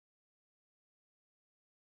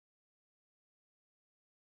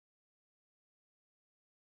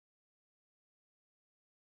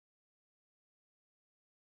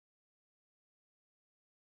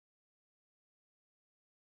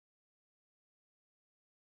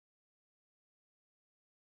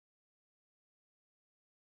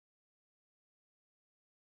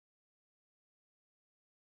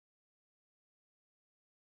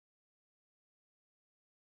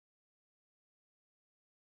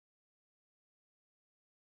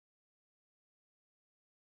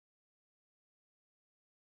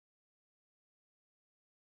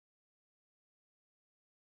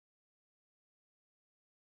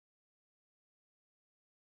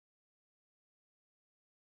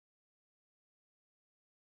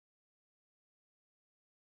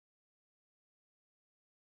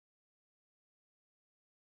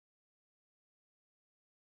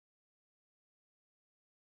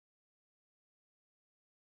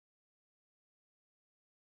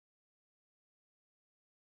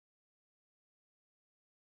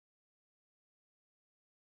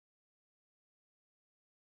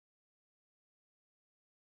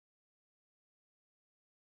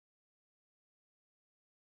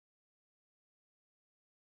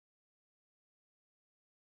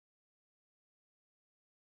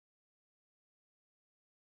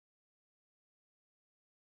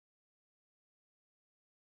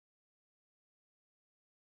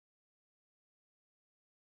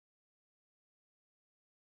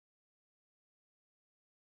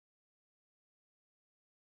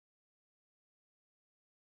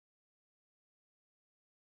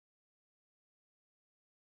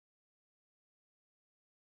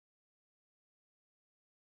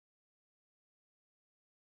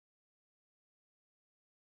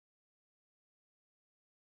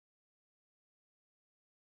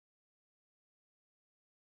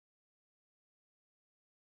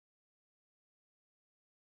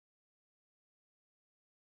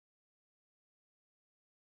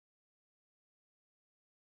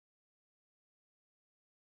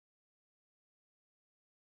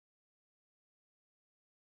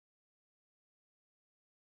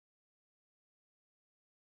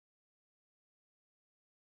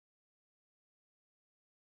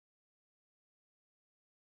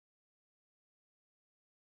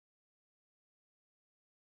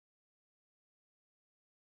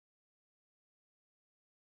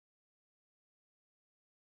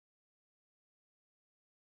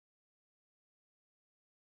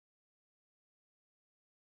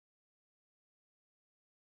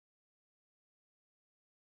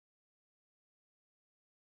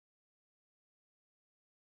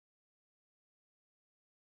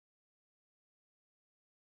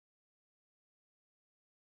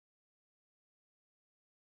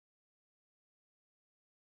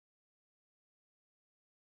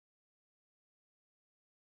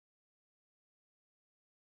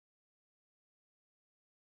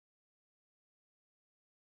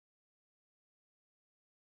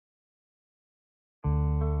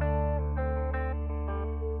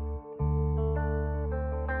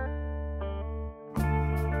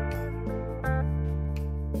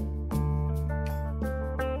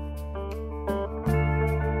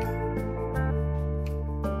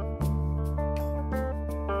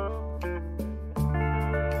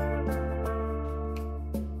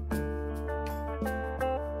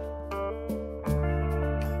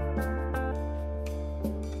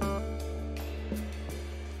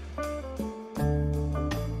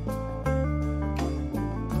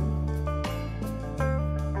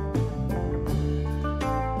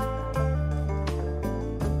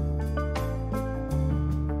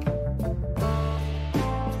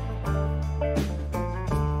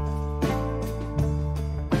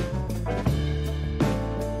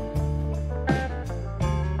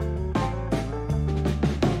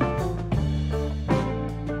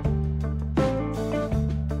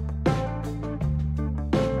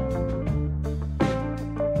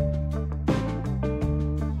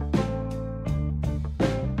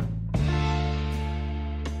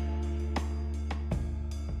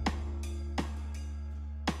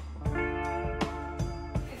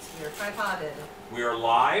Tripoded. We are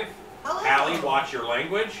live. Hello. Allie, watch your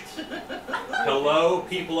language. Hello,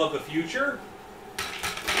 people of the future.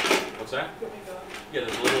 What's that? Yeah,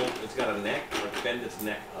 there's a little, it's got a neck. Like bend its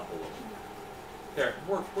neck up a little. There,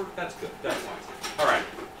 that's good. That's fine. All right.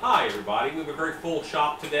 Hi, everybody. We have a very full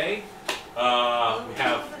shop today. We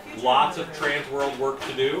have lots of Transworld work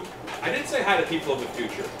to do. I did say hi to people of the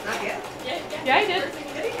future. Not yet. Yeah, I did.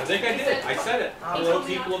 I think I did. I said it. Hello,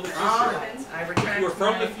 people of the future. I retract. If you are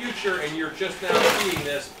from the future and you're just now seeing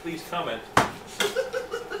this, please comment.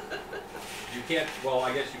 You can't, well,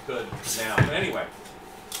 I guess you could now. But anyway,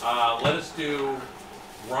 let us do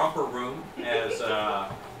Romper Room, as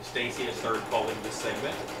Stacy has started calling this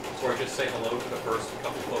segment, or just say hello to the first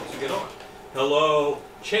couple folks who get on. Hello,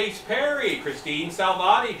 Chase Perry, Christine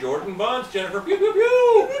Salvati, Jordan Bunce, Jennifer Pew Pew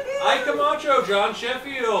Pew, Ike Camacho, John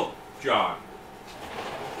Sheffield, John.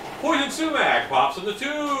 Poison Sumac, Pops in the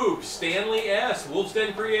Tube, Stanley S, Wolf's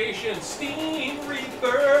Den Creation, Steam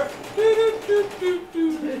Reaper,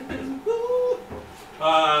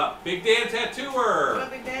 Big Dan Tattooer. What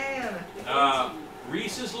up, Big Dan?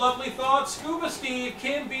 Reese's Lovely Thoughts, Scuba Steve,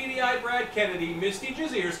 Kim Beady-Eyed Brad Kennedy, Misty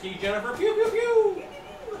Jazierski, Jennifer Pew Pew Pew,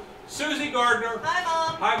 Susie Gardner. Hi,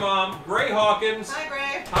 Mom. Hi, Mom. Gray Hawkins. Hi,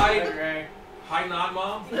 Gray. Hi, Gray. Hi, not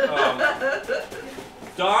Mom.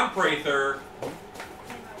 Don Prather.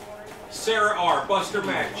 Sarah R. Buster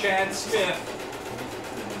Mack. Chad Smith.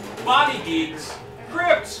 Body Geeks.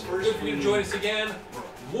 Crips. If you can join us again.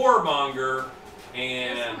 Warmonger.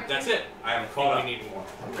 And that's it. I haven't caught up. We need more.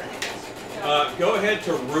 Go ahead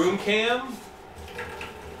to Room Cam.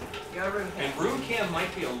 And Room Cam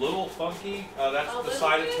might be a little funky. That's the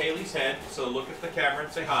side of Haley's head. So look at the camera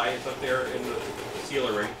and say hi. It's up there in the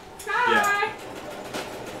sealer ring. Hi! Yeah.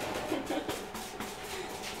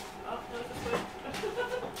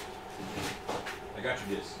 I got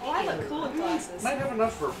you this. Oh, I look cool in glasses. Might have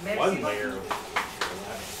enough for one layer.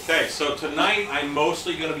 Okay, so tonight I'm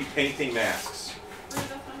mostly going to be painting masks. The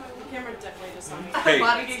camera definitely just saw me. Hey.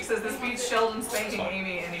 Body Geek says this beats Sheldon spanking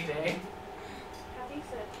Amy any day.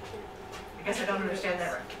 I guess I don't understand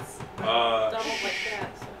that reference. Double like that.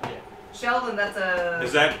 So. Sheldon, that's a...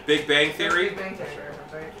 Is that Big Bang Theory? Big Bang Theory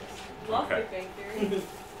reference, right? Love Okay. Big Bang Theory.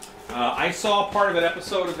 I saw part of an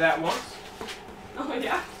episode of that once. Oh,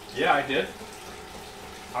 yeah? Yeah, I did.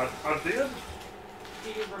 I did? Do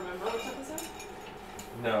you remember which episode?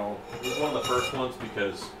 No, it was one of the first ones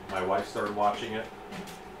because my wife started watching it.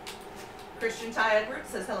 Christian Ty Edwards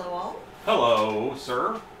says hello, all. Hello,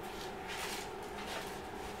 sir.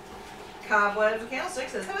 Cobwebs Candlestick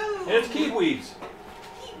says hello. It's Kiwis.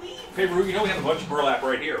 Hey, Rue, you know we have a bunch of burlap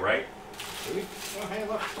right here, right? Oh, hey,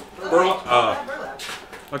 look. Burlap.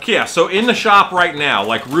 Okay, yeah, so in the shop right now,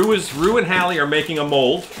 like Rue and Hallie are making a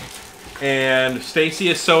mold, and Stacy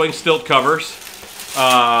is sewing stilt covers.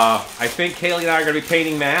 I think Haley and I are going to be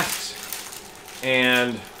painting masks.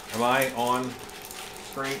 And am I on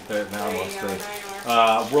screen? Now I'm on screen.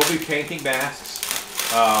 We'll be painting masks.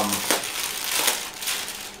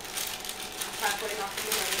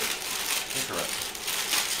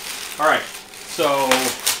 All right, so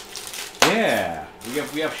yeah,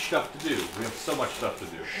 we have stuff to do. We have so much stuff to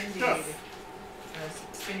do. Indeed.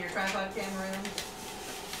 Spin your tripod camera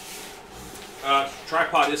in.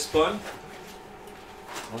 Tripod is spun.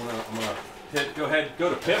 I'm gonna hit. Go ahead. Go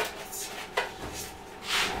to Pip.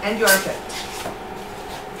 And your pick.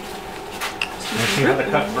 See how to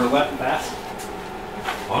cut burlap fast?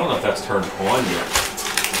 I don't know if that's turned on yet.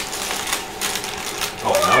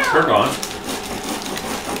 Oh, now it's turned on.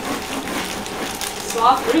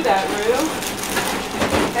 Saw through that, Rue.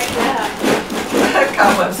 Heck yeah.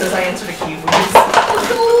 Cobweb says I answered a Kiwis.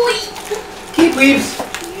 Kiwis!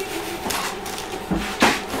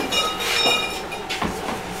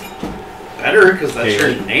 Better, because that's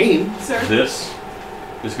Haley. your name. Sir? This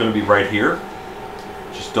is going to be right here.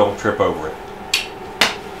 Just don't trip over it.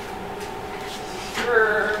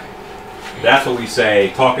 Sure. That's what we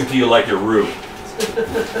say, talking to you like you're Rue.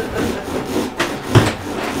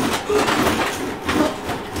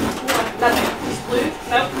 Nothing. Just blue?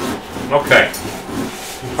 Nope. Okay.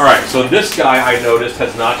 Alright, so this guy I noticed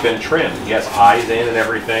has not been trimmed. He has eyes in and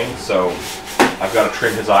everything, so I've got to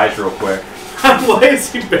trim his eyes real quick. Why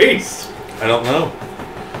is he based? I don't know.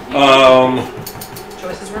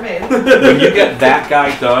 Choices were made. When you get that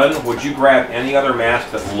guy done, would you grab any other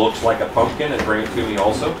mask that looks like a pumpkin and bring it to me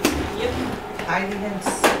also? Yep. Hiding hints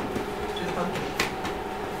to the pumpkin.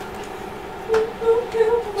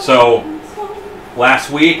 So, last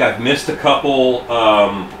week I've missed a couple,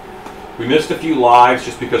 we missed a few lives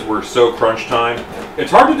just because we're so crunch time.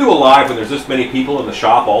 It's hard to do a live when there's this many people in the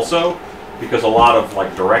shop also, because a lot of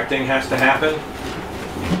like directing has to happen.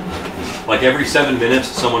 like every 7 minutes,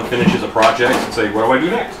 someone finishes a project and say, what do I do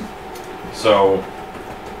next? So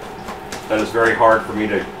that is very hard for me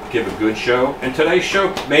to give a good show. And today's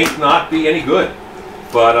show may not be any good.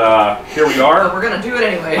 But here we are. But we're gonna do it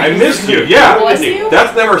anyway. I missed you, yeah. Bless you?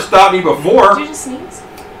 That's never stopped me before. Did you just sneeze?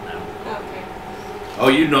 No. Oh, okay. Oh,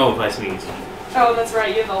 you know if I sneeze. Oh, that's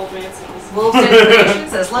right. You have the old man sneeze. Wolf's Creation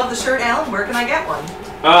says, love the shirt, Alan. Where can I get one?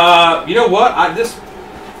 You know what?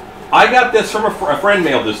 I got this from a friend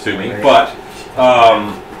mailed this to me, but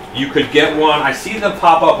you could get one. I see them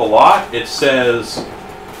pop up a lot. It says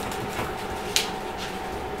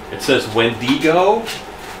Wendigo.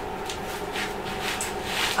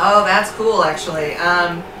 Oh, that's cool, actually.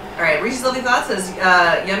 All right, Reese's Lovely Thoughts says,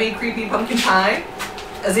 yummy, creepy pumpkin pie.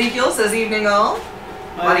 Ezekiel says, evening all.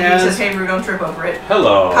 Bonnie Geek says, hey, Rue, don't trip over it.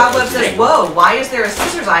 Hello. Cobweb says, whoa, why is there a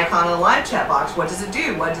scissors icon in the live chat box? What does it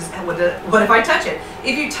do? What if I touch it?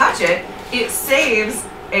 If you touch it, it saves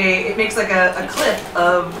it makes like a clip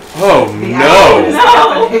of Oh the no!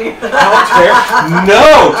 happening.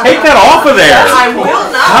 No! Take that off of there! I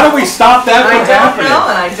will not. How do we stop that I from don't happening? know,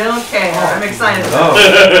 and I don't care. I'm excited about Oh.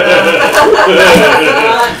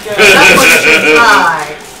 That one should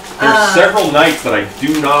lie. There's several nights that I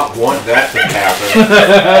do not want that to happen.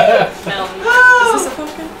 Is this a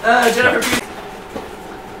pumpkin? Jennifer.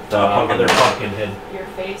 Pumpkin Other pumpkin head. Your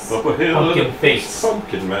face. Up a hill. Pumpkin face.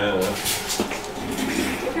 Pumpkin man.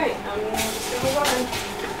 Okay, I'm just gonna move on.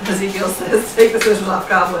 Ezekiel says, take the scissors off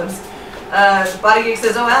cobwebs. Body Geek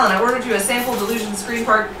says, oh, Alan, I ordered you a sample Delusion Screen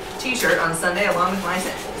Park t-shirt on Sunday along with my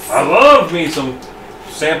samples. I love me some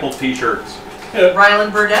sample t-shirts.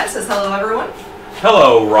 Rylan Burdett says, hello, everyone.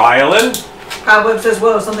 Hello, Rylan. Cobweb says,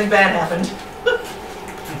 whoa, something bad happened.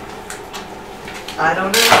 I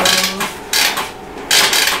don't know.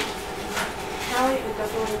 Callie, I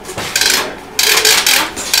definitely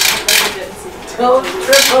didn't see it. Don't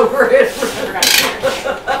trip over it.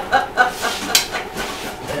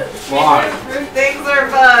 Why? Things are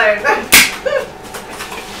fine.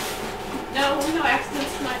 No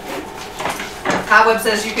accidents tonight. Cobweb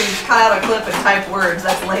says you can cut out a clip and type words.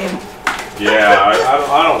 That's lame. Yeah,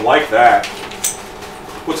 I don't like that.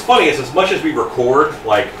 What's funny is as much as we record,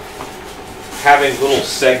 like, having little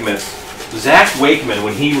segments, Zach Wakeman,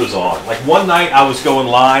 when he was on, like one night I was going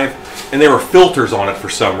live and there were filters on it for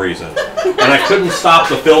some reason. And I couldn't stop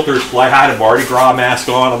the filters, like I had a Mardi Gras mask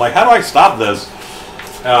on. I'm like, how do I stop this?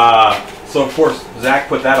 So of course, Zach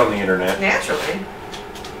put that on the internet. Naturally.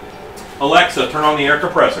 Alexa, turn on the air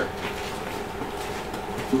compressor.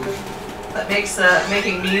 That makes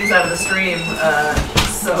making memes out of the stream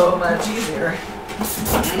so much easier.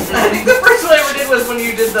 I think the first one I ever did was when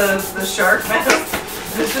you did the shark mask.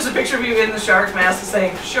 It's just a picture of you in the shark mask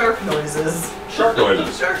saying shark noises. Shark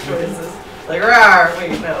noises. Shark noises. Like, rawr,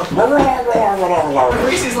 wait, no.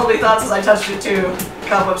 Reese's Lovely Thoughts says I touched it too.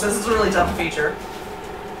 Cobweb says it's a really tough feature.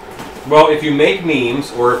 Well, if you make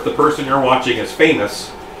memes, or if the person you're watching is famous,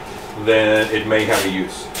 then it may have a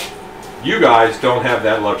use. You guys don't have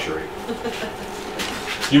that luxury.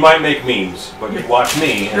 You might make memes, but you watch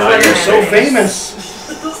me, and You're You're I so famous.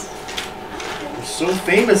 You're so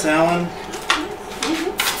famous, Alan.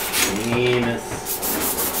 Famous.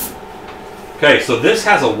 Okay, so this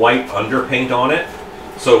has a white underpaint on it.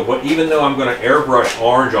 So even though I'm going to airbrush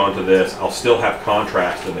orange onto this, I'll still have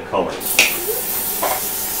contrast in the colors.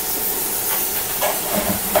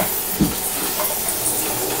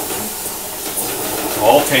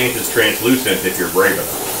 All paint is translucent if you're brave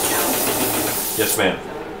enough. Yes, ma'am.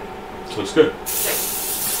 Looks good. I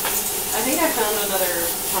think I found another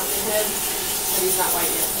pumpkin head, but he's not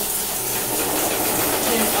white yet.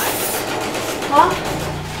 Huh?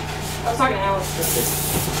 I was talking to Alice.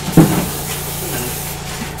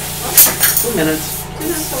 2 minutes. 2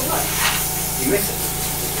 minutes for what? You mix it.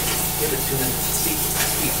 Give it 2 minutes. Sweet.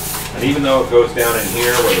 And even though it goes down in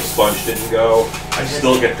here where the sponge didn't go, I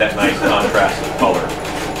still get that nice contrast of color.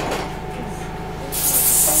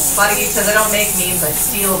 Body Geek says I don't make memes, I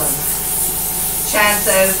steal them. Chad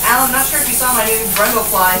says, Alan, I'm not sure if you saw my new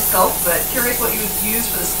Brundlefly sculpt, but curious what you would use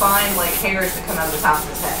for the spine like hairs that come out of the top of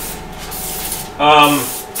his head.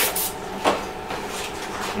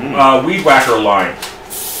 Weed Whacker line.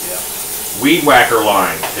 Yeah. Weed Whacker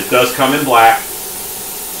line. It does come in black.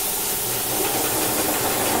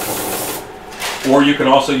 Or you can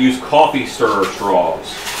also use coffee stirrer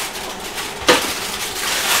straws.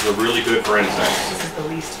 They're really good for insects. This is the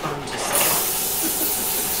least fun to say.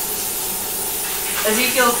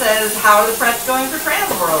 Ezekiel says, how are the preps going for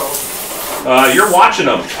Transworld? You're watching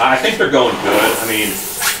them. I think they're going good. I mean,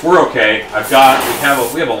 we're okay.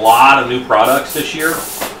 We have a lot of new products this year,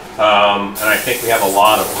 and I think we have a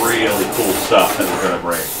lot of really cool stuff that we're going to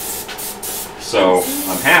bring. So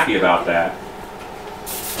I'm happy about that.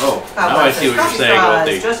 Oh, now I see what you're saying about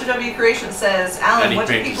the Joseph W. Creation says, Alan, adding what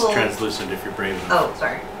do paint people... is translucent if you're brave enough. Oh,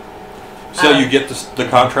 sorry. So you get the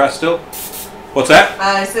contrast still? What's that?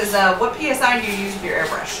 It says, what PSI do you use with your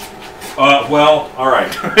airbrush? Well, all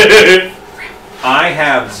right. I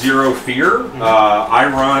have zero fear. I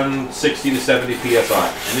run 60 to 70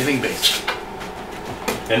 psi. Anything basic.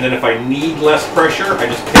 And then if I need less pressure, I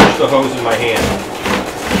just pinch the hose in my hand.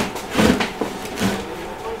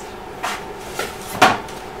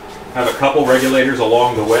 Have a couple regulators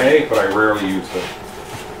along the way, but I rarely use them.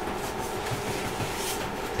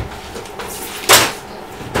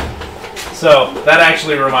 So that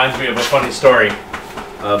actually reminds me of a funny story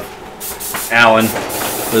of Alan.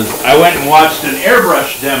 I went and watched an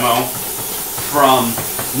airbrush demo from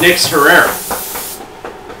Nix Herrera,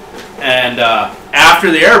 and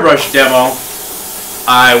after the airbrush demo,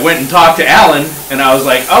 I went and talked to Alan, and I was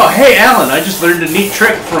like, "Oh, hey, Alan! I just learned a neat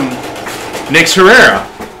trick from Nix Herrera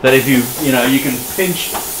that if you can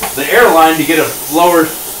pinch the airline to get a lower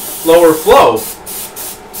flow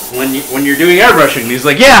when you're doing airbrushing." And he's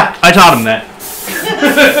like, "Yeah, I taught him that."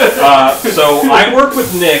 So I worked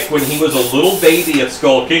with Nick when he was a little baby at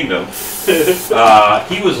Skull Kingdom.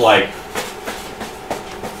 He was like,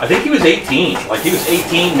 I think he was 18. Like he was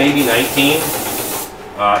 18, maybe 19.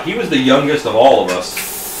 He was the youngest of all of us.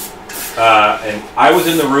 And I was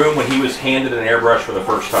in the room when he was handed an airbrush for the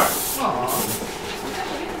first time. Aww.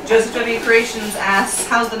 Joseph W. Creations asks,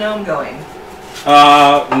 how's the gnome going?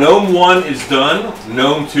 Gnome 1 is done.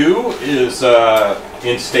 Gnome 2 is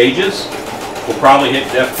in stages. We'll probably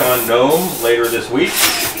hit DEF CON Gnome later this week.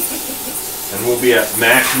 And we'll be at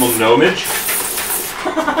maximum gnomage.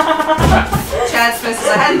 Chad Smith says,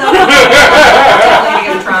 I hadn't thought of definitely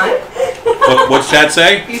going to try. What's Chad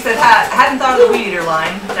say? He said, hadn't thought of the weed eater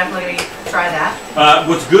line. Definitely going to try that.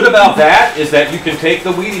 What's good about that is that you can take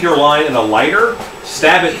the weed eater line and a lighter,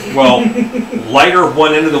 stab it, well, lighter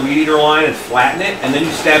one end of the weed eater line and flatten it, and then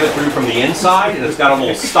you stab it through from the inside, and it's got a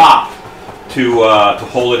little stop to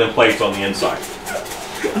hold it in place on the inside.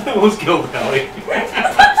 I almost killed Ellie.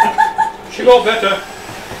 She got better.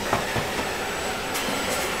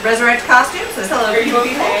 Resurrect Costume says, hello, Are you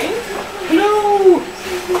okay? Hello.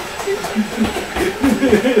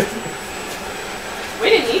 We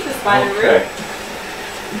didn't eat this by the Okay.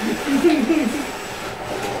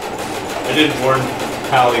 I did warn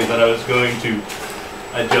Hallie that I was going to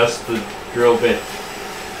adjust the drill bit.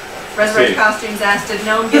 Resurrect See. Costumes asked, did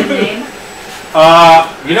Gnome get a name?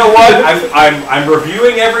 You know what? I'm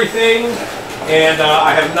reviewing everything, and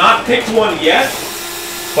I have not picked one yet,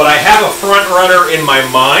 but I have a front runner in my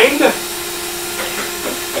mind.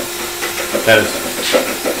 That is,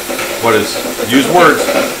 what is, use words.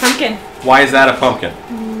 Pumpkin. Why is that a pumpkin?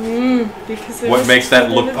 Because What makes that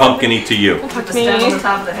look pumpkin-y to you? With the stem on the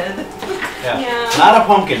top of the head. Yeah. Not a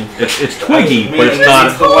pumpkin. It's twiggy, but it's not.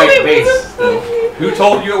 It's the white base. Who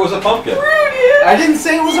told you it was a pumpkin? I didn't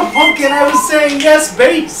say it was a pumpkin. I was saying yes,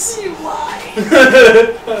 base. You lie.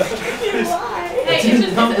 Hey,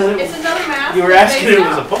 it's another map. You were asking if it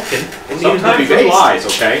was a pumpkin. It needed to be Sometimes it based. lies,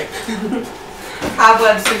 okay?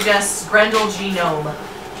 Cobweb suggests Grendel G. Gnome.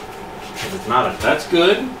 It's not a That's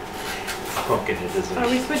good. pumpkin. It is Are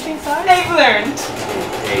we a switching sides? They've learned.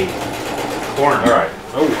 corn. All right.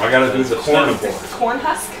 Oh, I gotta do the Cornivore. Corn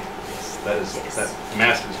husk? That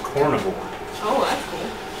mask is cornivore. Oh, that's cool.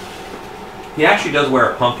 He actually does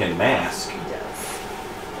wear a pumpkin mask. He does.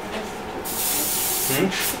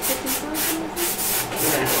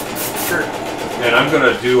 Sure. And I'm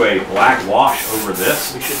gonna do a black wash over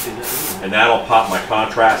this, We should do that. and that'll pop my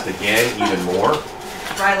contrast again even more.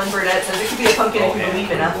 Ryland Burdett says, it could be a pumpkin if you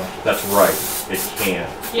believe enough. That's right. It can.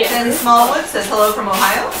 Ken Smallwood says, hello from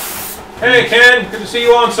Ohio. Hey, Ken. Good to see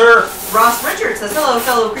you on, sir. Ross Richard says, hello,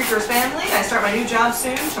 fellow Creepers family. I start my new job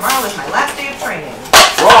soon. Tomorrow is my last day of training.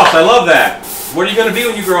 Ross, I love that. What are you gonna be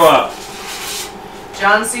when you grow up?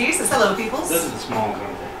 John C. says, hello, peoples. This is the small one.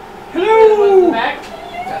 Hello. Back.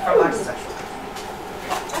 From Boxes Actually.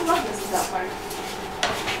 I love this South Park.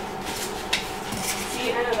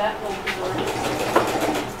 See, I know that whole door.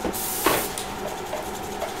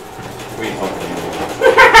 Wait, pumpkin.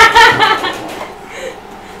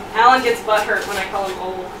 Alan gets butthurt when I call him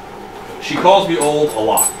old. She calls me old a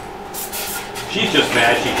lot. She's just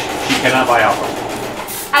mad she cannot buy alcohol.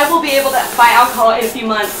 I will be able to buy alcohol in a few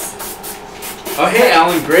months. Oh, hey,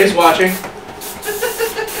 Alan. Gray's watching.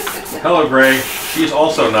 Hello, Gray. She's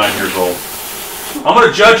also 9 years old. I'm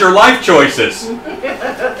gonna judge her life choices.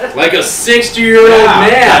 Like a 60-year-old man.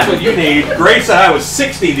 That's what you need. Gray said I was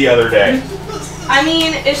 60 the other day. I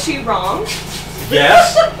mean, is she wrong?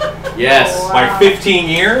 Yes. Yes. Oh, My 15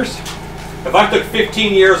 years. If I took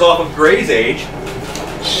 15 years off of Gray's age,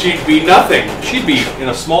 She'd be nothing. she'd be in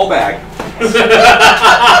a small bag.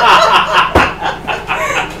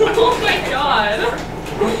 Oh my god.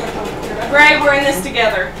 Gray, we're in this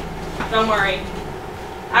together. Don't worry.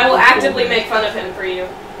 I will actively make fun of him for you.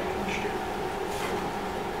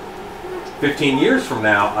 15 years from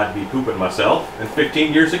now, I'd be pooping myself, and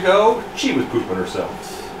 15 years ago, she was pooping herself.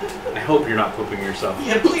 I hope you're not pooping yourself.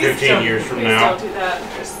 Yeah, please 15 don't. years from Please now. don't do that.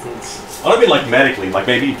 I mean, like medically, like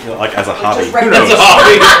maybe you know, like as a hobby. Just Who knows? That's a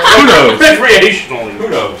hobby. Who knows? Recreationally. Who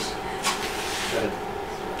knows?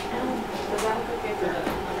 Does that look okay for the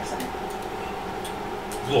other side?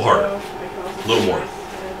 A little harder. A little more.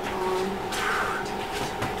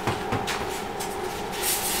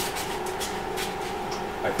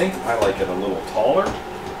 I think I like it a little taller.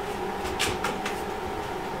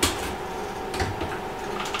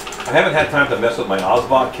 I haven't had time to mess with my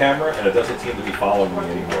Osbot camera, and it doesn't seem to be following me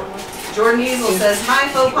anymore. Jordan Easel says, "Hi,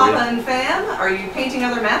 faux papa and fam. Are you painting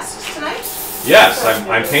other masks tonight?" Yes,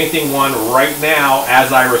 I'm painting one right now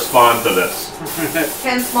as I respond to this.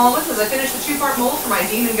 Ken Smallwood says, "I finished the 2-part mold for my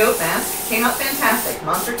demon goat mask. Came out fantastic.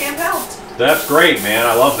 Monster Camp helped." That's great, man.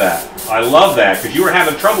 I love that. I love that, because you were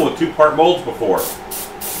having trouble with 2-part molds before.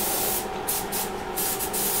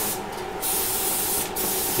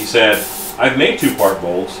 He said, I've made 2-part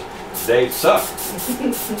molds. They suck.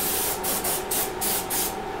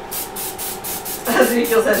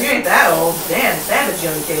 Ezekiel says, "You ain't that old. Damn, savage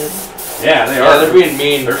young kids." Yeah, they Yeah, are. they're being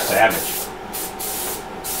mean. They're savage.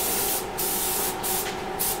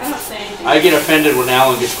 I'm not saying anything. I get offended when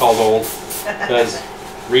Alan gets called old. Because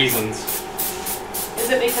reasons. Is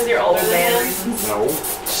it because you're older Old than man him? reasons. No.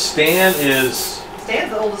 Stan is, Stan's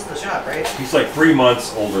the oldest in the shop, right? he's like 3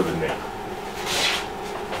 months older than me.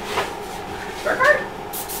 Burkhart?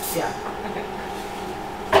 Yeah.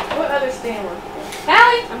 What other stand work?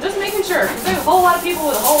 Allie, I'm just making sure, because there's a whole lot of people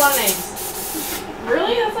with a whole lot of names.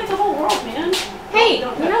 Really? That's like the whole world, man. Hey, you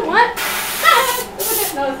know what?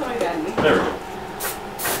 No, it's not my bad. There we go.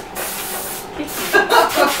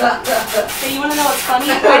 Hey, you want to know what's funny?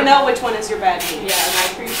 I know which one is your bad name. Yeah, and I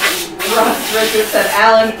appreciate you. Ross Richard said,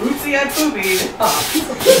 "Alan, oopsie, I poopied."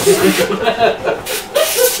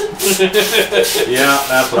 Yeah,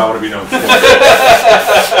 that's what I want to be known for.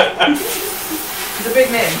 He's a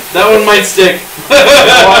big man. That one might stick.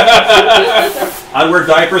 I'd wear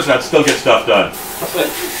diapers and I'd still get stuff done.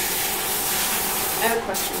 I have a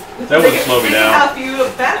question. That wouldn't slow me Think of down. how few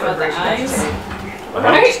bathroom About the breaks eyes? next day.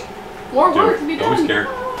 Right? More Do work it. to be Don't done. be scared.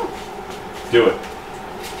 Do it.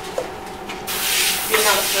 You're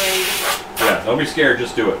not afraid. Yeah, don't be scared,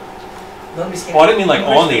 just do it. Don't be scared. Oh, I didn't mean like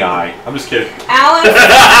on the eye. I'm just kidding. Alan.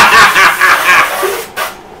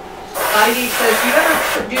 Body says, "Do you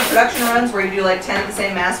ever do production runs where you do like 10 of the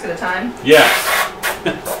same mask at a time?" Yes.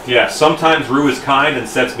 Yes, sometimes Rue is kind and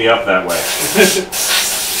sets me up that way.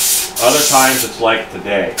 Other times it's like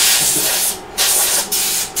today.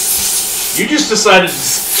 You just decided to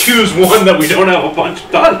choose one that we don't have a bunch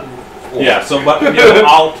done. Yeah, so but you know,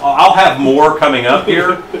 I'll have more coming up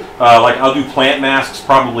here. Like I'll do plant masks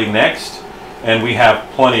probably next, and we have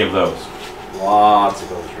plenty of those. Lots of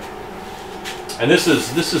those. And this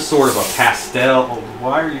is sort of a pastel. Oh,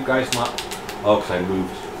 why are you guys not? Oh, because I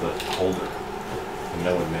moved the holder, and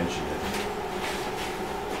no one mentioned it.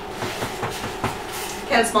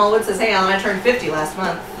 Ken Smallwood says, "Hey, Alan, I turned 50 last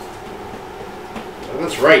month."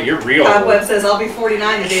 That's right, you're real. Cobweb says, "I'll be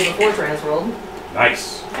 49 the day before Transworld."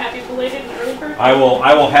 Nice. Happy belated and early birthday. I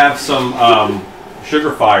will have some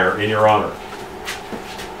sugar fire in your honor.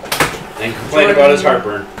 And complain about his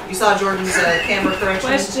heartburn. You saw Jordan's camera correction.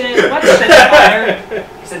 Question, what's fire?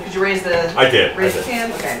 He said, "Could you raise the I did.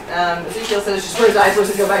 cam?" Okay. Ezekiel says, "Just wear diapers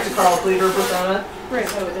and go back to Carl Cleaver persona." Right,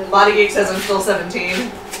 so it is. Body Geek says, "I'm still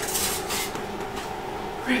 17."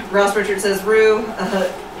 Ross Richard says, "Rue,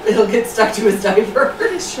 it'll get stuck to his diaper."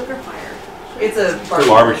 What is sugar fire? It's a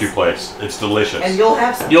Barbecue place. It's delicious. And you'll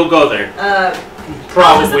have some. You'll go there. Oh,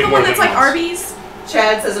 Probably is it the more one than that's like once. Arby's?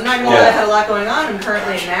 Chad says, "I'm not gonna lie, Yeah. I had a lot going on. I'm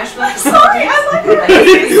currently in Nashville." Sorry, I like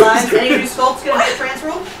it. Lines. Any new sculpts gonna hit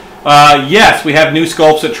Transworld? Yes, we have new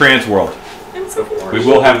sculpts at Transworld. I'm so We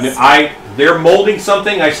will have new. They're molding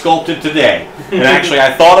something I sculpted today, and actually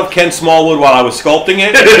I thought of Ken Smallwood while I was sculpting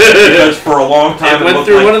it because for a long time It went looked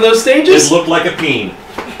through like, one of those stages? It looked like a peen.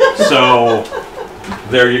 So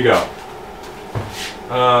there you go.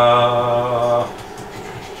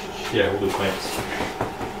 Yeah, we'll do plants.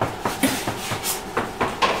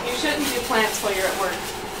 You shouldn't do plants while you're at work.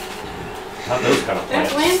 Not those kind of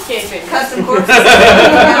That's plants. landscaping. Custom corpses.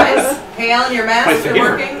 Guys. Hey, Alan, your masks are favorite.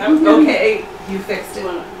 working. Okay, you fixed Do you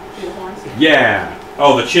it. want to do the horns? Yeah.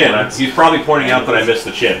 Oh, the chin. He's probably pointing out that I missed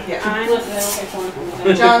the chin. Yeah.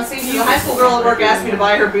 John, see, the high school girl at work asked me to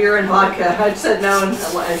buy her beer and vodka. I said no, and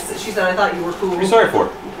she said I thought you were cool. What are you sorry for?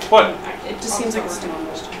 What? It just seems like a stupid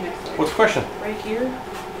question. What's the question? Right here.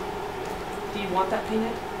 Do you want that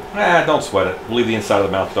painted? Don't sweat it. Leave the inside of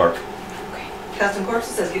the mouth dark. Custom Corpse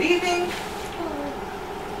says good evening.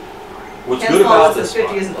 What's Ken good about says this?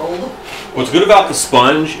 50 isn't old. What's good about the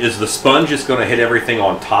sponge is the sponge is going to hit everything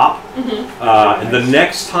on top. And the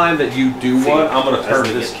next time that you do one, I'm going to turn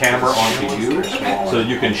this camera onto you so that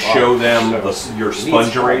you can show them your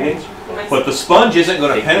sponge rating. But the sponge isn't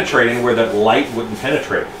going to penetrate anywhere that light wouldn't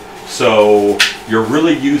penetrate. So you're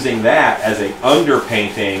really using that as a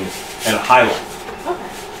underpainting and a highlight.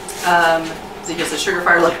 Zeke says sugar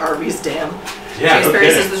fire like Arby's Dam. Yeah, Chase no Perry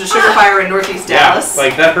kidding. says there's a sugar fire in Northeast Dallas.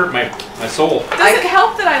 Like that hurt my soul. Does it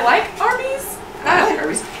help that I like Arby's? I like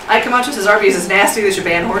Arby's. Ike Camacho says Arby's is nasty. They should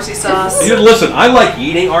ban horsey sauce. Dude, listen, I like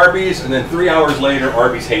eating Arby's, and then 3 hours later,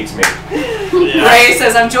 Arby's hates me. Ray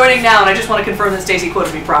says I'm joining now, and I just want to confirm that Stacy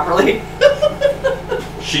quoted me properly.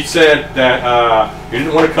 She said that you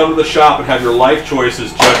didn't want to come to the shop and have your life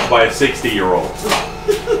choices judged by a 60-year-old.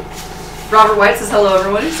 Robert White says hello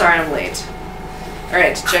everyone. Sorry I'm late. All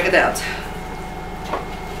right, check it out.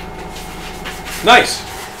 Nice.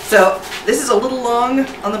 So this is a little long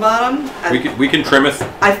on the bottom. We can trim it.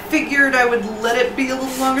 I figured I would let it be a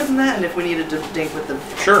little longer than that, and if we needed to dink with the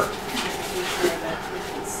Sure.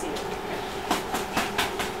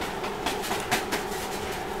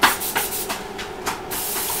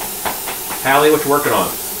 Hallie, what you working on?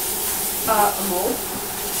 A mold.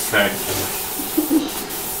 Okay.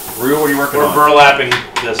 Rue, what are you working We're on? burlapping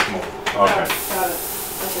this mold. Okay. Got it.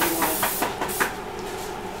 That's what you wanted.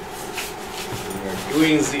 We're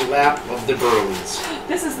doing the lap of the burleys.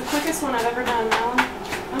 This is the quickest one I've ever done, Alan.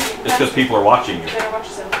 Okay, It's because people are watching you. You better watch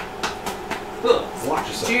yourself. Watch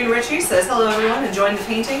yourself. June Ritchie says hello everyone, enjoying the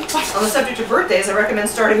painting. On the subject of birthdays, I recommend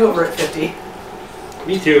starting over at 50.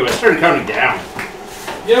 Me too. I started counting down.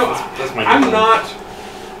 You know, That's my I'm difference. not.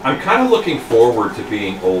 I'm kind of looking forward to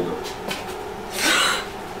being older.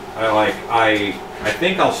 I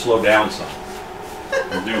think I'll slow down some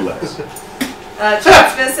and do less.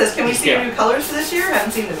 Chuck Smith says, can we see new colors for this year? I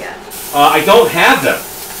haven't seen them yet. I don't have them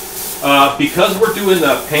because we're doing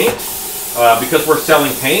the paint. Because we're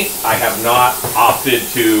selling paint, I have not opted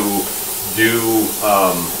to do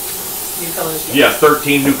New colors yet.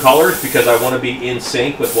 13 new colors because I want to be in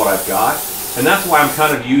sync with what I've got. And that's why I'm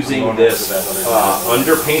kind of using this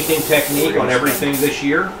underpainting technique on everything this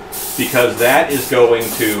year, because that is going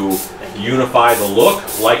to unify the look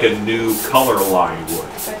like a new color line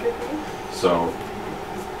would. So,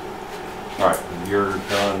 alright, you're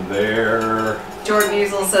done there. Jordan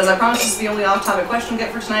Easel says, I promise this is the only off-topic question we'll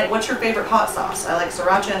get for tonight. What's your favorite hot sauce? I like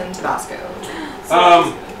sriracha and Tabasco.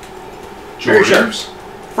 Jordan,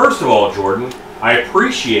 first of all, Jordan, I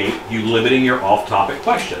appreciate you limiting your off-topic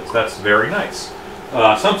questions. That's very nice.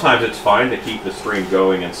 Sometimes it's fine to keep the stream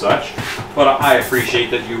going and such, but I appreciate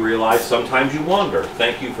that you realize sometimes you wander.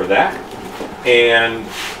 Thank you for that. And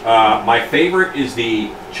my favorite is the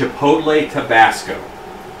Chipotle Tabasco.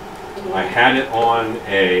 I had it on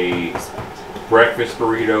a breakfast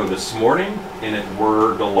burrito this morning, and it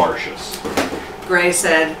were delicious. Gray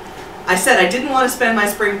said, I said I didn't want to spend my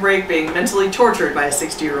spring break being mentally tortured by a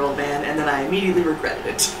 60-year-old man, and then I immediately regretted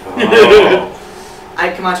it. Oh.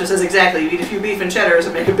 Ike Camacho says, exactly, you eat a few beef and cheddars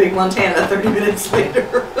and make a big Montana 30 minutes later.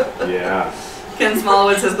 Yeah. Ken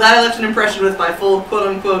Smallwood says, glad I left an impression with my full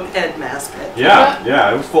quote-unquote head mask.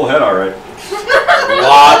 Yeah, it was full head all right.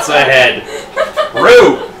 Lots of head.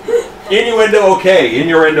 Rue! Innuendo okay,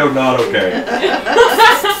 innuendo not okay.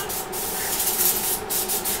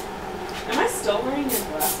 Am I still wearing your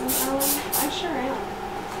glasses, Alan? I sure am.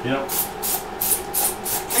 Yep.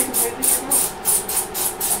 I completely forgot.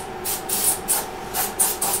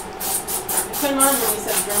 I put them on when you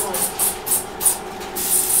said gremlin.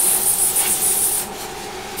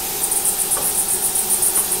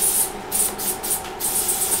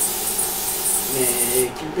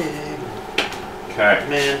 Make your bed. Okay.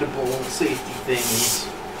 Mandible safety things.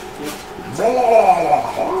 Thought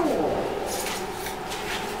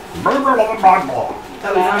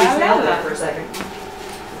we found his nail there for a second.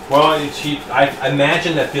 Well, I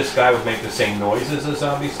imagine that this guy would make the same noise as a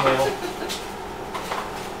zombie snail.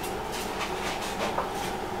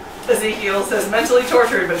 Ezekiel says, mentally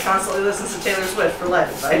tortured, but constantly listens to Taylor Swift for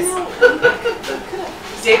life advice.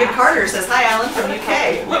 David Carter says, hi Alan from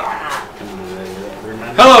UK.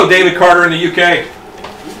 Hello, David Carter in the UK.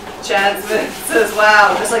 Chad Smith says,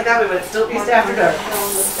 wow, just like that we would still East after dark.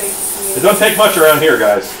 It don't take much around here,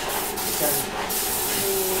 guys.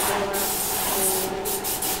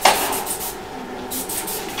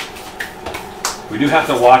 We do have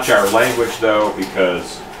to watch our language though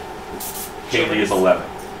because Kaylee is 11.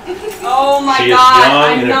 Oh my She is god, young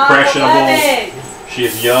I'm and not impressionable. 11. She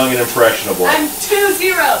is young and impressionable. I'm 2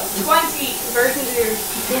 zeros. 20. Version 2.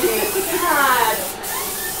 God.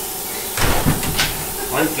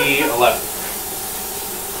 2011.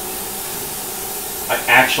 I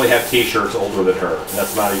actually have T-shirts older than her, and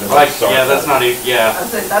that's not even Like, sorry. yeah, that's not even. Yeah,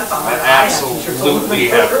 That's fine. I absolutely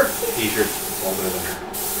have T-shirts older than her.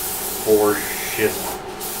 For shizzle.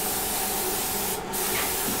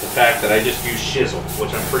 The fact that I just use shizzle,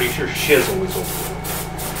 which I'm pretty sure shizzle is older.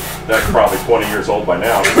 That's probably 20 years old by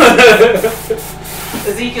now.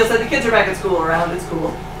 Ezekiel said the kids are back at school around. It's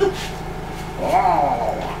cool.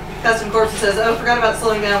 Custom Corpse says, oh, forgot about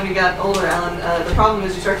slowing down when you got older, Alan. The problem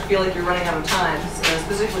is you start to feel like you're running out of time,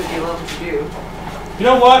 specifically if you love what you do. You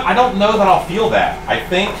know what? I don't know that I'll feel that. I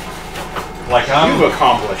think, like You've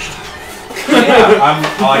accomplished. yeah, I'm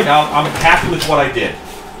happy with what I did.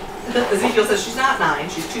 Ezekiel says she's not 9,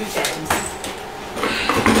 she's 2 10s.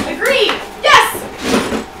 Agreed. Yes.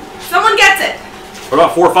 Someone gets it. What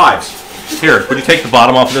about 4 5s? Here, would you take the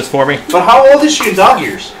bottom off of this for me? But how old is she in dog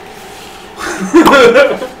years?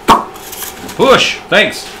 Push.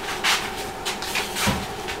 Thanks.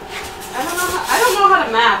 I don't know how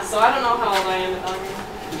to math, so I don't know how old I am in dog years.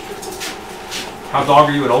 How dog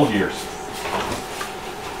are you at old years?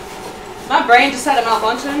 My brain just had a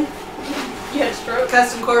malfunction. You had a stroke.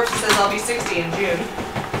 Custom Corpse says I'll be 60 in June.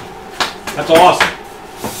 That's awesome.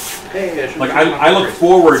 Hey, Like I look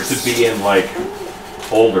forward to being like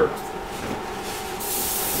older.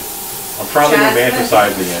 I'm probably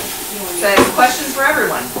romanticizing it. Says, questions for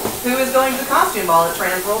everyone. Who is going to the costume ball at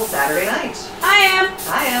Transworld Saturday night? I am.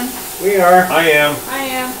 I am. We are. I am. I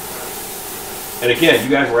am. And again, you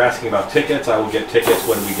guys were asking about tickets. I will get tickets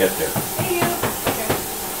when we get there. Thank you. Okay.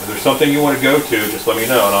 If there's something you want to go to, just let me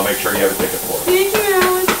know and I'll make sure you have a ticket for it. Thank you,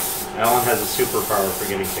 Alan. Alan has a superpower for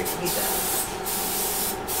getting He tickets.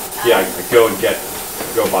 does. Yeah, I go and get them.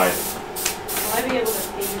 Go buy them. Will I be able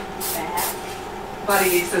to pay you back? Buddy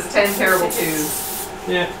Geek says 10 terrible twos.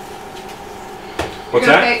 Yeah. What's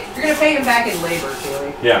that? You're gonna pay him back in labor,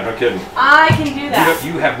 Keely. Yeah, no kidding. I can do that.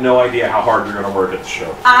 You have no idea how hard you're going to work at the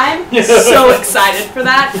show. I'm so excited for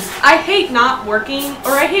that. I hate not working,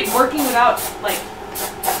 or I hate working without, like,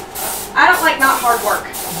 I don't like not hard work.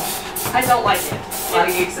 I don't like it.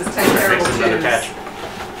 Buddy Geek says 10 terrible twos.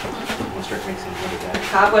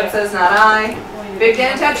 Cobweb says not I. Big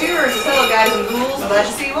Dan Tattooers says hello guys and ghouls, glad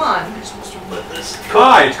to see you on.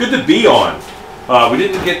 Hi, it's good to be on. We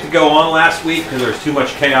didn't get to go on last week because there was too much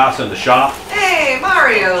chaos in the shop, Hey,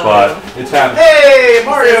 Mario! but it's happening. Hey, Says,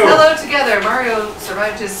 Mario! hello together. Mario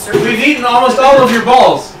survived his surgery. We've eaten almost all of your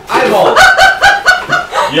balls. Eyeballs.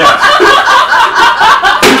 Yes.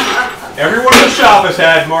 Everyone in the shop has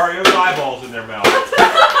had Mario's eyeballs in their mouth.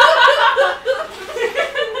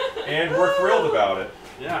 And we're thrilled about it.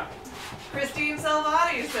 Yeah. Christine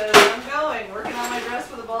Salvati says, I'm going. Working on my dress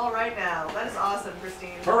for the ball right now. That is awesome,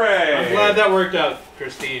 Christine. Hooray! I'm glad that worked out,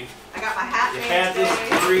 Christine. I got my hat You made had this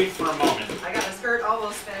today. agreed for a moment. I got my skirt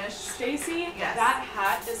almost finished. Stacy, Yes. that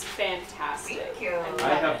hat is fantastic. Thank you.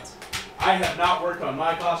 I have not worked on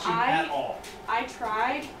my costume at all. I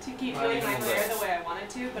tried to keep Not doing even my a hair bit. the way I wanted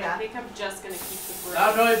to, but Yeah. I think I'm just going to keep the broom.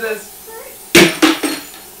 Loud noises.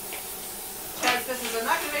 Chad says, I'm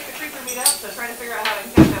not going to make the creeper meet up, so trying to figure out how I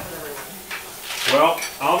can catch up with everyone. Well,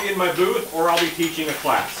 I'll be in my booth or I'll be teaching a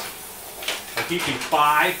class. I'm teaching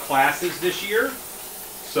 5 classes this year,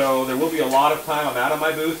 so there will be a lot of time I'm out of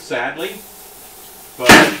my booth, sadly. But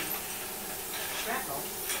Shrapnel.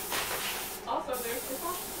 Also, there's the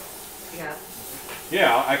top. Yeah.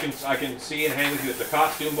 yeah, I can see and hang with you at the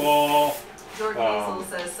costume ball. Jordan Hazel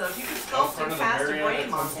says, so if you could sculpt and cast a brain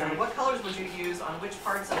monster, what colors would you use on which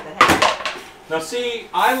parts of the head? Now see,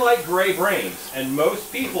 I like gray brains, and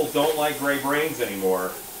most people don't like gray brains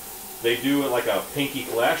anymore. They do it like a pinky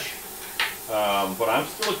flesh, but I'm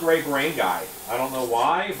still a gray brain guy. I don't know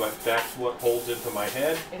why, but that's what holds into my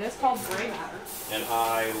head, It is called gray matter. and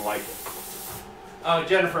I like it. Oh,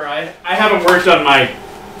 Jennifer, I haven't worked on my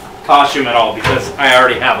costume at all because I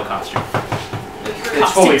already have a costume.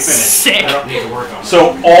 It's fully finished. I don't need to work on it.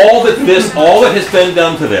 So all that has been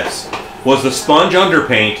done to this was the sponge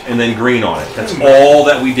underpaint and then green on it. That's all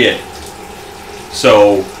that we did.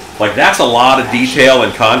 So, like, that's a lot of detail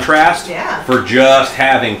and contrast Yeah. for just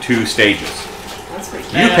having 2 stages. That's pretty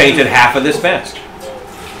You painted half of this fence.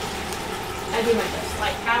 I do my best.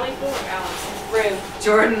 Like Callie or Alex. Rude.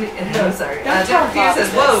 Jordan, no, sorry. Don't Jennifer talk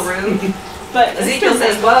says, about whoa, rude. But Ezekiel Mr.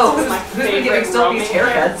 says, Nichols whoa, was my who's been favorite giving Stilby's roaming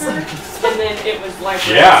haircuts? character. And then it was like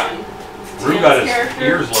Yeah. Rue Rue got his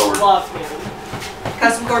ears lowered. Love him.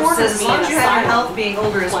 Custom Corpse says, as long as you have your health, being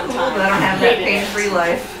older is cool, but I don't have that pain-free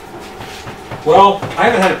life. Well, I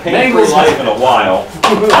haven't had a pain-free life in a while.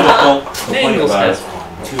 I just don't complain about it.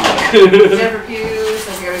 Jennifer Pugh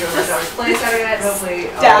says you gotta go to my daughter's place after that. Hopefully,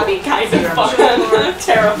 Stabby kind of fun.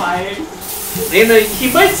 Terrifying. And he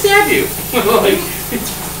might stab you. Like,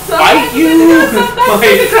 bite you.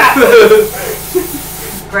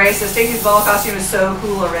 Grace says Stacey's ball costume is so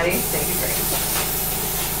cool already. Thank you, Grace.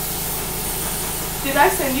 Did I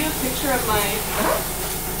send you a picture of my...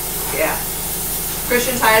 Yeah.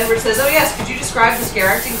 Christian Tideward says, oh yes, could you describe the scare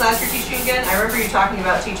acting class you're teaching again? I remember you talking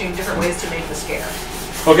about teaching different ways to make the scare.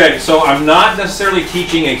 Okay, so I'm not necessarily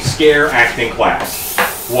teaching a scare acting class.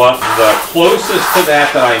 What the closest to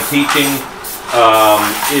that I'm teaching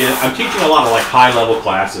is I'm teaching a lot of like high-level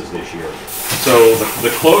classes this year. So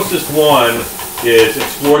the closest one is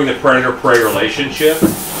exploring the predator-prey relationship.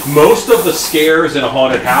 Most of the scares in a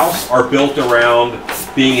haunted house are built around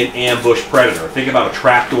being an ambush predator. Think about a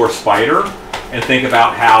trapdoor spider, and think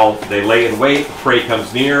about how they lay in wait, the prey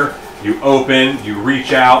comes near, you open, you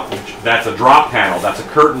reach out, that's a drop panel, that's a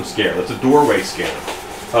curtain scare, that's a doorway scare.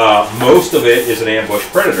 Most of it is an ambush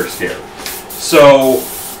predator scare. So,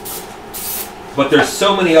 but there's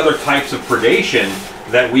so many other types of predation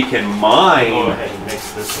that we can mine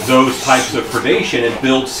those types of predation and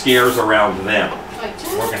build scares around them.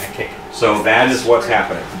 We're gonna kick it. So that is what's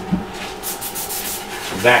happening.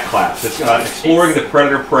 That class. It's exploring the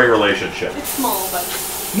predator-prey relationship. It's small, but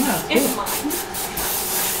Yeah, it's mine.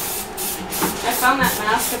 I found that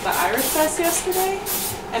mask at the Irish Fest yesterday,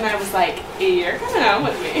 and I was like, you're coming out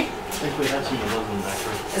with me. we had some of those in that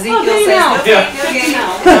group. Ezekiel there you says, go. no pain, Yeah. no Good to gain.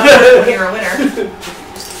 know. Don't hurt when you're a winner.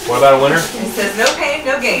 What about a winner? He says, no pain,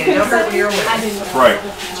 no gain. Don't hurt when you're a I winner. didn't know. Right.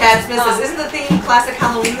 Chad Smith says, isn't the theme classic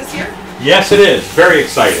Halloween this year? Yes, it is. Very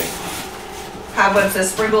exciting. Cobweb says,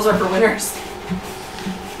 sprinkles are for winners.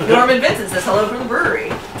 Norman Vincent says, hello from the brewery.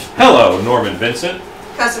 Hello, Norman Vincent.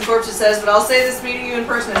 Custom Corpses says, but I'll say this meeting you in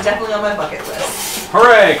person is definitely on my bucket list.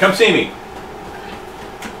 Hooray, come see me.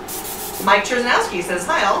 Mike Trzynowski says,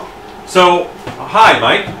 hi all. So, hi,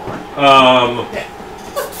 Mike.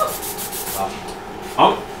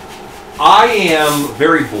 I am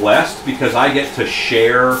very blessed because I get to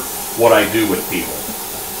share what I do with people.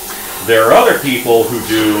 There are other people who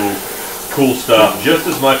do cool stuff just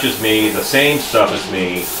as much as me, the same stuff as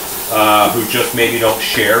me, who just maybe don't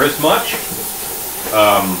share as much.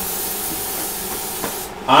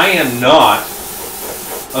 I am not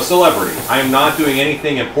a celebrity. I am not doing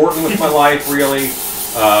anything important with my life, really,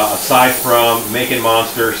 aside from making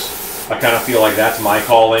monsters. I kind of feel like that's my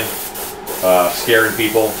calling, scaring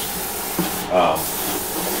people.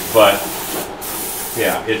 But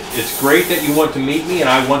yeah, it's great that you want to meet me, and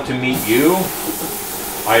I want to meet you.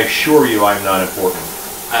 I assure you I'm not important.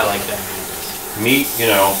 I like that.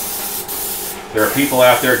 There are people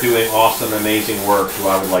out there doing awesome, amazing work who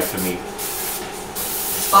I would like to meet.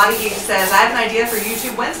 Body Geek says, I have an idea for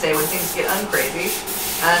YouTube Wednesday when things get uncrazy.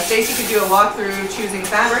 Stacy could do a walkthrough choosing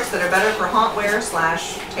fabrics that are better for haunt wear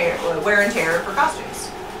 / wear and tear for costumes.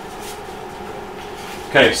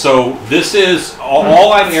 Okay, so this is,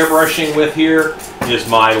 all I'm airbrushing with here is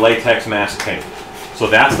my latex mask paint. So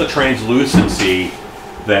that's the translucency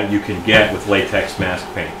that you can get with latex mask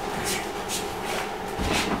paint.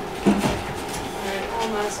 Alright, all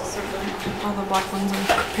masks are done. All the black ones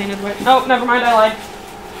are painted white. Oh, never mind, I lied.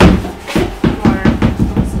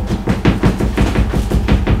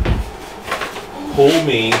 Pull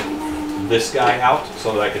me this guy out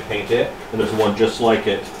so that I can paint it, and there's one just like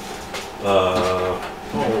it.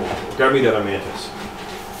 Grab me the other mantis.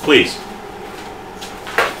 Please.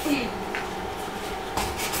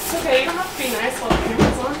 It's okay, you don't have to be nice while the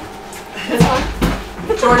camera's on. It's fine.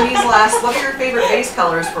 Jordan Easel asks, what are your favorite base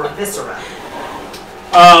colors for Viscera?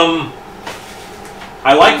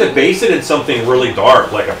 I like to base it in something really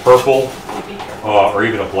dark, like a purple or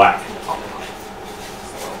even a black.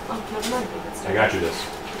 Oh, never mind. I got you this.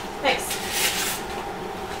 Thanks.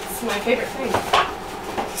 It's my favorite thing.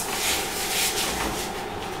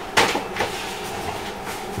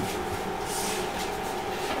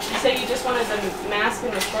 You say you just wanted the mask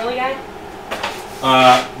and the twirly guy?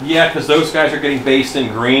 Yeah, because those guys are getting based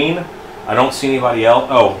in green. I don't see anybody else.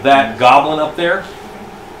 Oh, that goblin up there.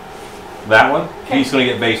 That one. Okay. He's going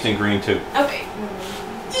to get based in green too. Okay.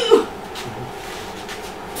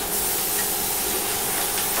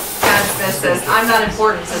 Chad Smith says, I'm not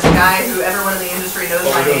important, says a guy who everyone in the industry knows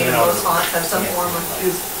my name and most haunts have some form of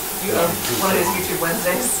one of his YouTube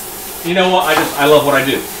Wednesdays. You know what? I love what I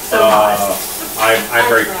do. So I'm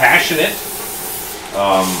very passionate.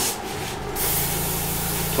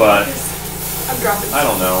 But I'm dropping. I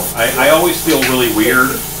don't know. I always feel really weird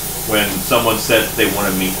when someone says they want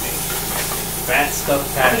to meet me. Fat stuff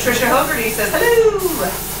patch. Patricia Hogarty says hello.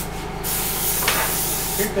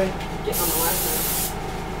 Okay. Get on the last one.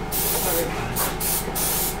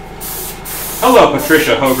 Hello,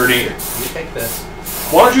 Patricia Hogarty. You take this.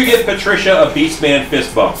 Why don't you give Patricia a Beastman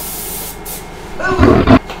fist bump?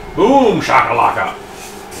 Ooh, Boom, shakalaka.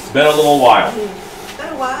 It's been a little while. been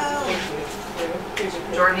a while.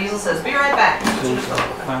 Jordan Easel says, be right back.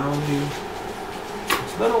 Found you.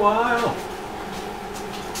 It's been a while.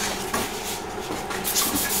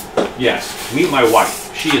 Yes, meet my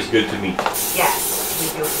wife. She is good to meet. Yes,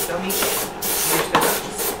 we go so meet you.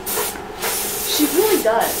 She really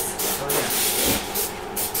does.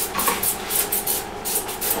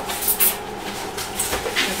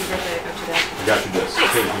 Happy birthday, I got you that. I got you this.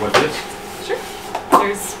 Okay, you want this? Sure.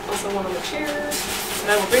 There's also one on the chair that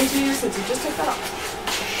I will bring to you since you just took that off.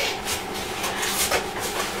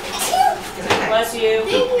 Bless you.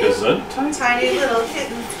 Gesundheit? Tiny little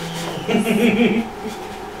kitten.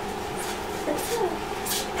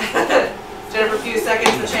 Jennifer, a few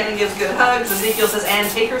seconds, but Shannon gives good hugs. Ezekiel says, and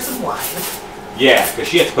take her some wine. Yeah, because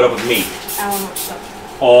she has to put up with me Alan, watch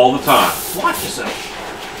stuff. all the time. Watch yourself.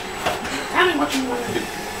 Alan, what you want to do?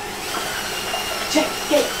 Check,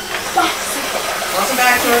 get it. Welcome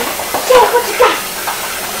back, Jordan. Joe, what you got?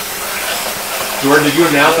 Jordan, did you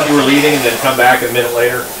announce that you were leaving and then come back a minute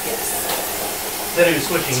later? Then he was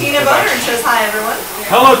switching. Tina Bonner says hi, everyone.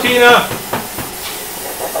 Hello, Tina.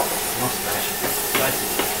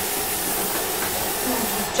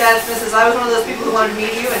 Chad Smith says, I was one of those people who wanted to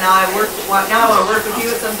meet you, and now I want to work with you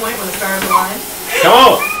at some point when the stars align. Come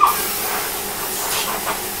on.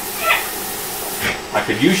 I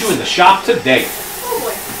could use you in the shop today. Oh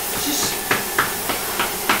boy. Just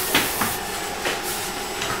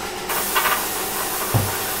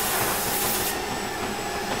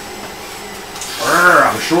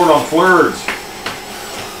I'm short on flirts.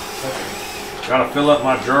 Gotta fill up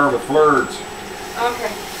my jar with flirts.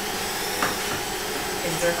 okay.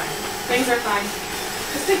 Things are fine. Things are fine.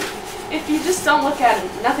 Just if you just don't look at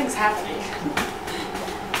it, nothing's happening.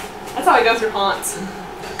 That's how I go through haunts.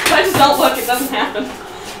 If I just don't look, it doesn't happen.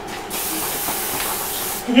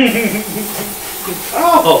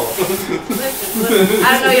 Oh! Listen.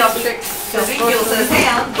 I don't know y'all's tricks. Ezekiel says, hey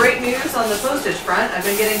Alan, great news on the postage front. I've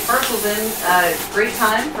been getting parcels in great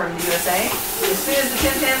time from the USA. As soon as the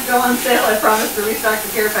Tim Tams go on sale, I promise to restock the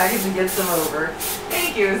care package and get some over.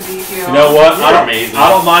 Thank you, Ezekiel. You know what? You're amazing. I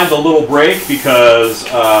don't mind the little break because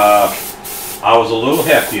I was a little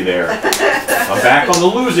hefty there. I'm back on the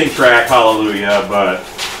losing track, hallelujah, but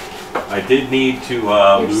I did need to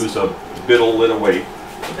lose a bit of weight.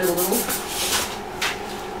 A bit a little.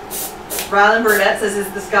 Rylan Burnett says, is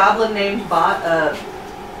this goblin named Boblin?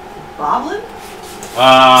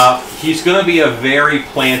 He's going to be a very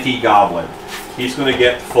planty goblin. He's going to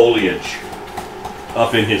get foliage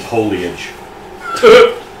up in his foliage.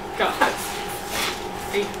 God.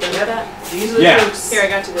 Are you done with that? These are the Yeah. jokes. Here, I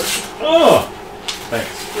got you this. Oh, thanks.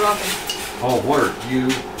 You're welcome. Oh, what are you?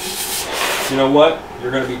 You know what?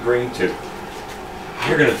 You're going to be green too.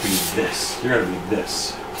 You're going to be this. You're going to be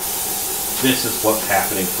this. This is what's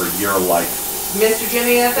happening for your life. Mr.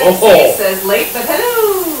 Jimmy FXC Oh. says, late but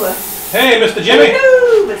hello. Hey, Mr. Jimmy.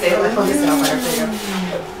 Hello. But they like this out there. There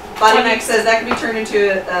you go. Bonnie Nick says that could be turned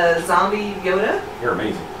into a zombie Yoda. You're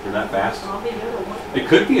amazing. You're that fast. I'll be good or what? It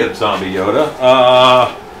could be a zombie Yoda.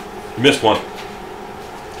 You missed one.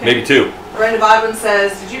 Okay. Maybe two. Brenda Bodwin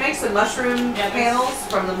says, did you make some mushroom Yeah, panels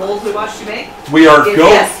from the molds we watched you make? We are If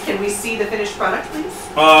going. yes, can we see the finished product, please?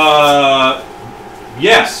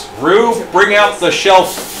 Yes. Rue, bring out the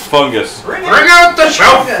shelf fungus. Bring out the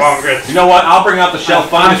shelf fungus! You know what? I'll bring out the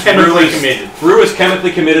shelf I'm fungus. chemically committed. Rue is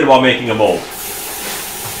chemically committed while making a mold.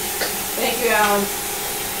 Thank you, Alan.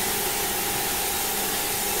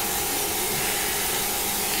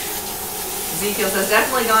 Ezekiel says,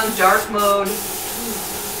 definitely gone dark mode.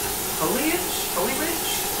 Foliage? Foliage?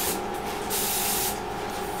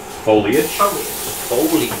 Foliage. Foliage.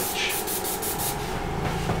 Foliage.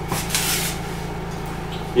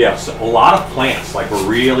 Yeah, so a lot of plants. Like we're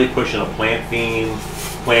really pushing a plant theme,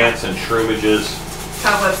 plants and shroomages.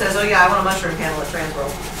 Cobweb says, oh yeah, I want a mushroom panel at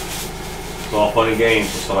Transworld. It's all fun and games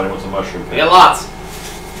if somebody wants a mushroom We plant. got lots.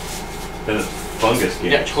 Then it's fungus We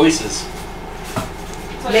got games. choices.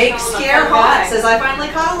 Make Scare Haunt says, I finally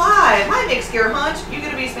caught alive. Hi, Make Scare Haunt. You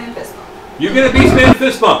get a Beastman fist bump. You get a Beastman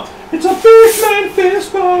fist bump. It's a Beastman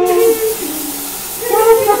fist bump.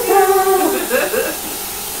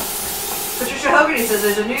 Patricia Hogarty says,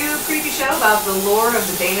 there's a new creepy show about the lore of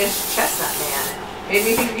the Danish chestnut man. Made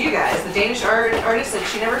me think of you guys. The Danish artist said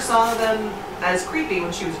she never saw them as creepy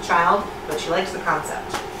when she was a child, but she likes the concept.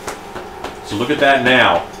 So look at that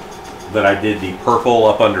now that I did the purple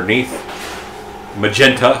up underneath,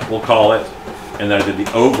 magenta we'll call it, and then I did the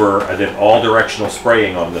over, I did all directional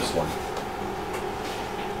spraying on this one.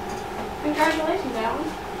 Congratulations, Alan.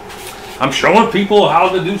 I'm showing people how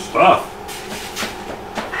to do stuff.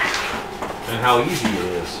 And how easy it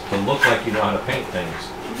is to look like you know how to paint things.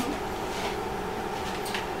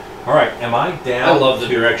 Alright, am I down? I love the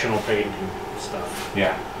directional painting stuff.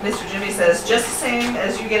 Yeah. Mr. Jimmy says, just the same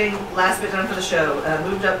as you getting last bit done for the show,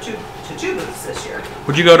 moved up to 2 booths this year.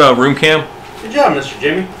 Would you go to room cam? Good job, Mr.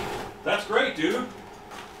 Jimmy. That's great, dude.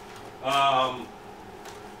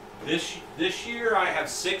 This year I have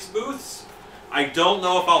 6 booths. I don't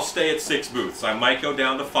know if I'll stay at 6 booths. I might go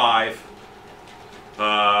down to 5. See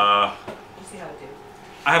how to do.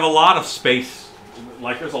 I have a lot of space.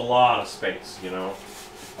 Like, there's a lot of space, you know.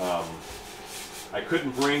 I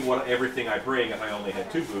couldn't bring everything I bring if I only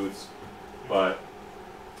had 2 booths, but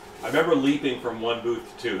I remember leaping from 1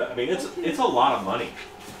 booth to 2. I mean, it's a lot of money.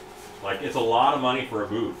 Like, it's a lot of money for a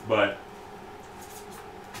booth,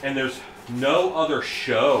 and there's no other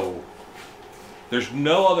show. There's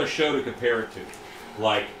no other show to compare it to.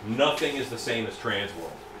 Like, nothing is the same as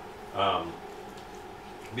Transworld.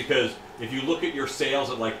 Because if you look at your sales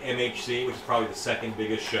at like MHC, which is probably the 2nd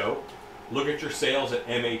biggest show, look at your sales at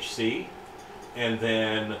MHC, and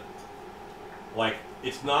then like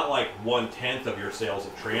it's not like 1/10 of your sales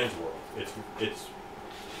at Transworld. It's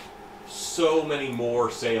so many more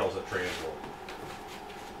sales at Transworld.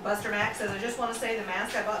 Buster Max says, I just want to say the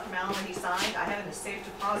mask I bought from Alan that he signed, I have in a safe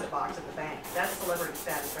deposit box at the bank. That's celebrity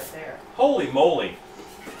status right there. Holy moly!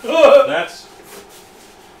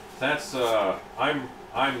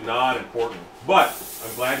 I'm not important, but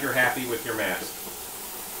I'm glad you're happy with your mask.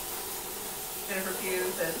 Jennifer Pugh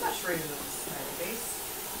says, mushrooms, smiley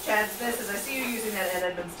face. Chad Smith says, I see you using that Ed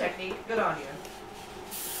Edmonds technique. Good on you.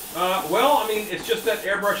 Well, I mean, it's just that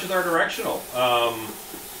airbrushes are directional.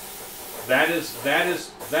 That is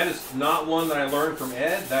not one that I learned from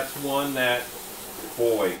Ed. That's one that,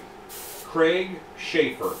 boy, Craig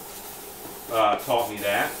Schaefer taught me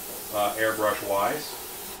that, airbrush-wise.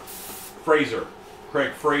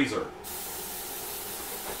 Craig Fraser.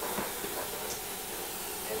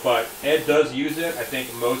 But Ed does use it. I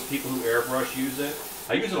think most people who airbrush use it.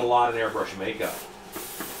 I use it a lot in airbrush makeup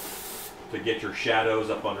to get your shadows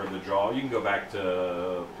up under the jaw. You can go back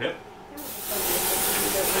to Pip.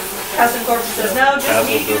 Custom Corp says, no, just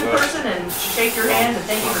meet you in person and shake your hand and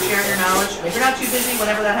thank you for sharing your knowledge. And if you're not too busy,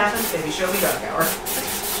 whenever that happens, maybe show me dark hour.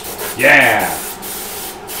 Yeah!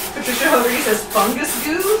 Patricia Hogarty says, fungus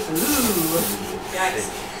goo? Ooh. Yikes.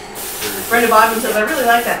 Brenda Bodman says, I really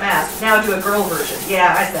like that mask. Now do a girl version.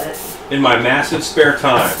 Yeah, I said it. In my massive spare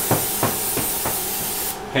time.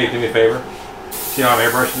 Hey, do me a favor. See how I'm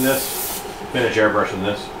airbrushing this? Finish airbrushing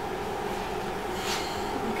this.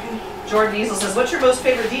 Jordan Easel says, what's your most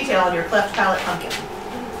favorite detail on your cleft palate pumpkin?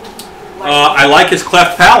 I like his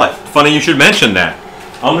cleft palate. Funny you should mention that.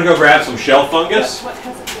 I'm going to go grab some shell fungus. What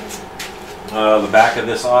has it been? The back of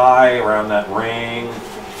this eye, around that ring.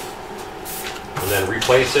 And then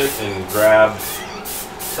replace it and grab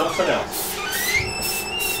something else.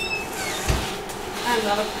 I'm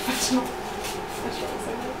not a professional.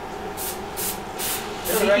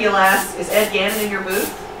 Ezekiel asks, is Ed Gannon in your booth?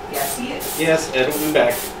 Yes, he is. Yes, Ed will be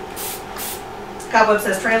back. Cobweb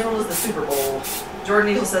says, Transworld is the Super Bowl. Jordan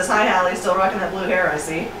Eagle says, hi, Hallie. Still rocking that blue hair, I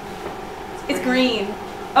see. It's green.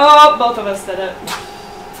 Oh, both of us did it.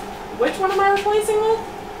 Which one am I replacing with?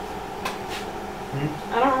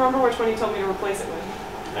 I don't remember which one you told me to replace it with.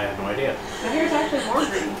 I have no idea. My hair's actually more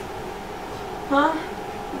green. Huh?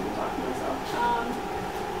 I'm talking to myself.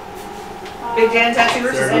 Big Dan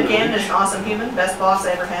Tattooer says, Ed Gannon is an awesome human. Best boss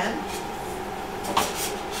I ever had.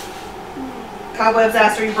 Cobwebs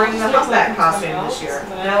asked, are you bringing the humpback costume this year?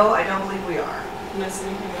 No, I don't believe we are. Mess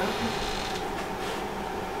anything up?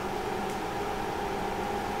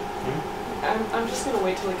 I'm just gonna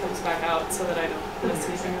wait till he comes back out so that I don't mess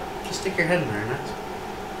anything up. Just stick your head in there, man.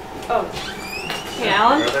 Oh. Hey,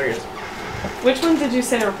 Alan? Oh, there he is. Which one did you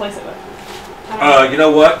say to replace it with? You know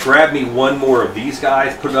what? Grab me one more of these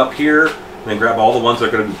guys, put it up here, and then grab all the ones that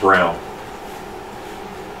are going to be brown.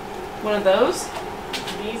 One of those?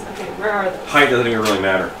 These? Okay, where are those? Height doesn't even really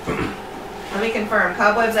matter. Let me confirm.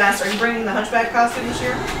 Cobwebs asked, are you bringing the hunchback costume this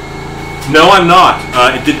year? No, I'm not.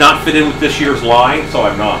 It did not fit in with this year's line, so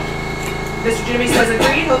I'm not. Mr. Jimmy says,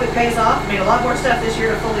 agreed, hope it pays off. Made a lot more stuff this year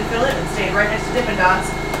to fully fill it and stayed right next to Dippin' Dots.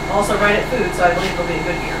 Also right at food, so I believe it'll be a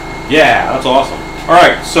good year. Yeah, that's awesome. All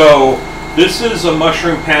right, so This is a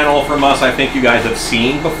mushroom panel from us I think you guys have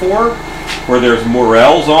seen before, where there's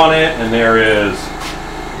morels on it and there is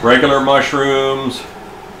regular mushrooms.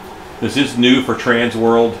 This is new for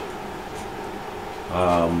Transworld.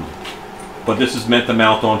 But this is meant to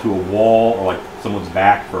mount onto a wall or like someone's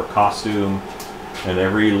back for a costume. And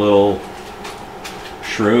every little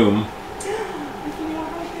shroom,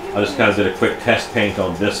 I just kind of did a quick test paint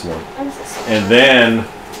on this one. And then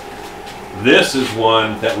this is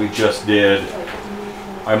one that we just did.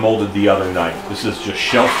 I molded the other night. This is just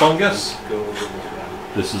shelf fungus.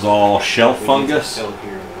 This is all shelf fungus.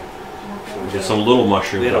 Just some little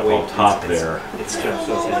mushrooms up on top there. It's just a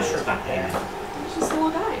little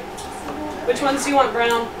guy. Which ones do you want,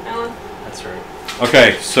 brown, Alan? That's right.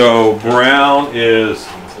 Okay, so brown is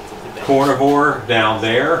carnivore down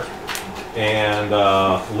there. And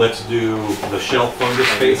let's do the shelf fungus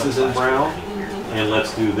faces in brown. And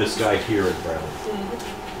let's do this guy here in brown.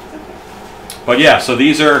 But yeah, so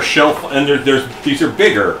these are shelf, and these are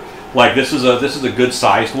bigger. Like this is a good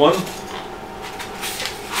sized one.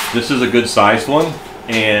 This is a good sized one,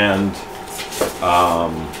 and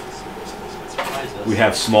we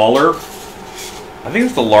have smaller. I think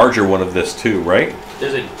it's the larger one of this too, right?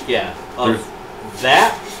 There's a There's-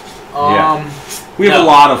 that. Yeah. We have a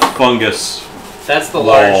lot of fungus. That's the Wall.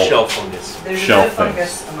 large shelf fungus. There's a Shelf bit of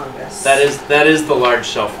fungus among us. That is the large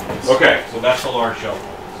shelf fungus. Okay, so that's the large shelf.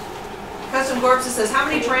 Custom Corpses says, how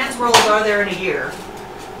many Transworlds are there in a year?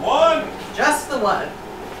 One. Just the one.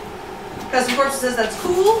 Custom Corpses says, that's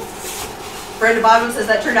cool. Brenda Bodwin says,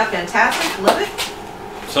 that turned out fantastic. Love it.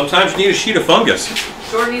 Sometimes you need a sheet of fungus.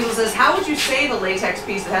 Jordan Eagle says, how would you save a latex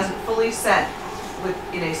piece that hasn't fully set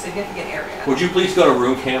in a significant area? Would you please go to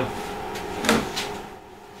room cam?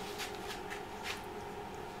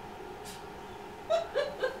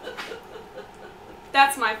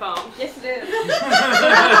 That's my phone. Yes, it is.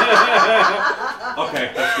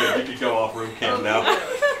 Okay, that's good. You can go off room cam now.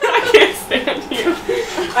 I can't stand you.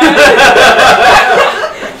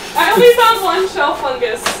 I only found one shelf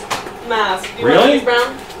fungus mask. Do you want Really? these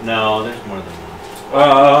brown? No, there's more than one.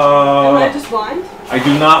 Am I just blind? I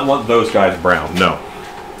do not want those guys brown. No.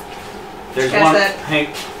 There's Catch one that.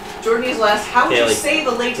 pink. Jordan Eagle asks, how would you Haley, save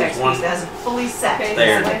a latex there's one- piece that hasn't fully set in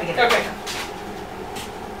There. a significant Okay. area?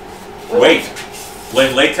 Wait.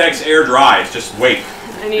 Let latex air dries. Just wait.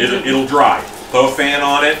 I need to. It'll dry. Throw a fan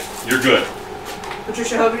on it. You're good.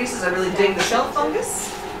 Patricia Hogarty says, I really dig the shelf fungus.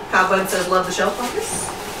 Cobweb says, love the shelf fungus.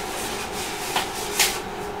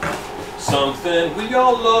 Something we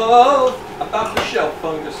all love about the shelf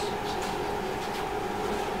fungus.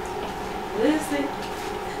 Listen.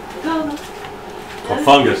 Go. Oh,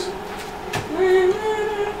 fungus.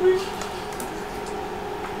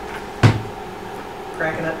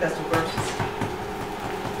 Cracking up Custom Corpses.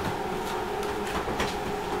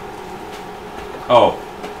 Oh,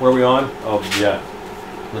 where are we on? Oh, yeah.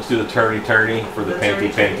 Let's do the turny for the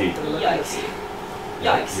panty. Yikes.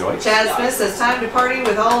 Yikes. Yoicks. Chad Smith says, time to party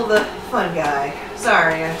with all the fun guy.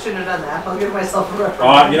 Sorry, I shouldn't have done that. I'll give myself a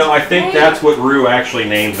reprimand. You know, I think that's what Rue actually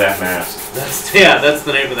named that mask. That's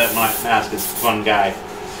the name of that mask. Is fun guy.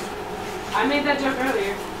 I made that joke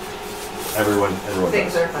earlier. Everyone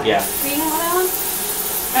Things does. are fun. Yeah. But you know what, Alan?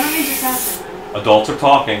 I don't need your costume. Adults are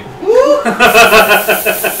talking.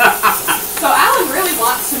 So Alan really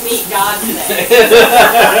wants to meet God today.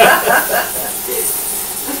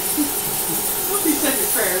 Hope you said your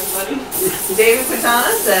prayers, buddy. David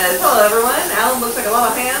Quintana says, hello everyone. Alan looks like a lot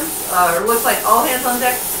of hands, or looks like all hands on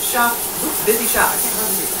deck shop. Busy shop. I can't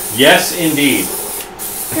remember that. Yes, indeed.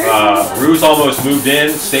 Rue's almost moved in.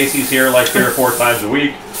 Stacy's here like 3 or 4 times a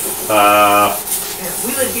week. Yeah,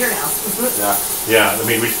 we live here now. Yeah. I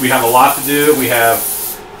mean, we have a lot to do. We have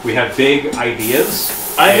big ideas.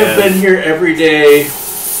 I have been here every day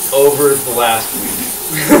over the last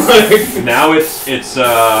week. Now it's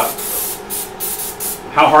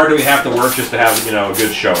how hard do we have to work just to have a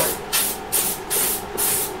good showing?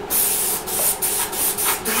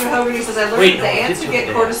 Mr. Hogarty says, I learned Wait, that the no, ants who get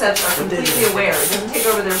cordyceps are completely aware. It doesn't take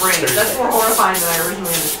over their brains. That's more horrifying than I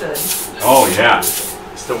originally understood. Oh yeah,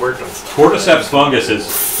 Still working on stuff. cordyceps fungus is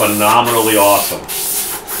phenomenally awesome.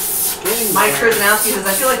 Mike Krasnowski says,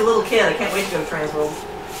 I feel like a little kid. I can't wait to go to Transworld.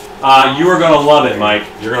 You are gonna love it, Mike.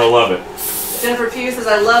 You're gonna love it. Jennifer Pugh says,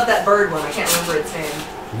 I love that bird one. I can't remember its name.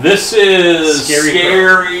 This is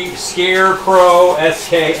Scarecrow. Scarecrow,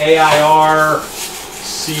 SKAIRCR.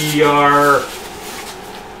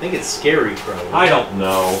 I think it's Scary Crow. I don't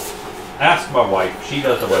know. Ask my wife. She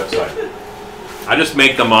does the website. I just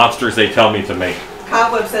make the monsters they tell me to make.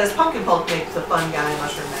 Cobweb says, Pumpkin Pulp makes a fun guy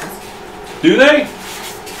mushroom mask. Do they?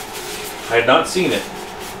 I had not seen it.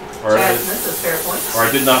 Or, Chad Smith says fair point. or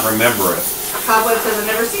I did not remember it. Cobweb says I've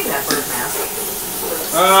never seen that bird mask.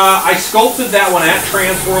 I sculpted that one at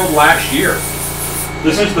Transworld last year.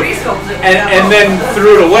 This is the Re-sculpted it. And then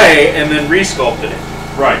threw it away and then resculpted it.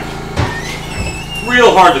 right.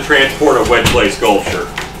 Real hard to transport a wedge play sculpture.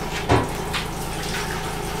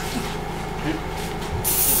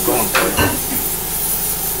 Going for it.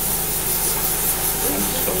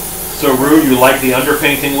 So, Rue, you like the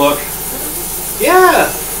underpainting look? Yeah,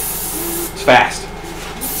 It's fast.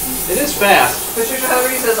 it is fast. Patricia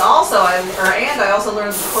Hogarty says also, I also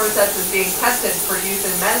learned that the cordyceps is being tested for use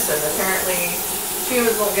in medicine. Apparently,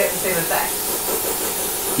 humans won't get the same effect.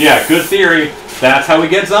 Yeah, good theory. That's how we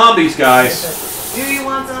get zombies, guys. Do you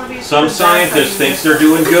want zombies? Some Because that's how scientist you thinks get they're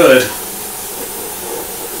doing good.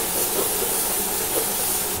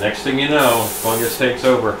 Next thing you know, fungus takes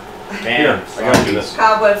over. Man, Here, I got you this.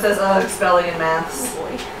 Cobweb says, spelling and maths. Oh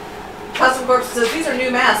boy. Custom Corpse says, these are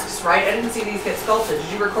new masks, right? I didn't see these get sculpted.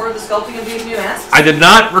 Did you record the sculpting of these new masks? I did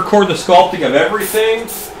not record the sculpting of everything,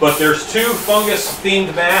 but there's 2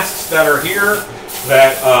 fungus-themed masks that are here.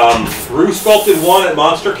 That Rue sculpted one at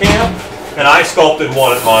Monster Camp, and I sculpted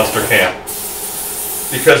one at Monster Camp.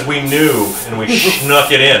 Because we knew, and we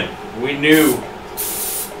snuck it in. We knew.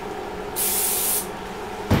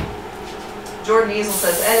 Jordan Easel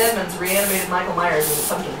says, Ed Edmonds reanimated Michael Myers as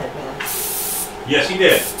a Pumpkinhead Man. Yes, he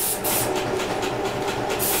did.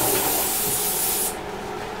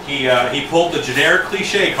 He pulled the generic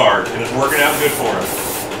cliche card, and it's working out good for him.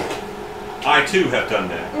 I too have done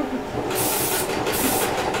that.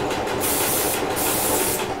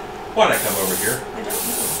 Why'd I come over here? I don't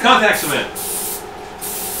know. Contact cement.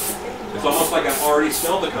 It's almost like I've already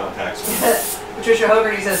smelled the contact cement. Patricia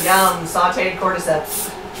Hogarty says, yum, sauteed cordyceps.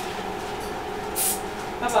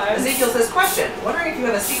 Bye-bye. Ezekiel says, question, wondering if you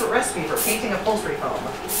have a secret recipe for painting upholstery foam.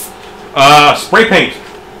 Spray paint.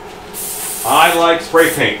 I like spray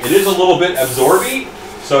paint. It is a little bit absorby,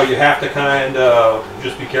 so you have to kind of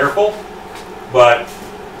just be careful. But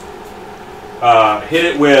hit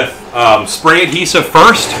it with spray adhesive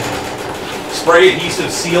first. Spray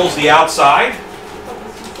adhesive seals the outside.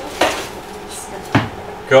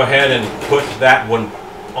 Go ahead and put that one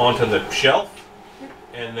onto the shelf,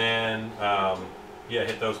 and then yeah,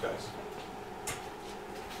 hit those guys.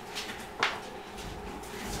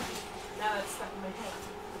 Now that's stuck in my head.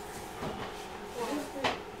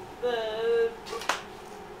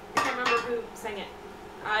 I can't remember who sang it.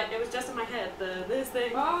 It was just in my head. This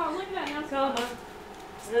thing. Oh, look at that. Now it's gone.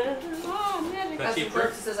 Oh, magic. That's Custom it,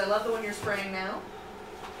 Corpse says, I love the one you're spraying now.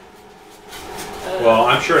 Well,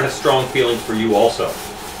 I'm sure it has strong feelings for you also.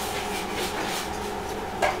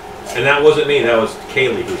 And that wasn't me, that was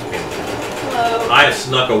Kaylee who's painting. Hello. I have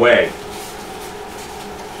snuck away.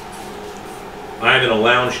 I am in a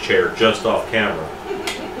lounge chair just off camera,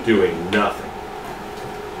 doing nothing.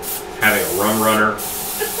 Having a rum runner.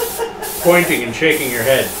 Pointing and shaking your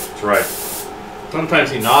head. That's right.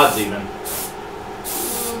 Sometimes he nods even.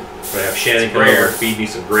 I have Shannon come over and feed me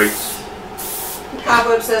some grapes.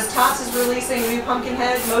 Cobweb says, Tots is releasing new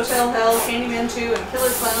Pumpkinhead, Motel Hell, Candyman 2, and Killer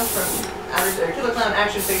Clown Killer Clown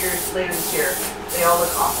action figures later this year. They all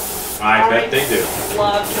look awesome. I bet they do.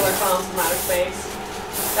 Love Killer Clowns from Outer Space.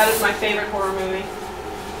 That is my favorite horror movie.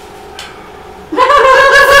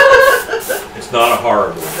 It's not a horror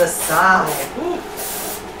movie. The sigh.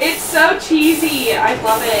 It's so cheesy. I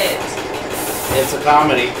love it. It's a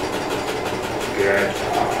comedy.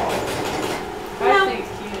 I think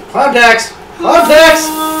it's cute. Contacts! Contacts!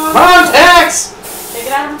 Contacts! Take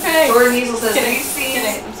it out of her face. Jordan Easel says, have Kidding. you seen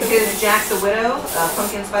Kidding. I'm so his Jack the Widow,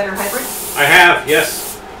 Pumpkin Spider Hybrid? I have,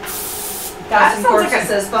 yes. That Custom sounds Corpse like a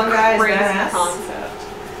says, fun guys, crazy badass. concept.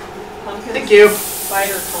 Pumpkin Thank you.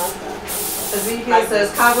 spider concept. Ezekiel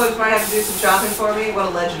says, Cobwebs might have to do some shopping for me. What a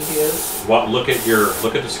legend he is. Well, look at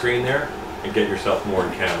the screen there and get yourself more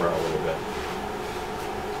in camera a little bit.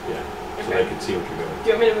 Yeah, so they can see what you're doing. Do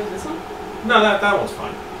you want me to move this one? No, that one's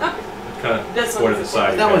fine. Okay. It's kind of This pointed one to the is side.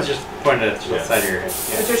 of That your one's head. just pointed at the Yeah. side of your head.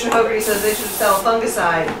 Yeah. Patricia Hogarty says they should sell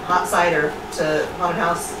fungicide hot cider to haunted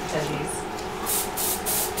house attendees.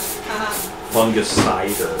 Fungus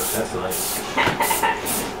cider. That's nice.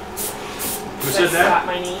 Who said That's that? got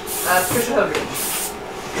my knee. Patricia Hogarty.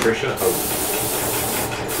 Trisha Hogan.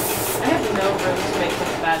 I have no room to make such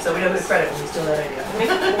a bad So we know who to jokes. credit when we steal that idea. I make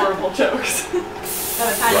horrible jokes. Got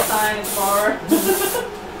a tiny Right. sign at the bar.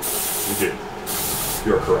 You do.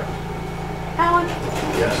 You're correct. Alan,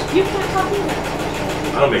 Yes. you can't talk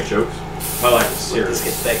either. I don't make jokes. My life is Let this serious.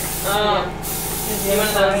 get thick. You one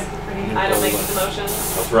of those, I don't make these emotions.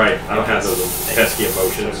 That's right. I don't have those pesky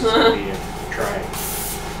emotions. Try.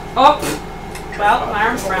 Oh! Well, my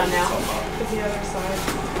arm's brown now. Is the other side.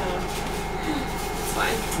 It's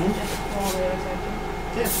fine. All the other side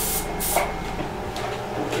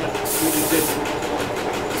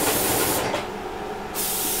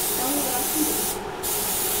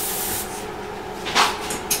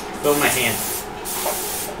Fill my hand.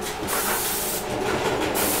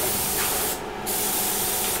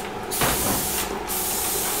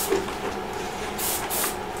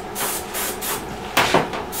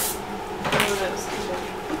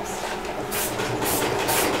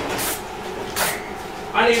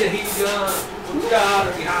 I need a heat gun. It's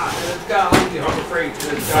gotta be hot and it's gotta be harbor freight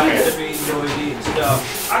and it's got to be noisy and stuff.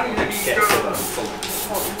 I need a heat gun.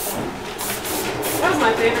 That was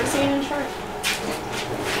my favorite scene in Shrek.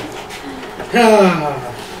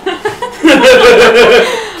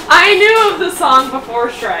 I knew of the song before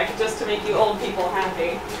Shrek just to make you old people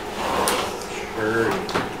happy. Sure.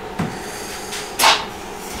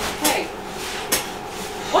 Hey.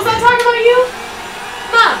 Was I talking about you?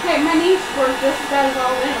 Nah, hey, my niece works just as bad as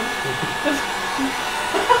all of them.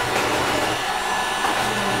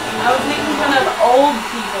 I was making fun of old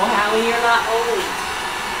people, Hallie. You're not old.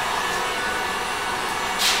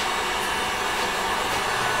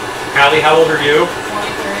 Hallie, how old are you? 23.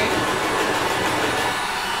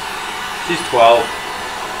 She's 12.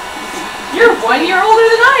 You're 1 year older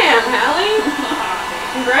than I am, Hallie.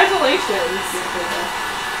 Congratulations.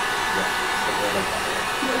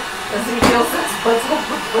 Ezekiel says, what's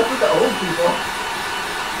with the old people?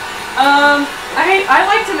 I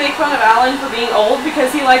like to make fun of Alan for being old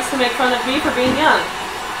because he likes to make fun of me for being young.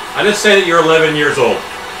 I just say that you're 11 years old.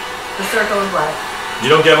 The circle of life. You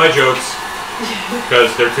don't get my jokes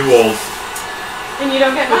because they're too old. And you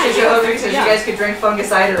don't get mine. Which is over because you guys could drink fungus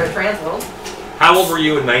cider at Transworld. How old were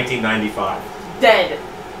you in 1995? Dead.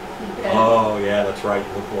 Oh, yeah, that's right.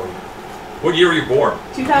 You were born. What year were you born?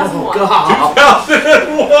 2001. 2001!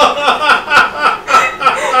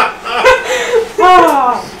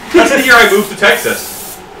 That's the year I moved to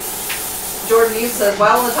Texas. Jordan Eve says,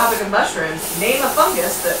 while on the topic of mushrooms, name a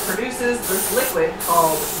fungus that produces this liquid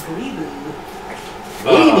called gleeboo.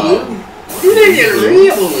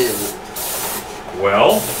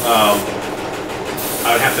 Well, I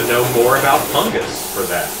would have to know more about fungus for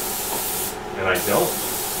that. And I don't.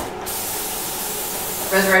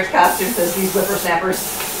 Resurrect Costume says, these whippersnappers.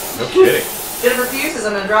 No kidding. Jennifer Pugh says,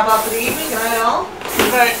 I'm going to drop off for the evening. Good night, all.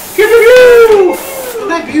 Good night. Good night, Good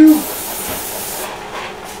night, Pew.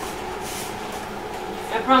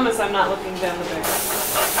 I promise I'm not looking down the barrel.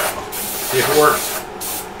 See if it works.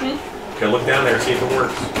 Okay, look down there, see if it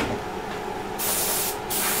works.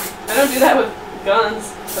 I don't do that with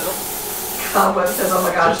guns, so. Cobweb says, oh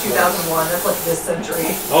my gosh, 2001. That's like this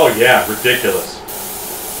century. Oh yeah, ridiculous.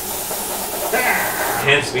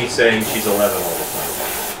 Hence me saying she's 11 all the time.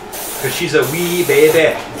 Because she's a wee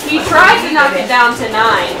baby. He tried to knock it down to 9,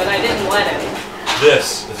 but I didn't let him.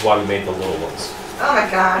 This is why we made the little ones. Oh my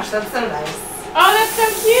gosh, that's so nice. Oh, that's so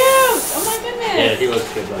cute! Oh my goodness! Yeah, he looks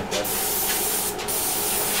good like that.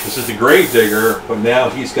 This is the grave digger, but now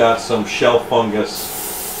he's got some shell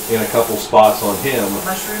fungus in a couple spots on him.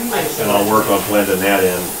 Mushroom. And I'll work on blending that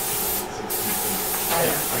in.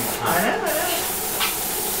 I know.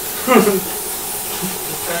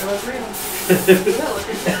 The struggle is real.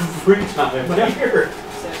 Every time I hear it.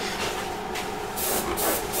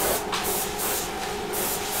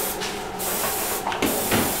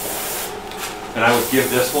 And I would give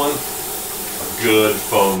this one a good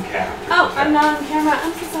foam cap. Oh, I'm not on camera.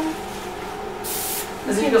 I'm so sorry.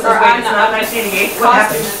 Ezekiel says, Or wait, I'm it's not not on 1988. What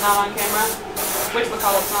Costume happened? is not on camera.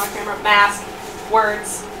 Whatchamacallit's not on camera. Mask.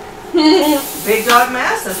 Words. Big Dog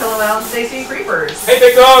Mass says, hello, Alan, Stacy, and Creepers. Hey,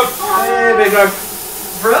 big dog! Hey, big dog.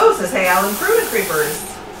 Bro says, hey, Alan, Crew and Creepers.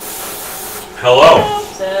 Hello.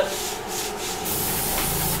 Zip.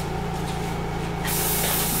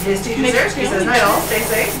 His teacher Zersky says, night all, stay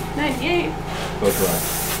safe. 98. Go try.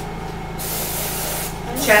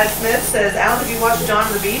 Chad Smith says, Alan, have you watched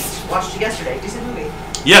John the Beast? Watched it yesterday. Decent movie.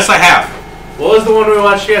 Yes, I have. What was the one we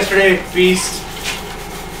watched yesterday? Beast.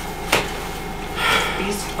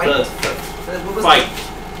 Beast The Fight. What was fight.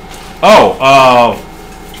 Oh,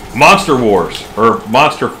 Monster Wars or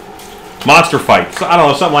Monster Fight. So, I don't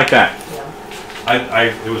know, something like that.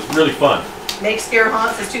 Yeah. It was really fun. Make Scare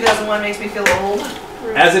Haunt says 2001 makes me feel old.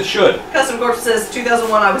 As it should. Custom Corp says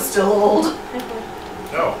 2001 I was still old.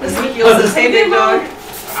 Oh. Ezekiel says, hey, big dog.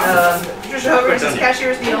 Patricia Hogan says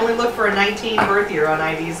cashiers need only look for a 19 birth year on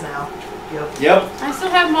IDs now. Yep. I still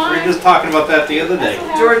have We were mine. just talking about that the other day.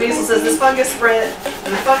 Jordan Diesel says this fungus spread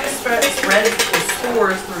is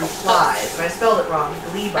spores through flies. And I spelled it wrong.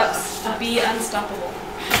 Gleba. Be unstoppable.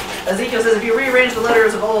 Ezekiel says if you rearrange the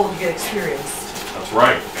letters of old, you get experienced. That's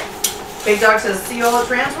right. Big Dog says, see you all at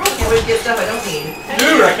Transworld. Can't wait to get stuff I don't need.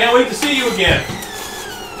 Dude, I can't wait to see you again.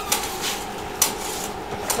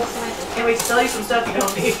 Can't wait to sell you some stuff you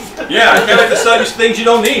don't need. Yeah, I can't wait to sell you things you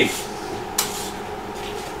don't need.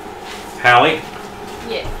 Hallie,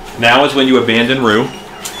 Yeah. now is when you abandon Rue.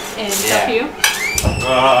 And stuff you.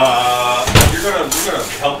 You're gonna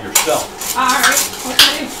help yourself. Alright, what can I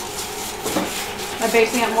do? Am I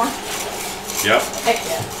basing out more? Yep. Heck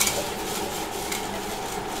yeah.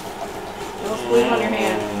 Don't squeeze on your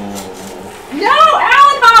hand. No!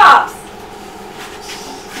 Alan Hobbs!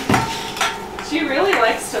 She really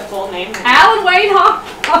likes to full name her. Alan Wayne Hobbs!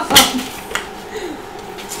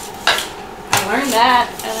 I learned that.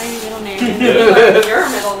 I learned your middle name. Your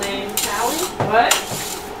middle name, Callie? What?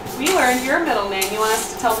 We learned your middle name. You want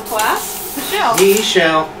us to tell the class? Michelle.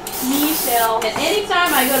 Michelle. Michelle. And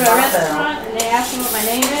anytime I go to a restaurant and they ask me what my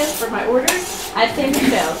name is for my order, I say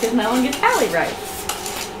Michelle because no one gets Allie right.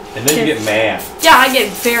 And then you get mad. Yeah, I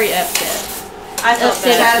get very upset. I felt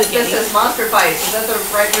Upset. that. This is Monster Fight. Is that the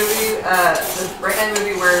right movie? The right hand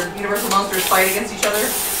movie where Universal monsters fight against each other?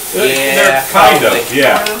 They're kind of,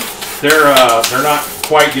 yeah. They're not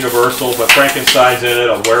quite universal, but Frankenstein's in it,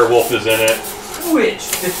 a werewolf is in it, Which?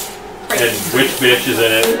 and Witch Bitch is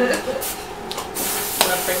in it.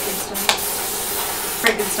 Love Frankenstein.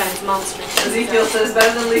 Frankenstein's monster. Ezekiel says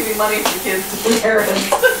better than leaving money for kids to do errands.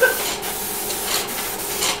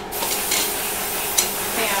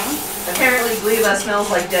 Apparently, Gleva smells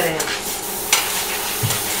like dead ants.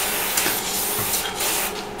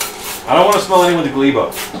 I don't want to smell anyone's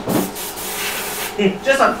glebo.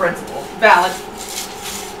 Just on principle. Valid.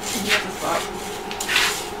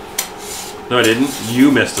 No, I didn't.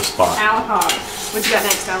 You missed a spot. Alan Hobbs. What you got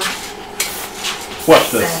next, Alan?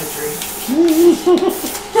 Watch this.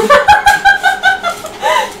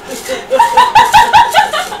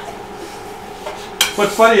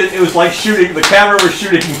 What's funny is it was like shooting, the camera was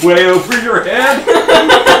shooting way over your head.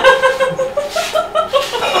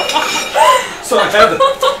 So I had to,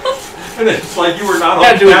 and it's like you were not on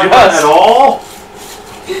camera at all.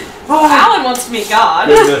 Oh, Alan wants to meet God.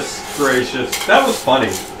 Goodness gracious. That was funny.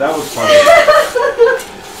 That was funny.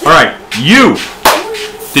 Alright, you!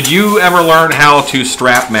 Did you ever learn how to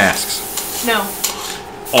strap masks? No.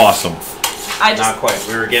 Awesome. I just Not quite.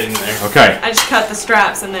 We were getting there. Okay. I just cut the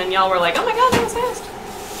straps and then y'all were like, oh my god, that was fast.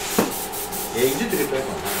 Yeah, you did a good job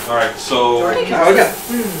on that. Alright, so I got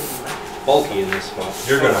bulky in this spot.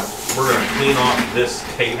 we're gonna clean off this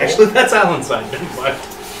table. Actually, that's Alan's side. But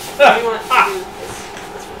You want to do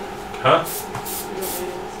Huh?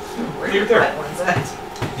 Where Leave are it there. the ones at?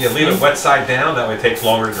 Yeah, leave it wet side down, that way it takes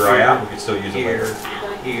longer to dry out, we can still use it here, later.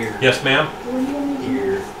 here, Yes, ma'am?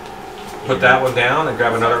 here. Put that one down and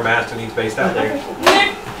grab another mask that needs based out there.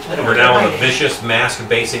 We're now on the vicious mask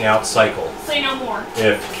basing out cycle. Say no more.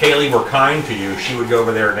 If Kaylee were kind to you, she would go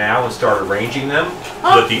over there now and start arranging them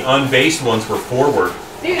so that the unbased ones were forward.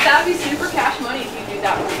 Dude, that would be super cash money if you did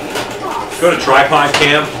that for me. Go to tripod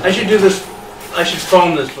cam. I should do this. I should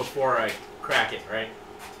foam this before I crack it, right?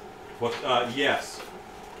 What? Yes.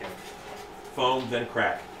 Foam, then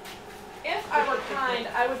crack. If I were kind,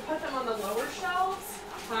 I would put them on the lower shelves.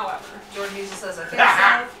 However, Jordan Musial says, I can't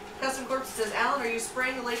sell. Custom Corpse says, Alan, are you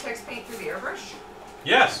spraying the latex paint through the airbrush?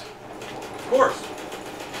 Yes. Of course.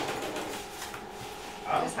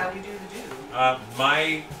 That is how we do the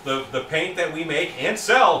do. The paint that we make and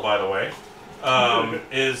sell, by the way,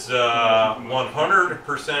 is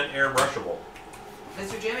 100% airbrushable.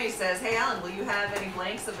 Mr. Jimmy says, hey Alan, will you have any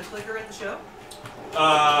blanks of the clicker at the show?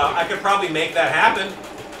 I could probably make that happen.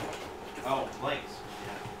 Oh, blanks.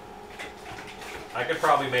 I could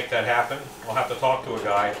probably make that happen. I'll have to talk to a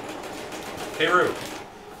guy. Hey, Roo.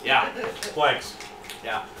 Yeah. Blanks.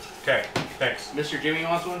 Yeah. Okay, thanks. Mr. Jimmy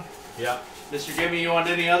wants one? Yeah. Mr. Jimmy, you want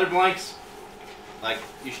any other blanks? Like,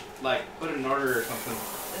 you should, like, put it in order or something.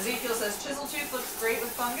 Ezekiel says, chisel tooth looks great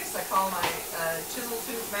with fungus. I call my chisel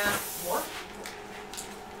tooth mask warp.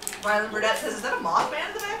 Rylan Burdett says, is that a Mothman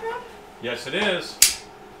in the background? Yes, it is.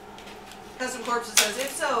 Custom Corpse says,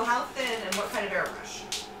 if so, how thin and what kind of airbrush?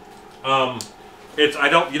 You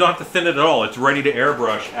don't have to thin it at all. It's ready to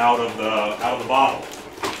airbrush out of the bottle.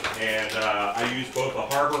 And I use both a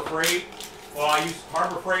Harbor Freight. Well, I use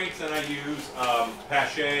Harbor Freights and I use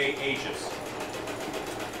Pache H's.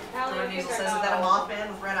 Jordan Musial says, is that a Mothman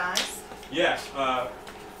with red eyes? Yes.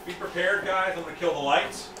 Be prepared, guys. I'm gonna kill the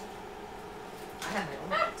lights. I have my own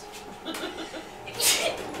light.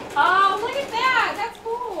 Oh, look at that. That's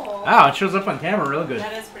cool. Wow, it shows up on camera real good.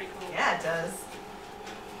 that is pretty cool. Yeah, it does.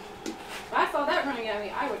 If I saw that running at me,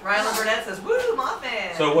 I would. Rylan Burdett says, woo,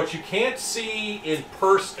 Mothman! So what you can't see in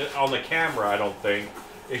person on the camera, I don't think,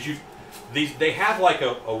 is they have like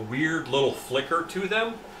a weird little flicker to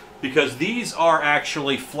them because these are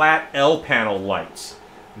actually flat L panel lights.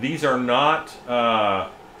 These are not.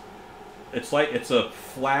 It's a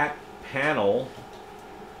flat panel.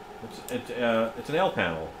 It's an L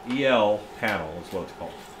panel. EL panel is what it's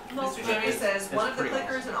called. Mr. Jimmy says one of the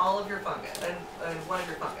clickers and all of your fungus, and one of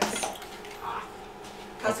your fungus.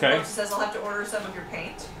 Custom Okay. Books says I'll have to order some of your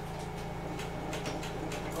paint.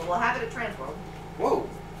 Well, we'll have it at Transworld. Whoa.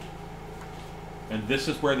 And this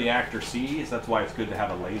is where the actor sees. That's why it's good to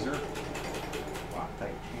have a laser. Wow, they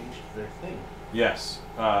changed their thing. Yes.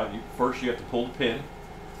 First, you have to pull the pin.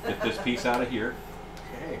 Get this piece out of here.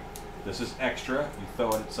 Okay. This is extra. You throw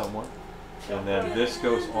it at someone. And then this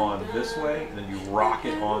goes on this way, and then you rock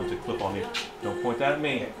it on to clip on the. Don't point that at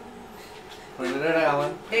me. Point it at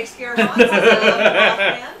Alan. Egg Scare Hunt says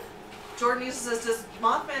Mothman. Jordan uses says, does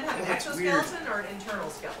Mothman have an That's exoskeleton or an internal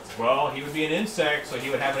skeleton? Well, he would be an insect, so he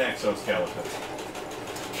would have an exoskeleton.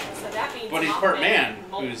 So that means But he's part Mothman man,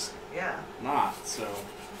 molt. who's Yeah. not, so.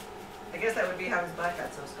 I guess that would be how his butt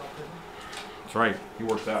got so skeleton. That's right. He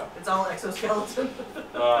works out. It's all exoskeleton.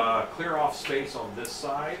 Clear off space on this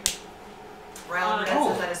side. Round Oh,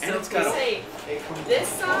 says that is and so it's got cool. a- Say, this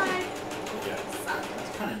side. Yeah. This side.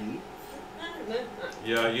 That's kind of neat.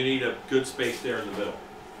 Yeah, you need a good space there in the middle.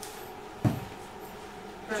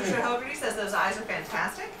 Patricia Hogarty says those eyes are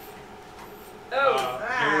fantastic. Oh,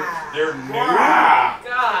 They're new.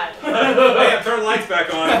 God. Hey, turn the lights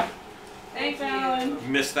back on. Thanks, Alan. You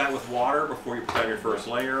missed that with water before you put on your first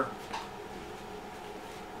layer.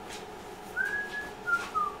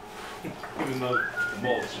 Even though the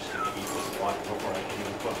mold's just going to eat this block before I can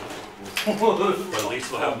even put it. But at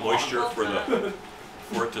least we'll have moisture for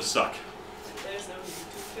it to suck. There's no need to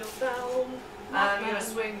feel down. You gonna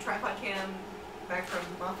swing tripod cam back from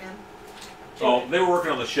Mothman? Oh, they were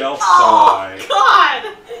working on the shelf, so Oh, I.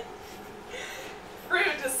 God! Fruit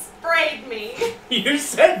just sprayed me. You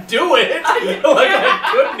said do it! Like I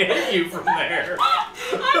couldn't hit you from there. I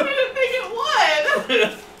didn't think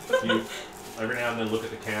it would. You every now and then look at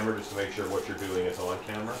the camera just to make sure what you're doing is on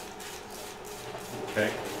camera.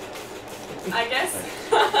 Okay. I guess.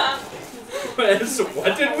 So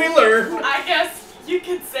what did we learn? I guess you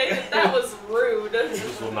could say that was rude.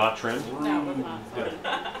 This will not trim. That was not fun.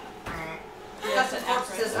 Custom Corpse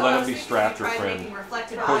says, Let I them was be thinking strapped we or tried trimmed. making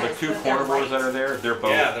reflective For the eyes, two but they're corner boards that light. are there, they're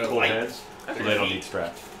both Yeah, they're full light. heads, so they don't need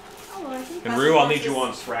straps. Oh, I think And Rue, I'll need you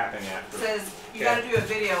on strapping after. Says you Okay. gotta do a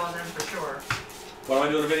video on them for sure. What am I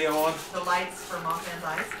doing a video on? The lights for Mothman's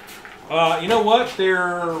eyes. You know what?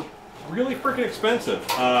 They're really freaking expensive.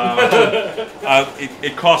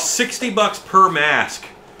 It costs $60 per mask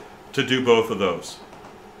to do both of those.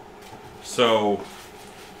 So.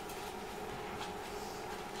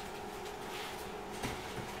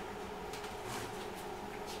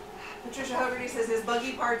 Patricia Hogarty says his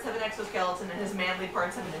buggy parts have an exoskeleton and his manly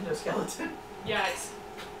parts have an endoskeleton. Yikes.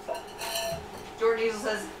 Jordan Easel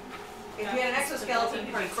says if he had an exoskeleton,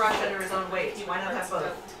 he'd be crushed under his own weight. Why not have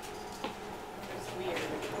both? It's weird.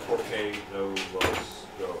 Okay, those.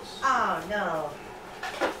 Oh no.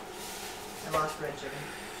 I lost red chicken.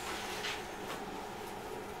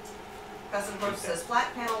 Custom Corpse says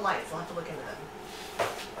flat panel lights. I'll have to look into them.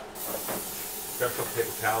 Grab some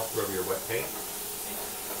paper towels to rub your wet paint.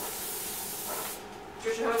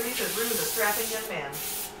 Patricia Hogarty says Rue is a strapping young man.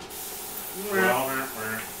 Well,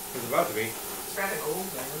 it's about to be. Strapping old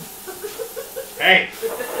man. Hey!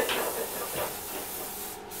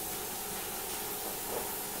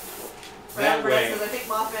 Brad That way. says I think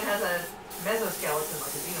Mothman has a mesoskeleton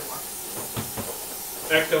like a xenomorph.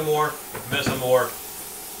 Ectomorph, mesomorph,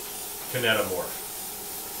 kinetomorph.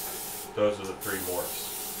 Those are the three morphs.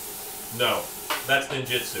 No, that's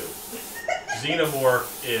ninjutsu.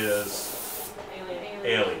 Xenomorph is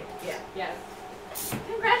alien. Yeah. Yes.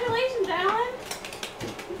 Congratulations, Alan.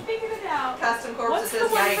 You figured it out. Custom Corpse What's says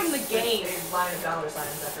the one yikes. from the with game? a line of dollar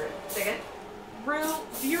signs after it. Say again? Rue,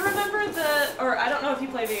 do you remember or I don't know if you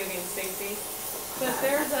play video games, Stacey, but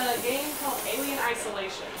there's a game called Alien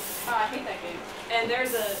Isolation. Oh, I hate that game. And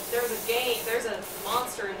there's a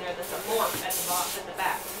monster in there that's a morph at the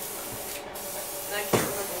back. And I can't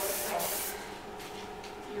remember what it's called.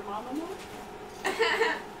 Your mama morph?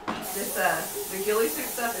 This, the ghillie suit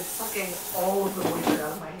stuff is sucking all of the moisture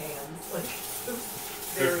out of my hands. Like,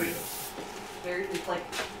 very, very, it's like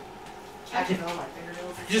catching all my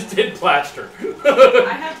fingernails. Just did plaster.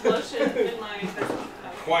 I have lotion in my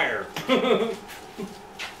Choir. It's the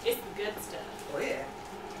good stuff. Oh yeah.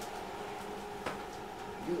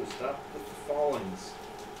 You stop with the fallings.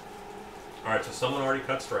 Alright, so someone already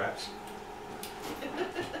cut straps.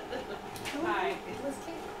 Hi. It was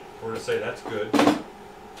cake. We're going to say that's good.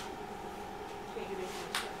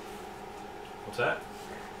 What's that?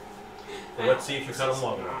 Well, let's see if you cut them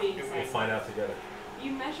long enough. We'll find out together.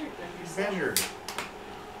 You measured them You yourself. measured.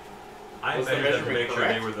 I Was the measured them to measurement make sure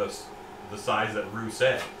they correct? were the size that Rue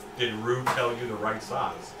said. Did Rue tell you the right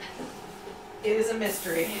size? It is a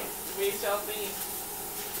mystery. We shall see.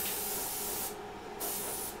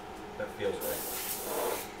 That feels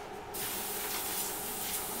right.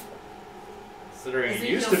 Considering it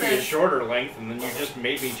Ezekiel used to be a says- shorter length, and then you just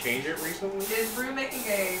made me change it recently. Is Rue making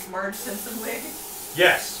a Marge Simpson wig?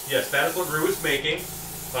 Yes, that is what Rue is making.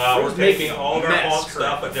 Rue's We're taking making a all of our mess, font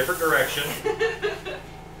stuff a different direction.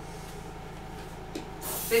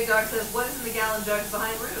 Big Dog says, what is in the gallon jugs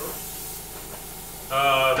behind Rue?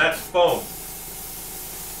 That's foam.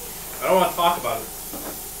 I don't want to talk about it.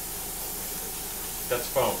 That's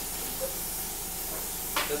foam.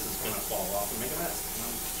 This is gonna fall off and make a mess.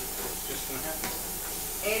 It's just gonna happen.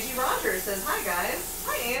 Angie Rogers says, hi guys.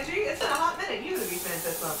 Hi Angie, it's been a hot minute. You the Beast Man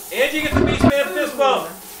Fist Bump. Angie, get the Beast Man fist bump.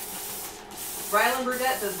 Rylan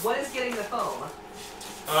Burdette says, what is getting the foam?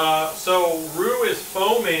 So Rue is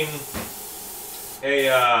foaming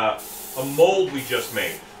a mold we just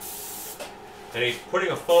made, and he's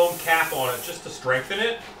putting a foam cap on it just to strengthen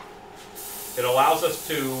it. It allows us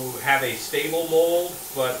to have a stable mold,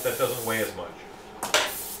 but that doesn't weigh as much.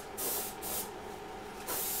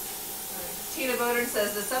 Tina Bowden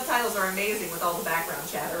says, the subtitles are amazing with all the background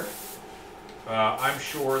chatter. I'm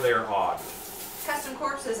sure they're odd. Custom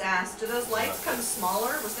Corpses asked, do those lights come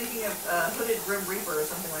smaller? Was thinking of Hooded Grim Reaper or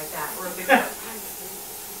something like that, or a bigger.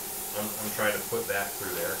 I'm trying to put that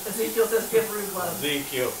through there. Ezekiel says, give Rue gloves.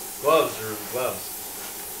 Ezekiel. Gloves or gloves.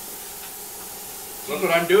 Look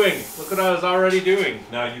what I'm doing. Look what I was already doing.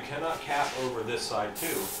 Now you cannot cap over this side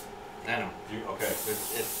too. I know. Okay.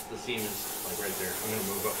 It's the seam is like right there. I'm gonna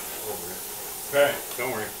move up over it. Okay.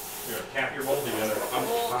 Don't worry. Here, cap your mold together. I'm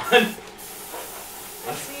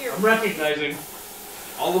Let's see your. I'm recognizing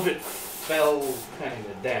all of it fell kind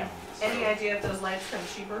of down. Any idea if those lights come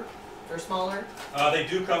cheaper or smaller? They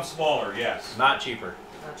do come smaller, yes. Not cheaper.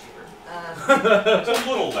 Not cheaper. It's a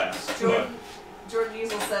little less. But Jordan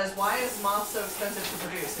Easel says, why is Moth so expensive to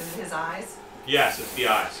produce? Is it his eyes? yes, it's the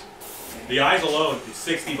eyes. The eyes alone is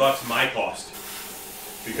 $60 my cost.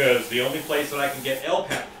 Because the only place that I can get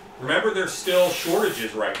LPAP. Remember, there's still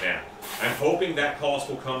shortages right now. I'm hoping that cost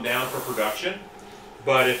will come down for production.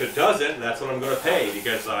 But if it doesn't, that's what I'm going to pay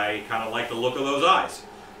because I kind of like the look of those eyes.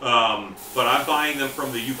 But I'm buying them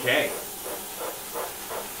from the UK.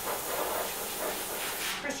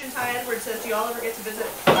 Christian Ty Edwards says, do y'all ever get to visit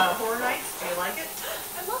Horror Nights? Do you like it?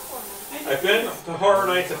 I love hormones. I've been to Horror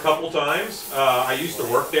Nights a couple times. I used to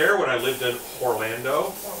work there when I lived in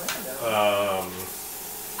Orlando. Orlando.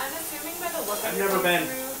 I'm assuming by the look I've of never it been.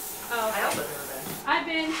 through. I Oh, also never been. I've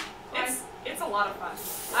been. It's a lot of fun.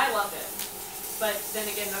 I love it. But then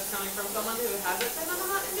again, that's coming from someone who hasn't been in the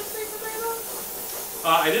hot industry for very long.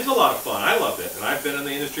 It is a lot of fun. I loved it, and I've been in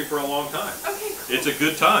the industry for a long time. Okay, cool. It's a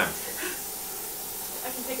good time. I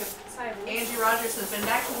can take a sigh of relief. Angie Rogers has been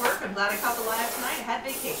back to work. I'm glad I caught the live tonight. I had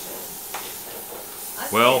vacation.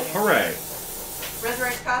 Well, Outstanding. hooray.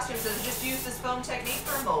 Resurrect Costume says, just use this foam technique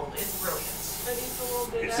for a mold. It's brilliant. Are these a little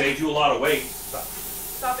bit It saves you a lot of weight.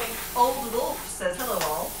 stopping? Old Wolf says, hello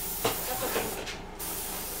all. That's okay.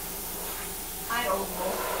 Hi, Old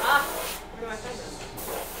Wolf. Ah, where do I find this?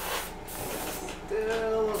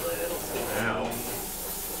 Still a little. Now,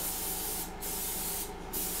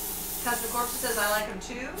 Custom Corpse says, I like them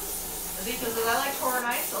too. Ezekiel says, I like Horror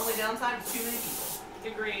Nights. The only downside is too many people.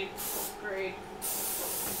 Agreed. Agreed.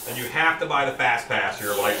 and you have to buy the fast pass or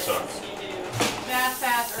your life sucks. You do. Fast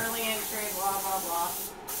pass, early entry, blah blah blah.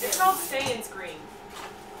 It's called stay in screen.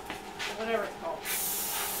 Or whatever it's called.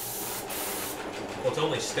 Well, it's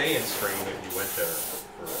only stay in screen if you went there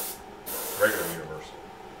for regular Universal.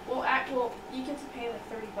 Well, you get to pay like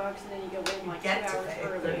 $30 and then you go in like 2 Get to hours pay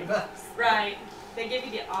early. $30. Right. They give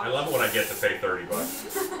you the I option. love it when I get to pay $30.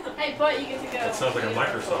 Hey, but you get to go. That sounds like a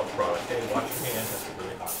Microsoft product. Hey, watch your hand. That's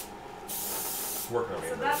really hot. It's working on me.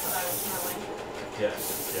 So that's what I was smelling. Yeah,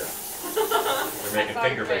 yeah. They're making Sorry,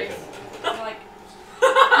 finger face. bacon. I'm like,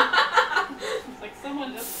 it's like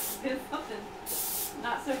someone just did something.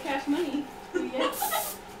 Not so cash money. Yeah.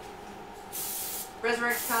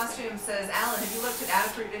 Resurrect Costume says, Alan, have you looked at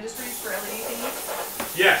Adafruit Industries for LED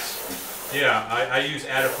thingies? Yes. Yeah, I use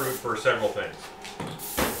Adafruit for several things.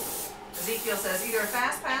 Ezekiel says, either a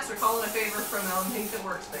fast pass or call in a favor from LMP that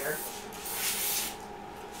works there.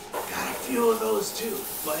 Got a few of those too,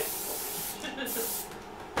 but And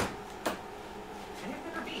you've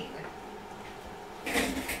never been.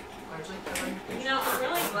 Largely covering. You know, I'm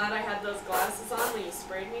really glad I had those glasses on when you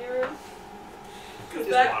sprayed me, Rue. good as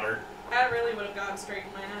That- water. That really would have gone straight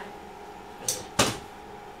in my eye.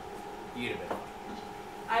 You'd have been fine.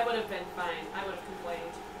 I would have been fine. I would have complained.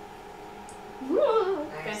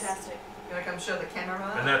 Nice. Fantastic. You want to come show the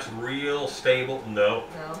camera? And that's real stable. No,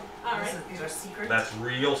 No. All right. These are secrets. that's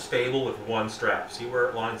real stable with one strap. See where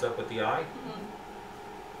it lines up with the eye? Mm-hmm.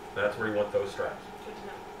 That's where you want those straps. Good to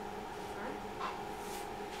know. All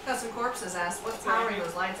right. Custom Corpses asked, what's powering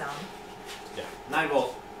those lights on? Yeah. 9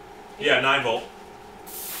 volt. Yeah, 9 volt.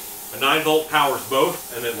 A 9 volt powers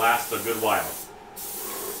both, and it lasts a good while.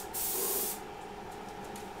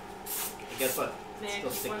 And guess what? May I Still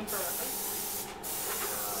keep sticky. one for reference?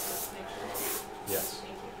 Just make sure. Yes.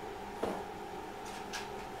 Thank you.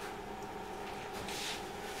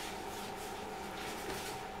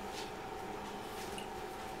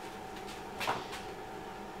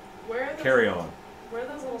 Where are those, Carry on. Where are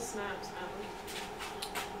those little snaps,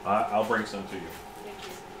 Alan? I'll bring some to you. Thank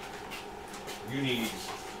you. You need,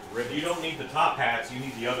 if you don't need the top hats, you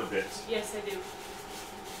need the other bits. Yes, I do.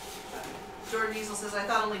 Jordan Easel says, I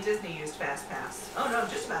thought only Disney used Fast Pass. Oh no,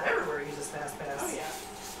 just about everywhere uses Fast Pass. Oh yeah.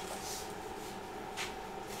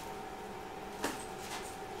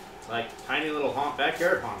 It's like tiny little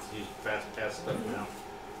backyard haunts use fast pass stuff now.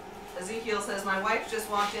 Ezekiel says, my wife just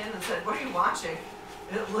walked in and said, what are you watching?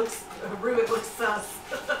 It looks, Rue, it looks sus.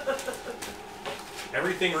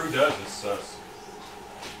 Everything Rue does is sus.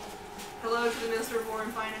 Hello to the Minister of War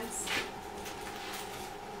and Finance.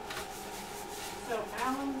 So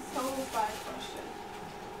Alan's total 5 question.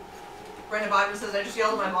 Brenda Bogner says, I just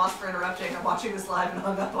yelled at my boss for interrupting. I'm watching this live and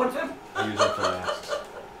hung up on him. I use it for masks.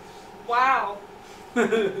 Wow.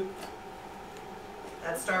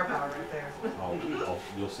 That's star power right there.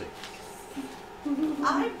 You'll see.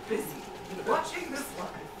 I'm busy watching this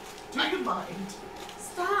live. Do you mind?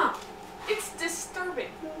 Stop. It's disturbing.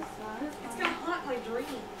 It's gonna haunt my dream.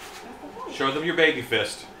 Show them your baby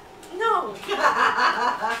fist. No.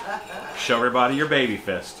 Show everybody your baby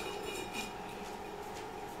fist.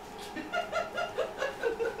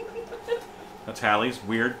 That's Hallie's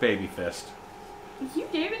weird baby fist. You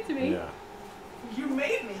gave it to me. Yeah. You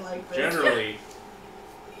made me like this. Generally,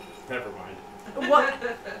 never mind. What?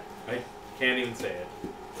 I can't even say it.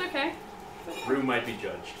 It's okay. Rue might be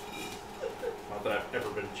judged. Not that I've ever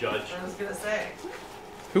been judged. I was gonna say.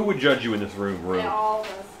 Who would judge you in this room, Rue? Yeah, all of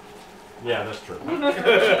us. Yeah, that's true.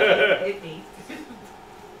 Hit me.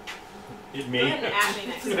 It Go me? ahead and at me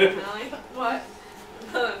next time, Allie. What?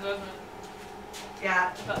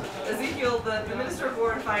 Yeah. Ezekiel, the Minister of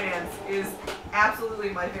War and Finance is absolutely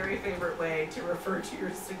my very favorite way to refer to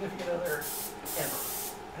your significant other ever.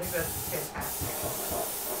 I think that's fantastic.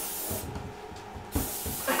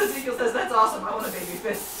 Ezekiel says, that's awesome, I want a baby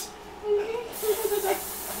fist.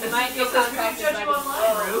 Ezekiel says, we can judge you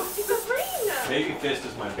online, Rue. It's a ring. Baby fist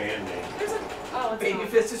is my band name. There's a. Oh, it's Baby not.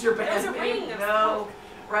 fist is your There's band a name. ring. No.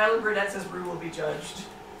 Rylan Burnett says Rue will be judged.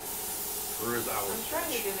 Rue is I'm ours. trying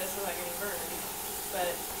to do this without getting burned, but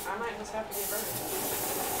I might just have to get burned.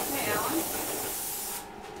 Hey, Alan.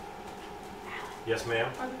 Yes,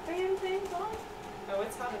 ma'am? Are the fan things on? Oh,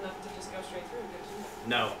 it's hot enough to just go straight through, didn't you?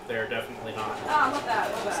 No, they're definitely not. Oh, look that.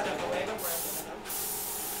 Look that. Step away before I put it up.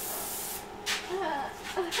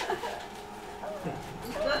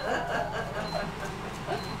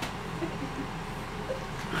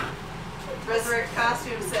 Resurrect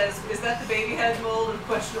Costume says, is that the baby head mold of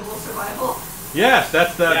questionable survival? Yes,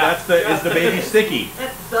 that's the Yeah. is the baby sticky.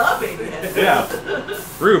 That's the baby head. Yeah.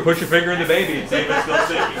 Rue, put your finger in the baby and see if it's still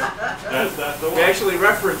sticky. That's the We one. actually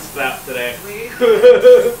referenced that today. We, Okay,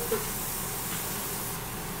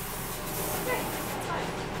 it's fine.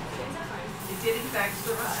 Things are fine. it did in fact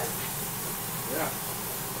survive. Your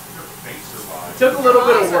face survived. It took a little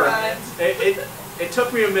bit of I work. survived. It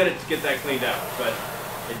took me a minute to get that cleaned out, but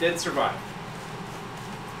it did survive. Oh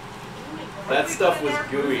my God. That What did we stuff put in was there?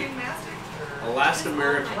 gooey. Roofing mastic? Or-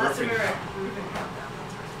 Elastomeric roofing. Elastomeric roofing countdown.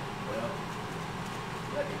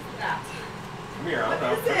 What is that? Come here, I'll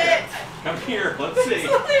What is know. it? Come here, let's see.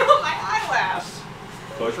 Something on my eyelash.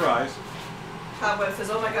 Close your eyes. Cobweb says,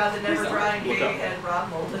 oh my god, the never drying Look baby up. head Rob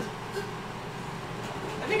molded.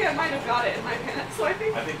 I think I might have got it in my pants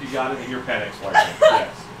wiping. I think you got it in your Penix wiping.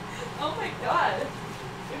 Yes. Oh my God. It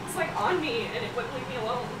was like on me and it wouldn't leave me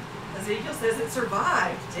alone. Ezekiel says it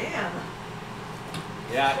survived. Damn.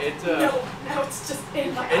 Yeah, it No, now it's just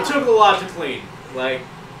in my it took a lot to clean. Like,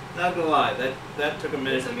 not gonna lie, that took a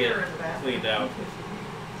minute There's a to get mirror in the bathroom. cleaned out.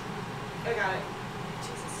 I got it.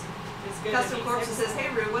 Jesus. It's good. Custom to be Corpses safe. says, hey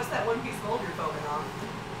Rue, what's that one piece mold you're foaming on?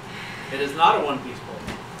 It is not a one-piece mold.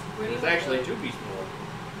 Where do It is you actually a want two-piece mold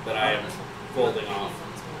that I am folding off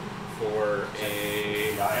for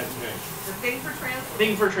a Yeah, I had to change. The thing for Transworld.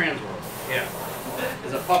 thing for Transworld. Yeah,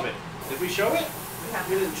 it's a puppet. Did we show it? have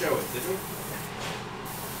You to. didn't show it, did you?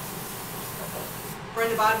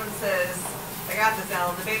 Brenda Bodman says, I got this,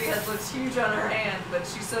 Alan. The baby head looks huge on her hand, but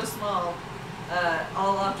she's so small.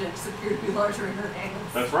 All objects appear to be larger in her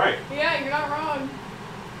hands. That's right. Yeah, you're not wrong.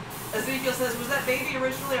 Ezekiel says, was that baby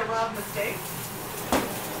originally a Rob mistake?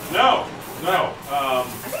 No. I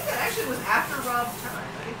think that actually was after Rob's time.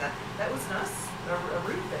 I think that was us. A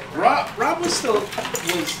root thing. Right? Rob was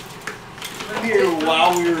here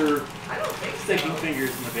while we were I don't think so. sticking fingers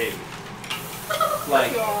in the baby.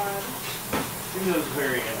 Like, God. he was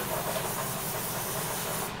very intimate.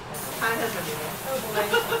 Time has been moving. Oh boy.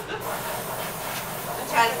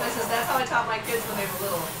 Chad Smith says, that's how I taught my kids when they were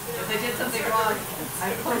little. If they did something wrong,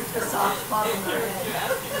 I poked the soft spot on their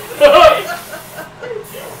head.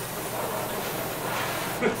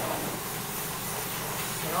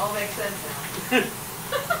 It all makes sense now.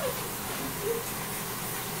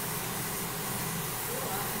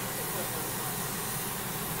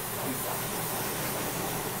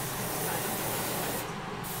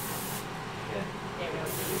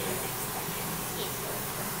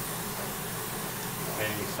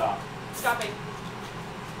 Maybe stop. Stopping.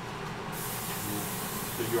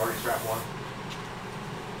 Did you already strap one?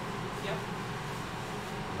 Yep.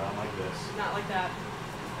 Not like this. Not like that.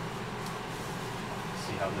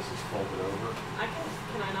 See how this is folded over?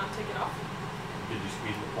 Can I not take it off? Did you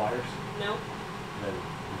squeeze the pliers? No. Then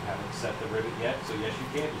you haven't set the rivet yet, so yes, you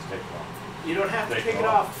can just take it off. You don't have to take it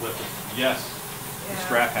off. Flip it. Yes. Yeah. The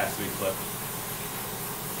strap has to be flipped.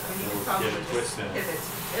 I mean, you It'll could probably get a just twist in it. pivot.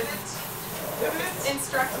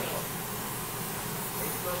 Instruct me.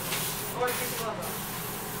 Or take the glove off.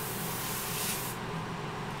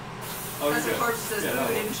 Oh, you're Professor good. Torch says, Yeah, "Ooh, no.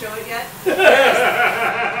 we didn't show it yet."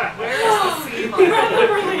 Where is the seam on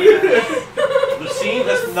The seam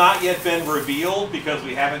has not yet been revealed because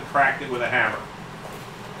we haven't cracked it with a hammer.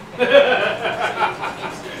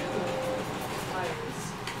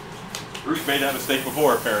 Bruce made that mistake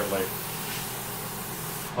before, apparently.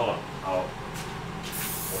 Hold on, I'll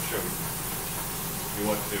show you. You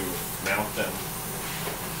want to mount them.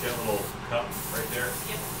 See a little cup right there?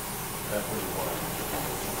 Yep. That's what you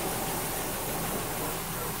want.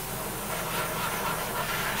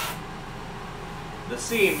 The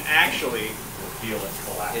seam actually You'll feel it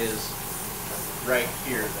collapse. is right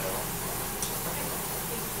here, though.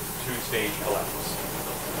 Two-stage collapse.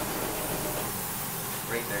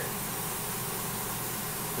 Right there.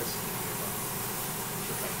 This.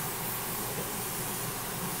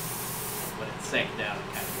 When it sank down, it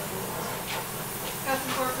kind of went a little.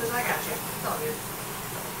 Custom Torch says, I got you. It's all good.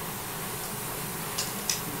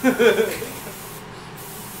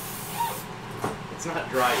 It's not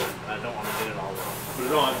dry yet. I don't want to get it all wet. Put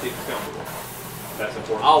it on, see if it's comfortable. That's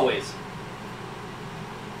important. Always.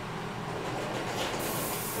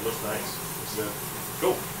 It looks nice. It's good.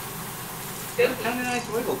 Cool. Good. Kind of nice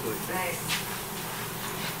wiggle to it. Nice.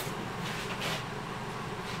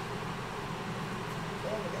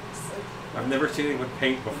 I've never seen anyone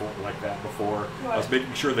paint before like that before. I was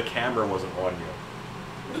making sure the camera wasn't on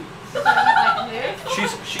you.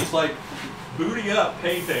 She's like booty up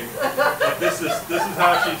painting. But this is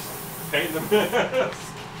how she's painting the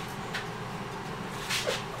mess.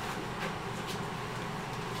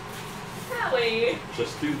 Hallie.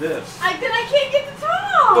 Just do this. I can't get the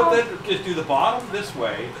top. But then just do the bottom this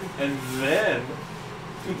way and then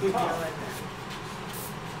do the top.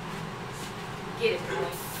 Get it,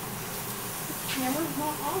 Hallie. Camera's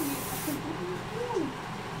not on yet.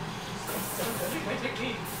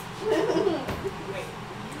 Wait.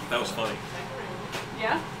 That was funny.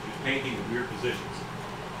 Yeah? She's painting in weird positions.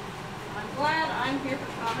 I'm glad I'm here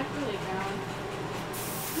for comic relief, Alan.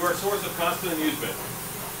 You are a source of constant amusement.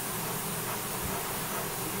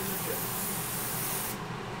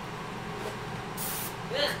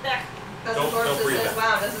 Custom Don't Torch breathe says, that.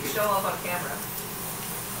 wow, doesn't show up on camera.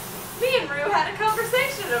 Me and Rue had a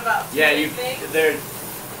conversation about Yeah, you. things. There.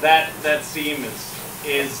 That seam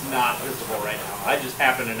is not visible right now. I just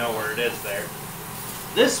happen to know where it is there.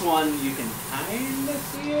 This one you can kind of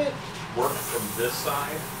see it. Work from this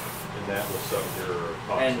side, and that will suck your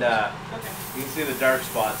toxins. And Okay. you can see the dark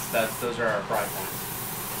spots. Those are our pry points.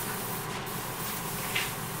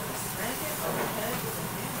 Smack it on the head with a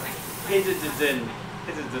hammer. Hit it in.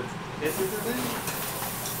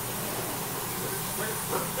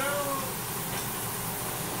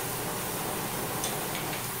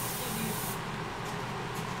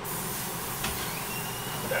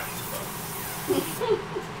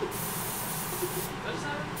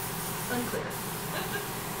 Unclear.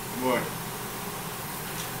 More.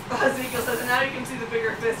 Ezekiel says, and now you can see the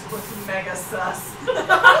bigger fist looks mega sus. Thanks,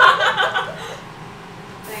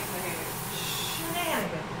 my hater.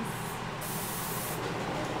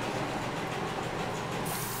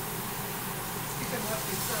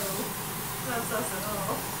 so not sus at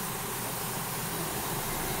all.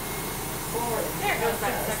 There goes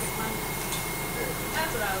that second one.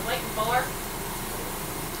 That's what I was waiting for.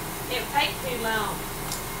 It takes too long.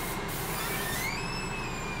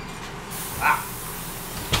 Ah.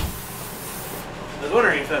 I was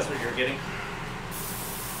wondering if that's what you're getting.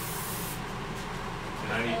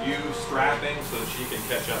 And I need you strapping so that she can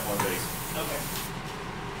catch up on base. Okay.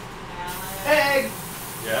 Egg!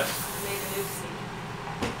 Yes? I made an oopsie.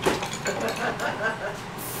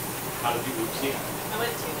 How did you oopsie? I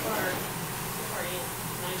went too far in.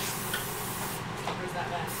 And I just. Where's that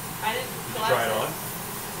back? I didn't Did you collapse try it on?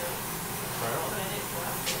 No. Try it on. But I didn't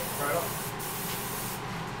collapse it. Try it on.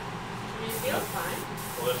 I mean, it feels fine.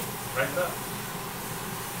 Well, then, crank it up.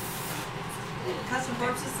 Custom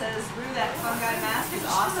Corpses says, Brew, that fungi mask is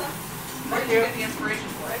awesome. Where did you get the inspiration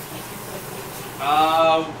for it?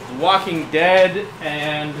 The Walking Dead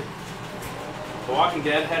and The Walking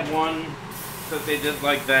Dead had one that they did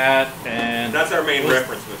like that, and That's our main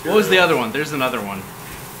reference material. what was the other one? There's another one.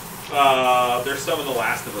 There's some of the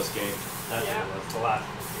Last of Us game. That's Yeah. it. That's the last.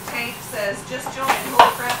 Tank says, just join.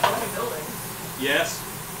 Holy crap, what a building. Yes.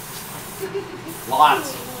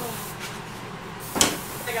 Lots.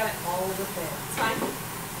 I got it all with it. It's fine.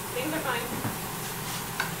 Things are fine.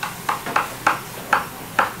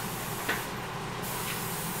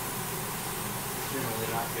 Generally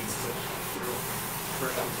not good to push through for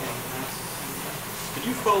Could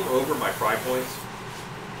you foam over my pry points?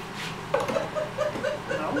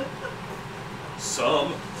 No.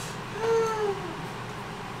 Some.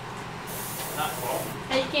 Not all.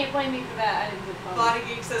 Hey, you can't blame me for that. I didn't do the phone. Body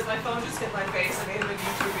Geek says, my phone just hit my face. I made him a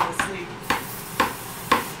YouTubing asleep.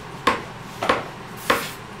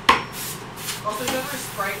 Also, whoever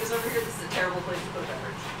Sprite is over here, this is a terrible place to put a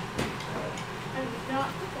beverage. I did not.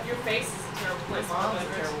 Your face is a terrible place. My mom's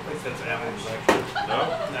a terrible place to put a beverage. No?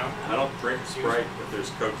 No. I don't drink Sprite if there's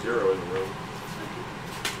Coke Zero in the room.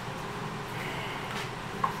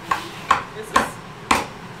 This is.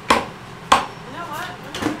 You know what? I'm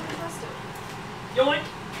not gonna trust it. Yoink!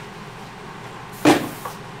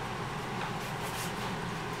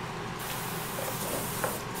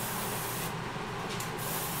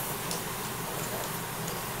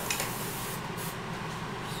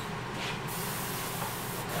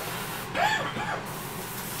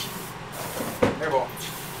 Airball.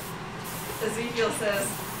 Ezekiel says,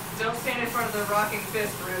 don't stand in front of the rocking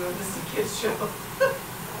fist, Brew. This is a kid's show.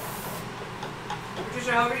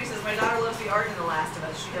 Patricia Hogarty says, my daughter loves the art in The Last of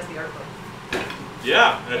Us. She has the art book.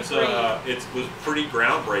 Yeah, it was pretty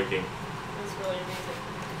groundbreaking. It was really amazing.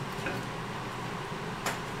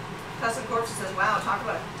 Custom Corpse says, wow, talk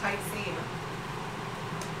about a tight seam.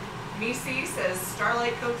 Misi says,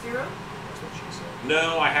 Starlight Coke Zero. That's what she said.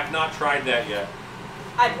 No, I have not tried that yet.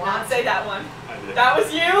 I did not say that one. I did. That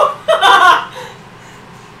was you?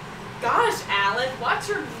 Gosh, Alan, watch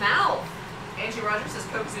your mouth. Angie Rogers says,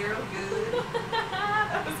 Coke Zero, good.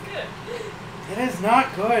 That was good. It is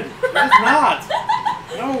not good. It is not.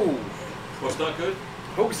 No. What's not good?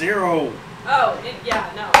 Coke Zero. Oh,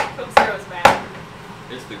 yeah, no. Coke Zero is bad.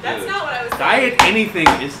 It's the good. That's not what I was saying. Diet anything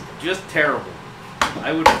is just terrible.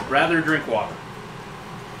 I would rather drink water.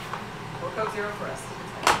 Or Coke Zero for us.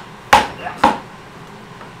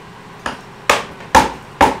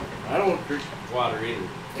 I don't drink water either.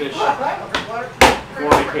 Fish Water.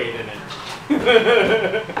 fornicate in it.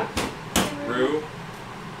 Rue,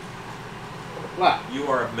 What? you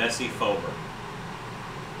are a messy foamer.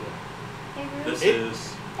 This It-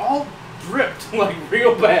 is... All dripped like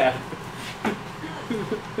real bad.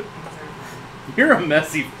 You're a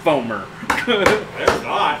messy foamer. It's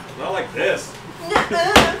not like this. You're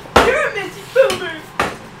a messy boomer.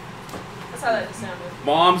 That's how that just sounded.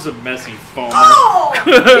 Mom's a messy foamer. Oh!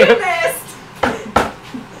 You missed!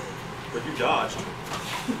 But you dodged.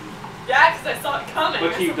 Yeah, because I saw it coming.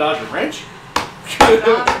 But can you dodge a wrench? Dodge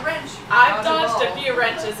a wrench. I've Dodge dodged a ball. few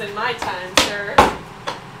wrenches in my time, sir.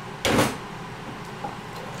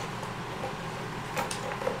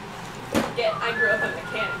 Yeah, I grew up a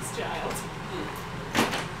mechanics child.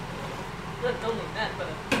 Not only that, but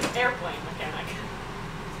an airplane mechanic.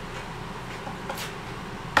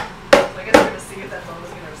 So I guess we're going to see if that phone is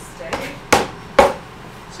going to stay.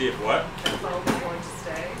 See if what? That phone is going to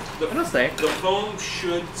stay. It'll stay. The foam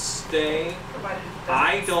should stay. Provided it doesn't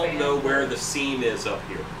I don't expand. know where the seam is up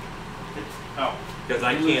here. Oh. Because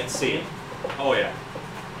I can't see it. Oh yeah.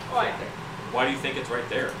 Oh, yeah. Why do you think it's right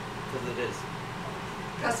there? Because it is.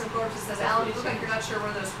 Custom Corpse says, Alan, you look like you're not sure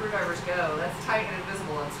where those screwdrivers go. That's tight and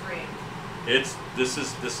invisible on screen. This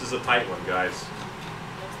is a tight one, guys.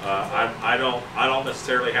 I don't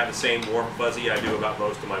necessarily have the same warm fuzzy I do about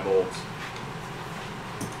most of my molds.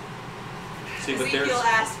 See, but Ezekiel there's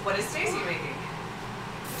asked, what is Stacy making?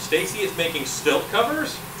 Stacy is making stilt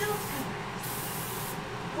covers. Still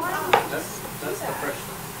That's the fresh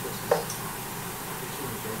stuff.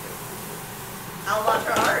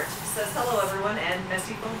 Almatra Art says hello everyone and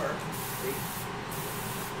messy foamer.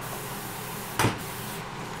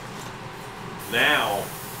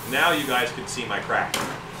 Now you guys can see my crack.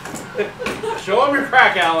 Show him your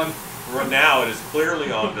crack, Alan. Right now it is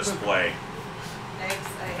clearly on display. Thanks.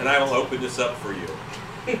 And I will open this up for you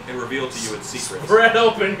and reveal to you its secrets. Spread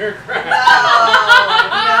open your crack.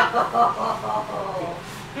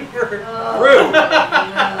 Rude!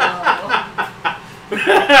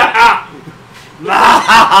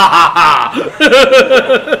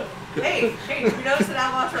 Hey, did you notice that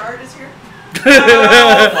Almatra Art is here?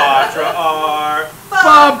 Almatra Art.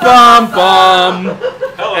 Bum bum bum.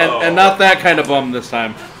 Hello. And not that kind of bum this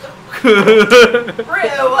time. Things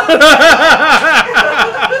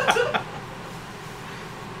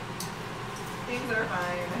are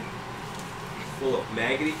fine. Full of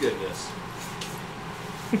maggoty goodness.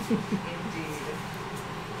 Indeed.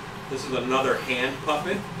 This is another hand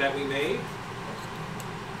puppet that we made.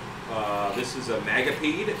 This is a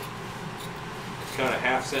magapede. It's kind of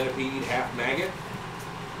half centipede, half maggot.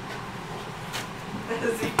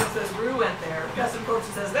 Ezekiel says, Rue went there. Custom Corpse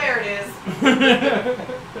says, there it is.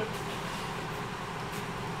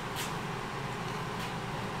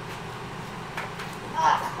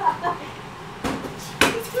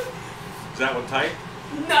 Is that one tight?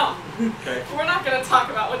 No. Okay. We're not going to talk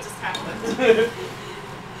about what just happened.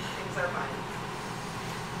 Things are fine.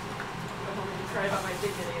 I'm going to cry about my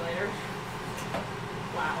dignity later.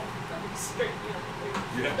 Wow. That was straight,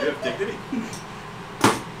 You have dignity?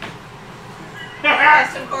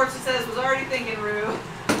 Custom Corpse says, was already thinking, Rue.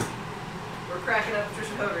 We're cracking up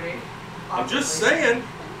Patricia Hogarty. I'm just saying.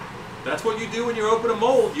 That's what you do when you open a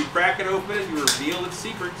mold. You crack it open and you reveal its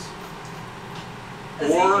secrets. Or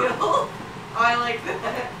Ezekiel. Oh, I like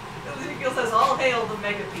that. Ezekiel says, all hail the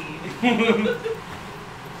megapede. I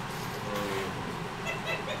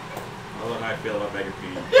don't know how I feel about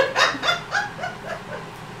Megapede.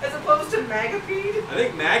 As opposed to Magapede? I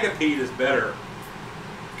think Magapede is better.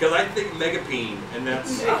 Because I think Megapede, and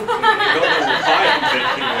that's... I don't know why I'm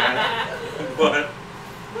thinking that. But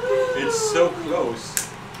it's so close.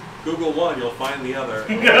 Google one, you'll find the other.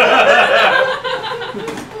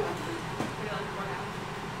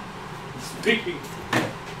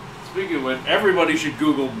 Speaking of which, everybody should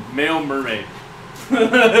Google male mermaid. No.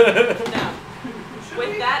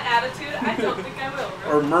 With that attitude, I don't think I will.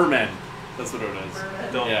 Really. Or merman. That's what it is.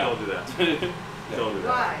 Don't Yeah. do that. Don't do that.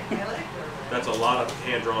 Why? I like her. That's a lot of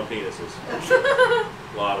hand-drawn penises.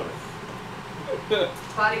 A lot of it.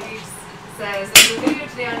 Body Beach says, there's a video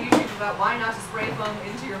today on YouTube about why not to spray foam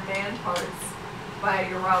into your man parts by a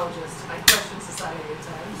urologist. I question society at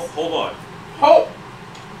times. Hold on. Oh!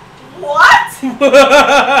 What?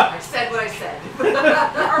 I said what I said.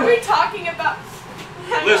 Are we talking about...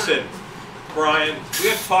 Hang on. Listen, Brian, we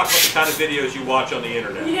have to talk about the kind of videos you watch on the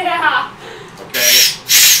internet. Yeah. Okay?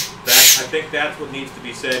 I think that's what needs to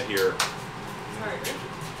be said here. Sorry, Rick.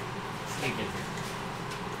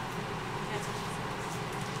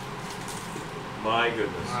 My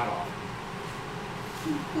goodness.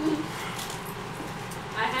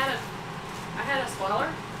 I had a swaller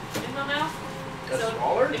in my mouth. A So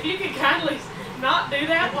swaller? if you could kindly not do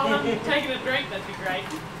that while I'm taking a drink, that'd be great.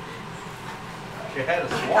 She had a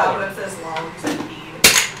Cowboy says, lol, you said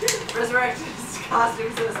peed. Resurrection's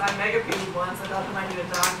costume says, I mega-peed once. I thought I might need a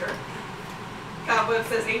doctor. Cowboy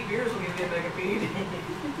says, 8 beers will give you a mega-peed.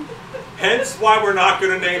 Hence why we're not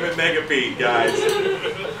going to name it Megapede, guys.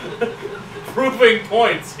 Proving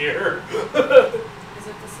points here. Is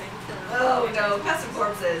it the same for... Oh, no. Custom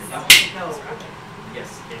Corpses. No.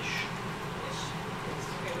 Yes-ish.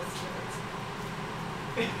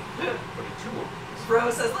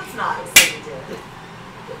 Bro says, let's not say you did.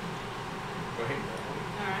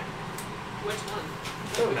 Alright. Which one?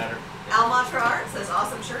 Doesn't matter. Almatra Art says,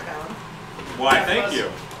 awesome shirt, Alan. Why, thank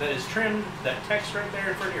you. That is trimmed. That text right there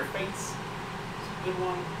in front of your face. It's a good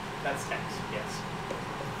one. That's text. Yes.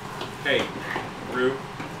 Hey, Rue,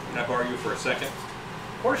 can I borrow you for a second?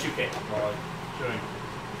 Of course you can. While I'm showing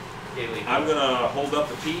Gaily. I'm going to hold up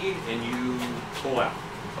the pee and you pull out.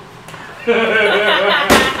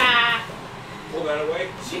 Pull that away.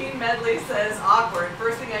 Gene Medley says, awkward.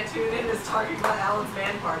 First thing I tune in is talking about Alan's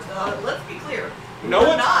man parts. Let's be clear. No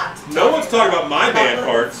We're not. one's talking about my man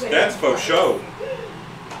parts. man That's faux parts. show.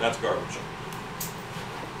 That's garbage.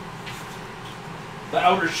 The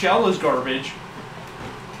outer shell is garbage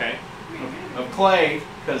Okay. of clay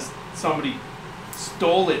because somebody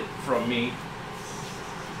stole it from me.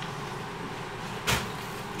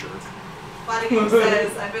 Spotty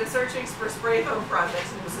says, I've been searching for spray foam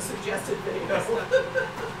projects and it was a suggested video.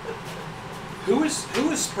 Who is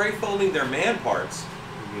spray foaming their man parts?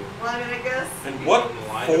 Well, I mean, I guess. And what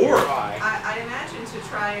Line of for? your eye. I imagine to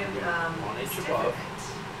try and 1 inch stiffen above. it.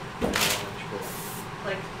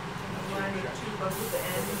 Like, line with 2 above at the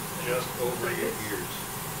end. Just over your ears.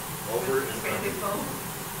 Over With and expanded foam.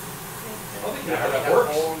 I don't think that's how that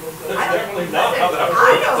works. That's definitely not how that I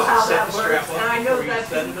works. know how Set that the strap works, up and I know before you that's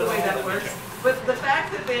set the it way all that up. works. But the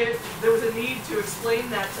fact that there was a need to explain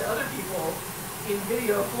that to other people in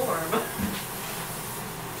video form.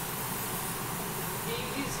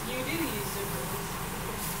 You do use supermoons.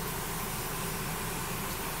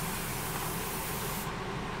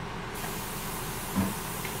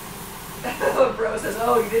 Bro says,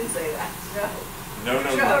 "Oh, you didn't say that." No. No.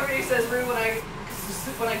 Everybody says, "Rue, when I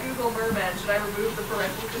Google merman, should I remove the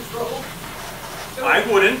parental control?" I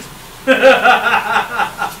wouldn't.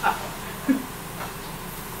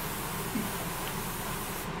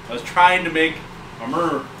 I was trying to make a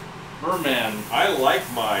merman I like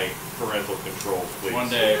my parental controls, please. one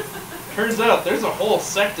day. Turns out there's a whole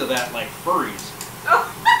sect of that, like furries.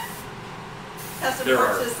 Custom There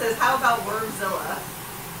are. Corpses says, "How about Wormzilla?"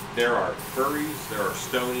 There are furries, there are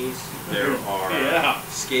stonies, there are Yeah.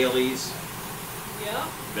 scalies, Yeah.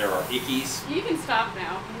 there are ickies. You can stop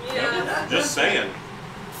now. Yeah. Just saying.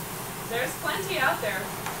 There's plenty out there.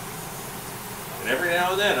 And every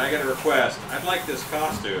now and then I get a request, I'd like this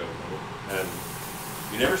costume. And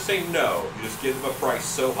you never say no, you just give them a price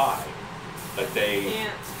so high that they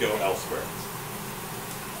Can't. go elsewhere.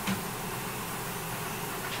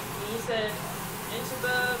 You said inch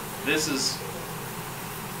above. This is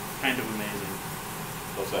kind of amazing.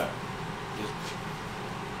 What's that? Just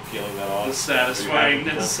peeling that off. The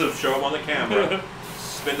satisfyingness We'll of show them on the camera.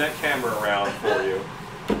 Spin that camera around for you.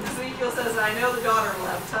 Ezekiel says, "I know the daughter will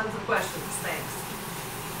have tons of questions. Thanks."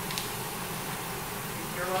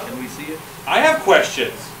 You're welcome. Can we see it? I have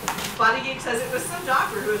questions. Body Geek says it was some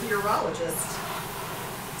doctor who was a urologist.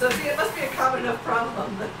 So see, it must be a common enough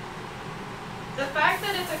problem that The fact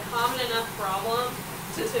that it's a common enough problem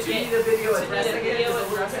to get need a video to need a addressing it video is a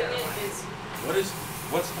little addressing it terrifying. is.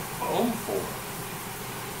 What's the foam for?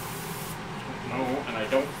 No, and I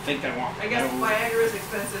don't think I want. I guess no. Viagra is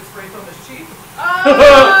expensive, spray foam is cheap.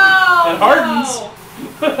 Oh! It hardens.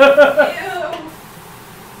 No. Ew.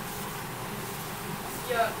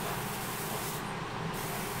 Yuck.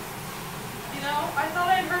 You know, I thought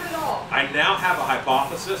I'd heard it all. I now have a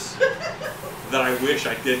hypothesis that I wish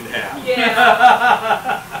I didn't have.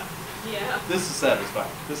 Yeah. Yeah. This is satisfying.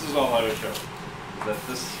 This is all I would show. That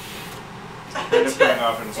this kind of going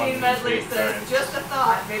off in one Gene Medley big says, giant- just a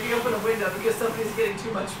thought, maybe open a window because somebody's getting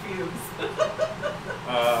too much fumes.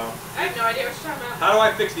 I have no idea what you're talking about. How do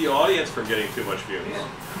I fix the audience from getting too much fumes? Yeah.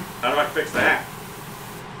 How do I fix that?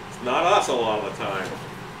 It's not us a lot of the time.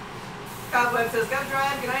 Cobweb says, "Gotta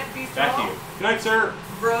drive, good night, peace to Back to all." you. Good night, sir.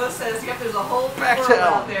 Bro says, "Yep, there's a whole new Back to world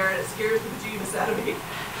Ellen. out there and it scares the bejeebus out of me."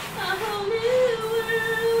 A whole new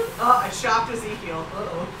world. Oh, I shocked Ezekiel.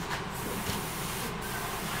 Uh-oh.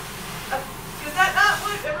 Is that not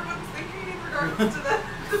what everyone's thinking in regards to the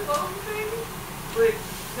phone thing? Like,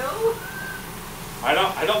 no? I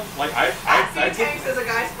don't like I Tank says a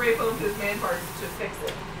guy spray foamed his man parts to fix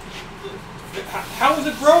it. how is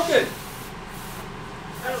it broken?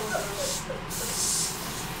 I don't know. It's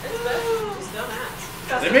better. Just don't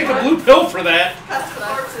ask. They make a blue pill for that. Custom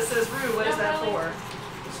Corpses says, "Rue, what is that for?"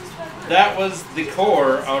 It's just better. That was the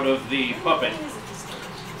core out of the puppet.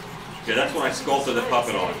 Yeah, that's what I sculpted the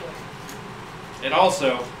puppet on. It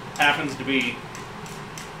also happens to be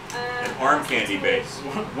An arm candy base.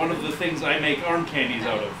 one of the things I make arm candies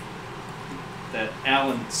out of. That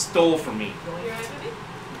Alan stole from me. You're right, baby?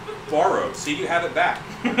 Borrowed. See, you have it back.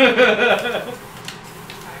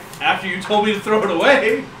 After you told me to throw it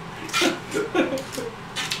away. Okay.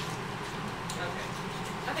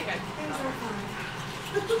 I think I.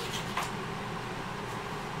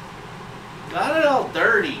 Not at all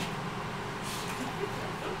dirty.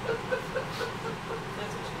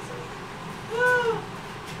 That's what she said.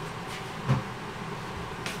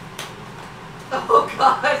 Oh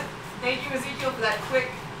God! Thank you, Ezekiel, for that quick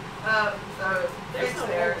There's fix no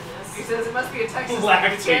there. hole in this. He says it must be a Texas thing.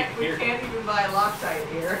 Lactate We here. can't even buy Loctite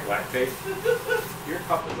here. Lactate. Your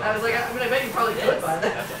cup is I was like, I mean, I bet you probably could buy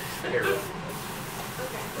that.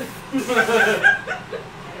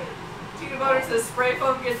 Tina Motor says spray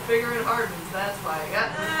foam gets bigger and hardens. That's why.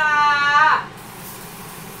 Yeah. Ah!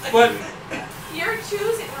 But You're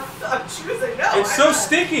choosing. I'm choosing no. it's I'm so not.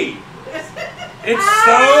 sticky. It's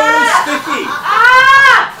so sticky.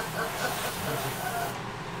 Ah!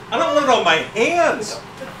 I don't want it on my hands.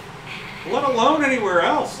 Let alone anywhere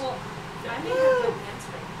else. Well, I may have good hands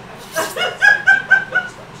for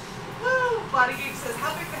Woo! Body Geek says,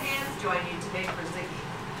 how big of hands do I need to make for Ziggy?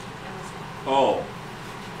 Oh.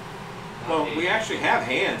 Well, we actually have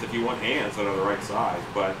hands if you want hands that are the right size,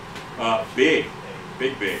 but big.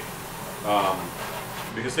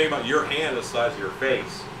 Because think about your hand the size of your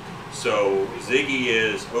face. So Ziggy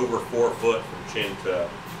is over 4 foot from chin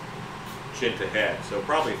to head. So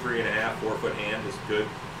probably 3.5, 4 foot hand is good.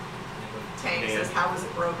 Tank says, how was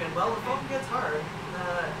it broken? Well, the phone gets hard.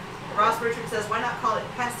 Ross Richard says, why not call it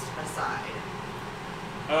pesticide?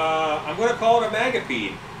 I'm going to call it a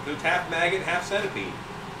magapede. It's half maggot, half centipede.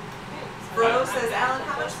 Bro says, Alan,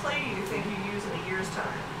 how much clay do you think you use in a year's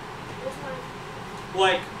time?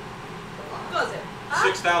 Like What was it?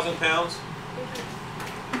 6,000 pounds.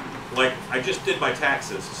 Like, I just did my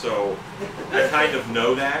taxes, so I kind of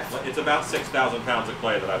know that. It's about 6,000 pounds of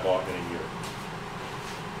clay that I bought in a year.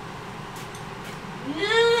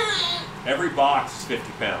 Every box is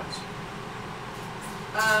 50 pounds.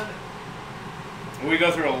 We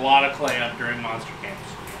go through a lot of clay up during monster camps.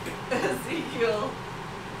 Ezekiel,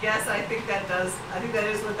 yes, I think that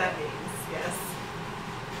is what that means, yes.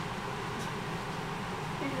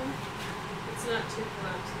 It's not too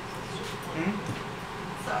flat.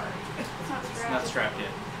 Sorry. It's not strapped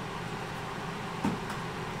yet.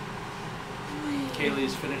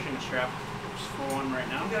 Kaylee's finishing strap for one right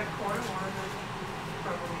now. You got a carnivore,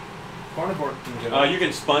 probably. Carnivore can go. You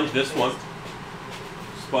can sponge this one.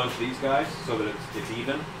 Sponge these guys so that it's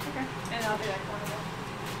even. Okay. And I'll do that corner.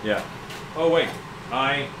 Yeah. Oh wait,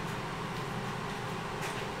 No.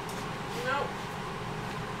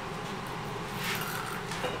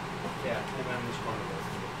 Yeah, and then this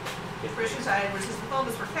carnivore. Christian Tide, which is the foam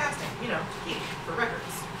is for casting, to keep, for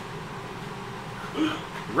records.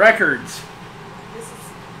 Records. This is.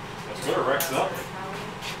 That's what it wrecks up.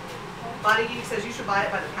 Body Geek says you should buy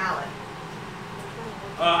it by the pallet.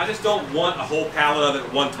 I just don't want a whole pallet of it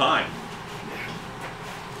at one time.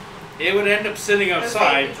 It would end up sitting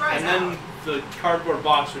outside, it dries and then out. the cardboard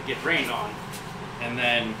box would get rained on, and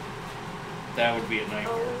then that would be a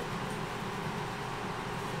nightmare.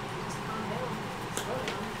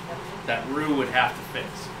 That Rue would have to fix.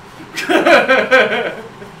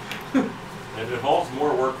 And it involves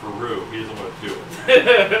more work for Rue. He doesn't want to do it.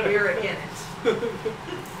 We're in it. Speaking of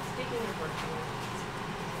working,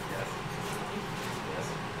 Yes.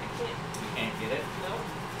 I You can't get it. no.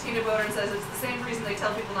 Tina Bodern says it's the same reason they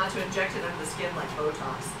tell people not to inject it under the skin like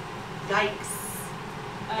Botox. Yikes.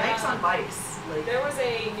 Yikes on bikes. Like, There was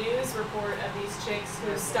a news report of these chicks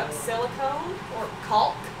who stuck silicone or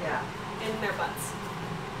caulk yeah, in their butts.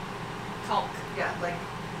 Caulk. yeah, like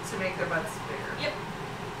to make their butts bigger. Yep.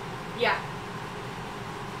 Yeah.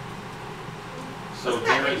 So Wasn't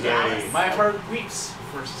that there in is Dallas? My heart weeps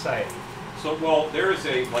for society. there is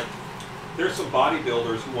there's some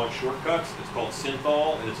bodybuilders who want shortcuts. It's called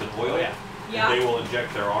synthol, and it's an oil. Oh, yeah. Yeah. And they will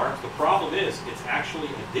inject their arms. The problem is, it's actually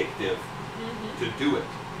addictive Mm-hmm. to do it.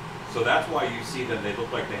 So that's why you see them, they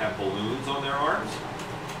look like they have balloons on their arms.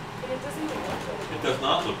 And it doesn't even look good. It does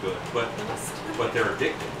not look good, but they're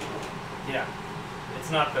addictive. Yeah. It's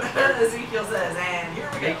not that they're Ezekiel says, and here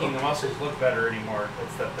we making go. the muscles look better anymore.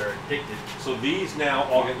 It's that they're addicted. So these now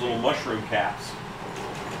all get little mushroom caps,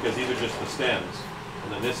 because these are just the stems.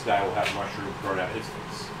 And then this guy will have mushrooms grown out of his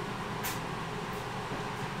face.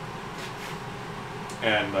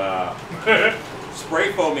 And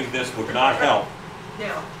spray foaming this would not help,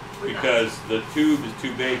 Yeah. we're not. because the tube is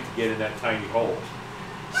too big to get in that tiny hole.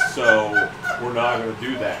 So we're not going to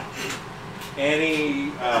do that.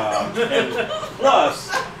 And plus,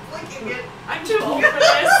 Looking at I'm too old for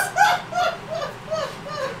this.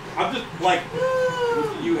 I'm just like,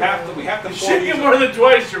 we have to You fill should these. get more than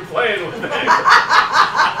twice you're playing with it.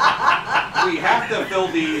 We have to fill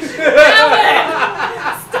these.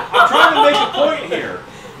 Stop. I'm trying to make a point here.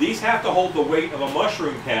 These have to hold the weight of a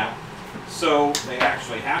mushroom cap, so they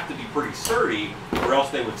actually have to be pretty sturdy, or else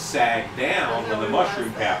they would sag down when the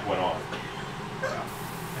mushroom cap went on.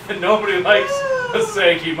 Nobody likes a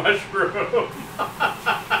saggy mushroom.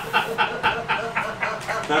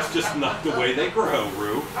 That's just not the way they grow,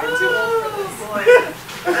 Rue. I'm too old for this. boy.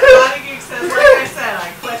 Body Geek says, like I said,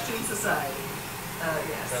 I question society.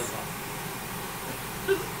 Yes.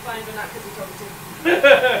 Fine, but not because you told me to.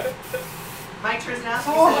 Mike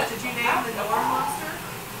Trznowski says, did you name the Norm monster?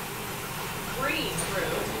 Green,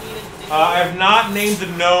 Drew. I have not named the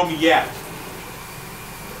gnome yet.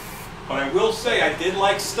 But I will say I did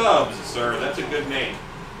like Stubbs, sir. That's a good name.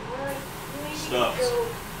 Stubbs.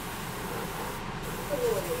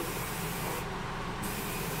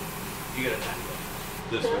 You got a tiny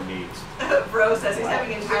this one needs. Bro says he's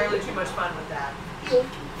having entirely too much fun with that.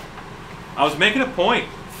 I was making a point.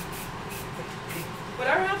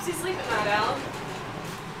 Whatever helps you sleep at night, Alan.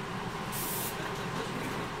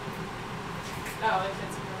 Oh, if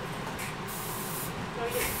it's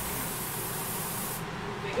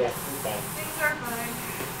Yeah, I'm fine. Things are fine.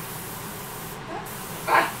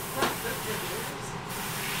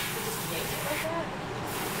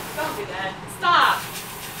 Don't do that. Stop.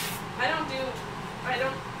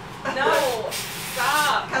 No.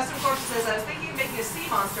 Stop. Custom Corpse says, I was thinking of making a sea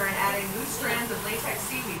monster and adding loose strands of latex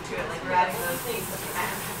seaweed to it, like we're adding those things to the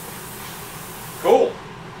map. Cool.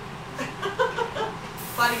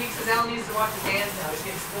 Body Geek says Alan needs to wash his hands now. He's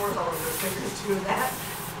getting spores all over his fingers doing that.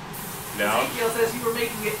 Now, Ezekiel says you were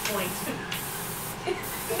making it point.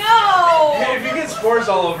 No. If you get spores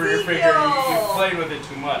all over your finger, you Ezekiel! played with it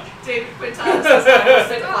too much. David Quintana says I will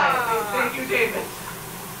sit quietly. Thank you, David.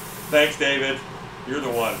 thanks, David. You're the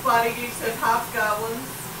one. Body Geek says hobgoblins.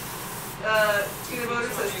 Tina Boder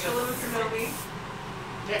says chillin' with Kenobi.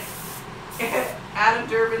 Adam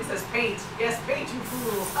Durbin says paint. Yes, paint, you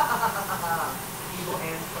fools. Evil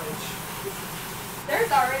hand punch.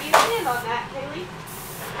 There's already a hand on that, Kaylee.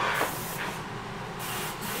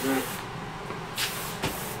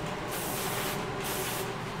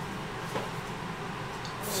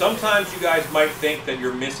 Sometimes you guys might think that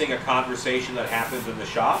you're missing a conversation that happens in the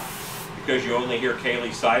shop because you only hear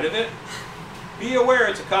Kaylee's side of it. Be aware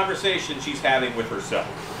it's a conversation she's having with herself.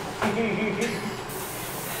 I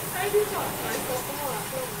do talk to myself a lot,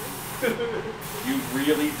 don't I? You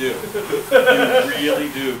really do. You really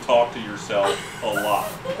do talk to yourself a lot.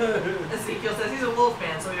 Ezekiel says he's a wolf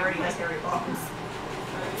fan, so he already has hairy paws.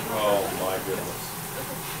 Oh my goodness.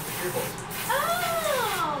 Oh.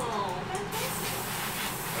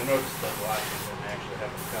 I noticed that glasses didn't actually have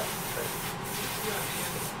a cup.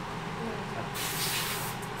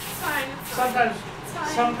 It's fine. It's fine.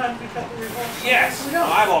 Sometimes we cut the remote. Yes! We My don't.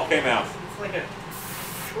 eyeball came out. It's like a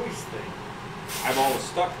choice thing. Eyeball was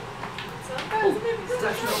stuck. Sometimes maybe good.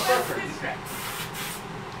 Such no Sometimes preference. maybe crap.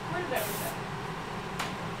 Where did that was that?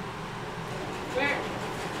 Where?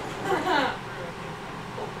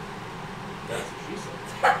 That's what she said.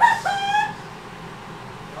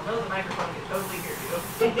 Although the microphone can totally hear you.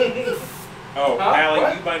 Oh, Huh? Allie,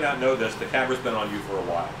 What? you might not know this. The camera's been on you for a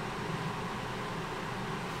while.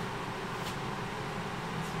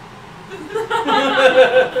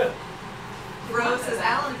 Bro says,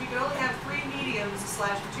 Alan, if you could only have 3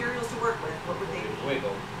 mediums/materials to work with, what would they be?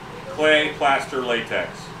 Wiggle. Clay, plaster, latex.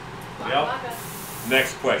 Yep.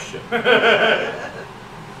 Next question. Sorry.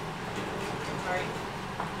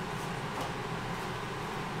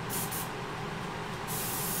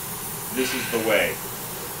 This is the way.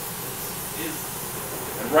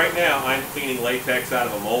 And right now, I'm cleaning latex out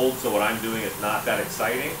of a mold, so what I'm doing is not that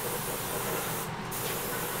exciting.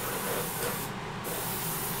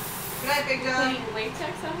 Good night, Big John. Cleaning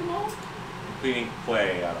latex out of the mold? Cleaning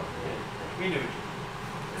clay out of We knew.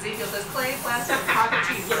 Ezekiel says clay, plastic, pocket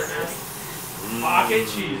cheeseburgers. Pocket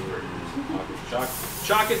cheeseburgers.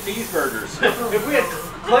 Chocolate cheeseburgers. If we had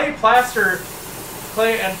clay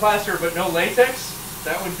and plaster, but no latex,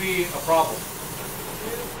 that would be a problem.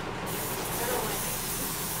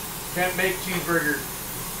 Can't make cheeseburger.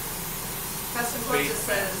 Custom Corpse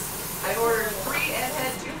says, I ordered 3 Ed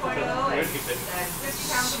Head 2.0 and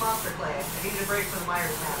 50 pounds of monster clay. I needed a break from the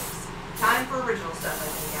Myers masks. Time for original stuff, I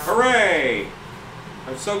think, Alan. Hooray!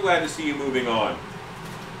 I'm so glad to see you moving on.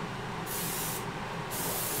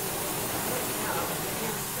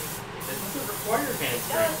 It doesn't require hand It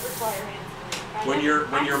strength. does require hands.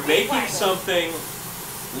 When you're making something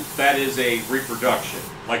that is a reproduction,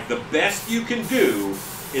 like the best you can do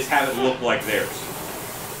is have it look like theirs.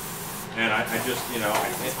 And I just, you know,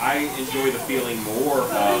 I enjoy the feeling more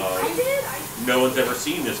of no one's ever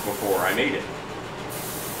seen this before. I made it.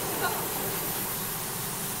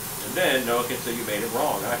 And then no one can say you made it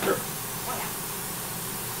wrong after.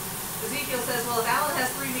 Ezekiel says, well, if Alan has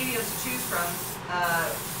 3 mediums to choose from,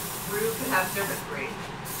 Rue could have different 3.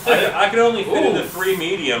 I could only fit into Ooh. 3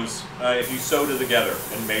 mediums if you sewed it together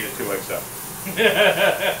and made it 2XL.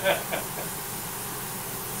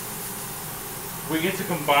 We get to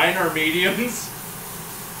combine our mediums.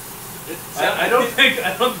 I don't think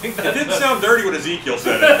It that's didn't sound dirty when Ezekiel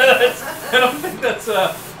said it. I don't think that's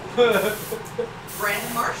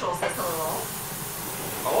Brandon Marshall says hello.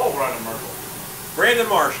 Hello, Brandon Marshall. Brandon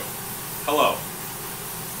Marshall. Hello.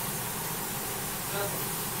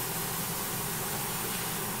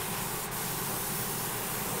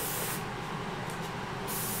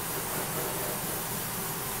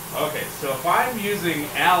 Okay, so if I'm using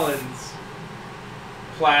Alan's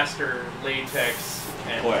plaster, latex,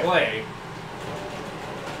 and clay.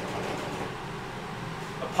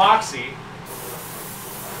 Epoxy.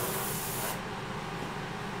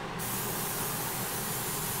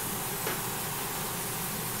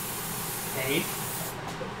 Paint.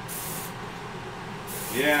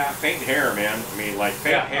 Yeah, paint and hair, man. I mean, like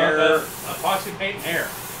paint hair. Epoxy paint and hair.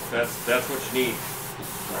 That's what you need.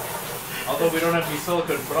 Although we don't have any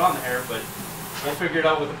silicone to put on the hair, but we'll figure it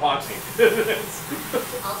out with epoxy.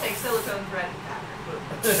 I'll take silicone thread and pattern.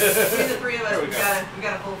 Between the three of us, we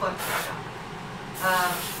got a full function right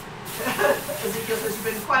now. Ezekiel says you've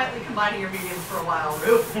been quietly combining your mediums for a while,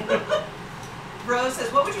 Rue. Rose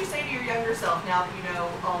says, what would you say to your younger self now that you know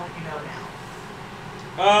all that you know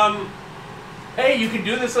now? Hey, you can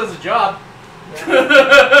do this as a job.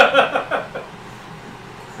 Yeah.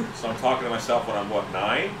 So I'm talking to myself when I'm, what,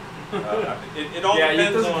 9? It all yeah,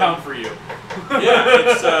 depends it doesn't on... count for you. Yeah,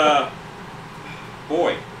 it's,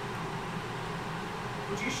 boy.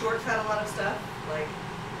 Would you shortcut a lot of stuff? Like...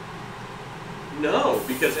 No,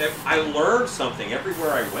 because I learned something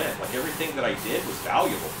everywhere I went. Like, everything that I did was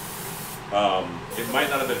valuable. It might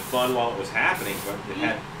not have been fun while it was happening, but it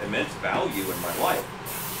had immense value in my life.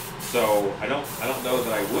 So I don't know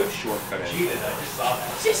that I would shortcut anything. Cheated, I just saw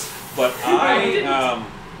that. But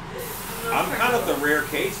I'm kind of the rare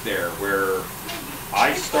case there where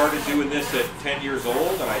I started doing this at 10 years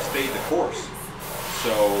old and I stayed the course.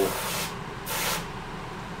 So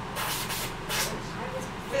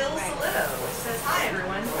Phil Solito says, hi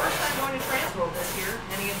everyone, first time going to Transworld this year.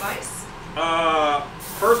 Any advice?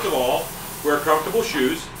 first of all, wear comfortable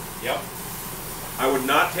shoes. Yep. I would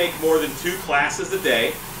not take more than 2 classes a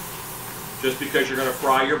day, just because you're going to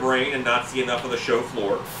fry your brain and not see enough of the show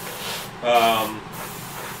floor.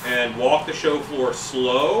 And walk the show floor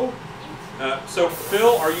slow. So,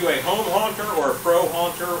 Phil, are you a home haunter or a pro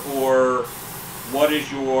haunter, or what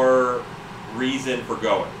is your reason for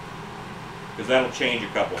going? Because that'll change a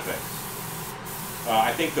couple things.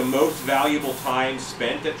 I think the most valuable time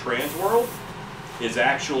spent at Transworld is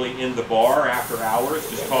actually in the bar after hours,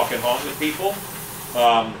 just talking haunt with people.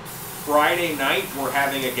 Friday night, we're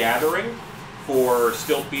having a gathering for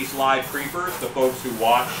Still Peace Live Creepers, the folks who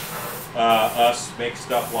watch us make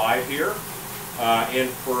stuff live here, and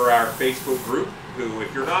for our Facebook group. Who,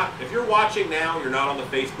 if you're watching now, you're not on the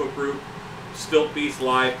Facebook group, Still Peace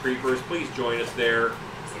Live Creepers, please join us there,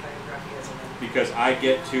 because I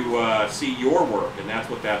get to see your work, and that's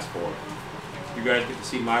what that's for. You guys get to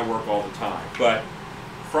see my work all the time. But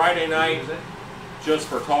Friday night, just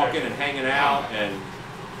for talking and hanging out and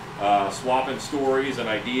swapping stories and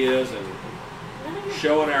ideas and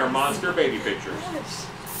showing our monster baby pictures.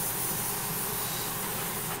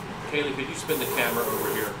 Kaylee, could you spin the camera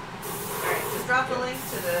over here? Alright, just drop the link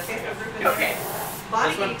to the Facebook group in there.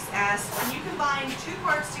 Body Geeks asks, can you combine 2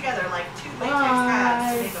 parts together, like 2 latex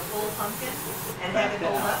pads, to make a full pumpkin and have it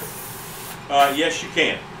hold up? Yes, you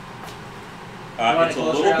can. It's a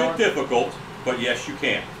little bit difficult, but yes, you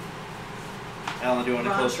can. Alan, do you want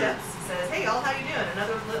to Ron closer? Sheps says, hey y'all, how you doing?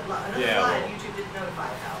 Another line YouTube didn't notify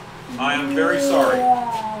about. I am very sorry.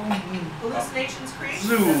 Hallucinations Creation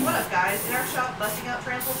says, what up guys? In our shop, busting out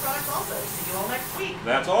Transworld products also. See you all next week.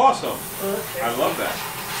 That's awesome. I love that.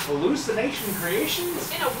 Hallucination Creations?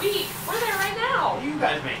 In a week. We're there right now. What do you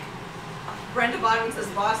guys make? Brenda Bodwin says,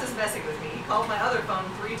 boss is messing with me. He called my other phone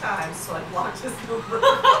 3 times, so I blocked his number.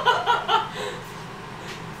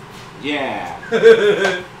 Yeah.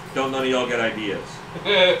 Don't none of y'all get ideas.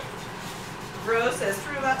 Rose says,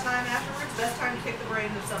 true about time afterwards, best time to kick the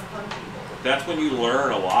brains of some fun people. That's when you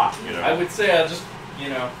learn a lot, you know. I would say I'll just,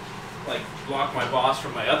 like block my boss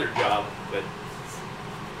from my other job, but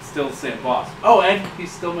still the same boss. Oh, and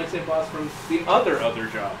he's still my same boss from the other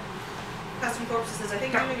job. Custom Corpse says, I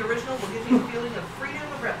think doing original will give you a feeling of freedom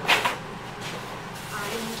of replica.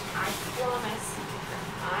 I promise.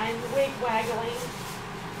 I'm wig waggling.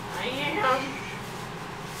 I am.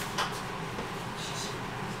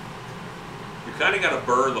 You kind of got to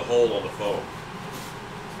burn the hole on the foam,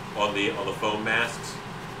 on the foam masks.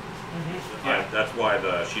 Mm-hmm. Yeah, that's why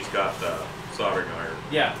she's got the soldering iron.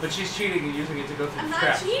 Yeah, but she's cheating and using it to go through I'm the not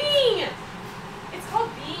scraps. cheating. It's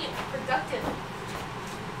called being productive.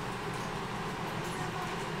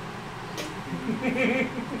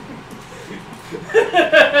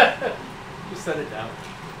 Just set it down.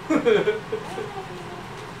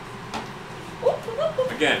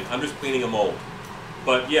 Again, I'm just cleaning a mold.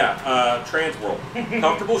 But yeah, Transworld.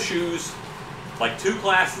 Comfortable shoes, like 2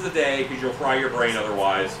 classes a day because you'll fry your brain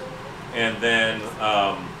otherwise. And then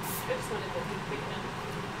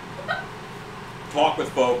talk with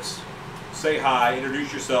folks, say hi,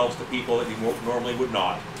 introduce yourselves to people that you normally would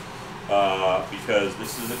not. because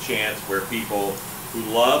this is a chance where people who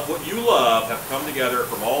love what you love have come together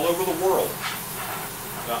from all over the world.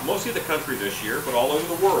 Mostly the country this year, but all over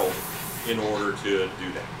the world in order to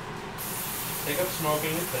do that. Take up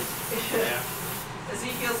smoking. Yeah.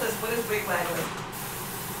 Ezekiel says, what is wig waggling?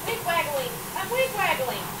 Wig waggling. I'm wig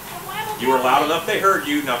waggling. I'm waddle You were loud enough, they heard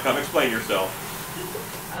you. Now come explain yourself.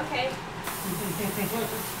 Okay.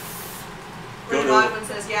 Ray Godwin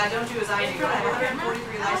says, yeah, don't do as I do. I have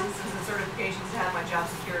 143 licenses and certifications to have my job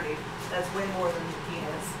security. That's way more than he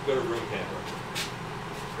has. Go to room camera.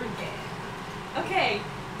 Okay,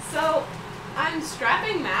 so I'm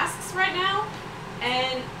strapping masks right now,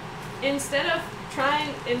 and instead of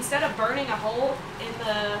burning a hole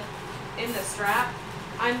in the strap,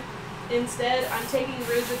 I'm taking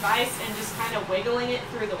Rue's advice and just kind of wiggling it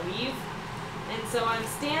through the weave. And so I'm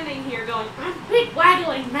standing here going, I'm wig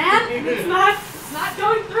waggling, man! And it's not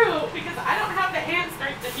going through because I don't have the hand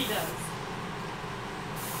strength that he does.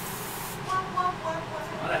 A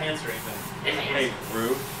lot of hand strength then. Hey,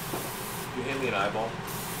 Rue, you hand me an eyeball?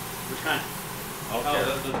 Which kind? I don't care.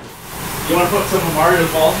 You want to put some of Mario's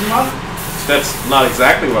balls in your mouth? That's not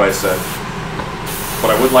exactly what I said.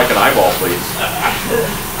 But I would like an eyeball, please.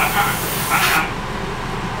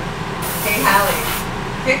 Hey, Hallie,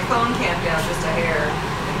 pick phone cam down just a hair.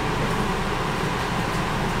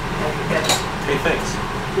 Hey, thanks.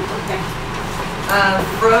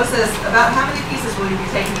 Rose says, about how many pieces will you be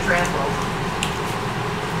taking to Transworld?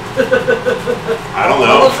 I don't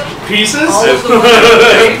All know. of them? Pieces? All of them?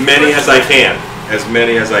 As many as I can. As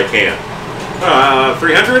many as I can.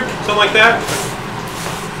 300? Something like that?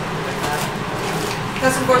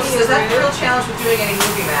 Custom Corpse says, that's the real challenge with doing any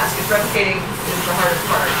movie mask. It's replicating is the hardest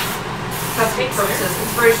part. Custom Corpse says,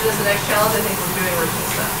 inspiration is the next challenge. I think we're doing original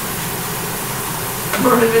stuff.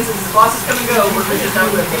 Merlin Vincent says, bosses come and go. We're just not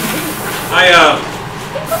with them.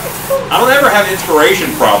 I don't ever have an inspiration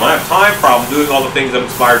problem. I have time problem doing all the things I'm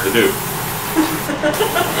inspired to do.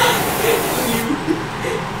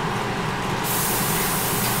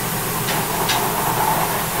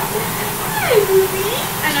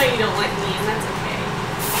 I know you don't like me, and that's okay.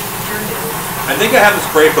 I think I have the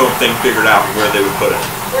spray foam thing figured out where they would put it.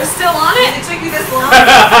 We're still on it? It took you this long?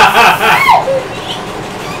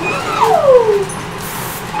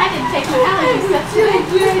 I didn't take my allergies. That's right.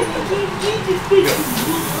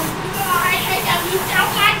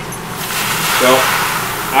 So,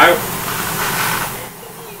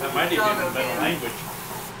 That might even be a better language.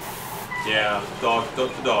 yeah, the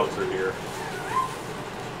dogs are here.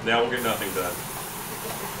 Now we'll get nothing done.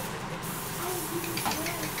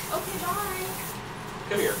 Okay, bye.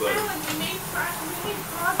 Come here, buddy. Alan, we made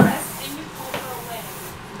progress, and you pulled her away.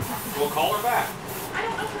 We'll call her back. I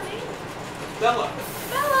don't know her name. Bella.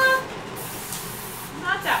 Bella.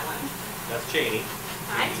 Not that one. That's Cheney.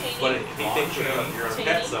 Hi, Janie. But if he thinks you're gonna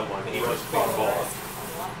pet someone, he wants to be involved.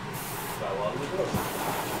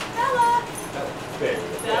 Bella. Big.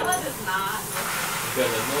 Bella does not.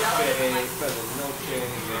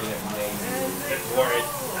 Worried.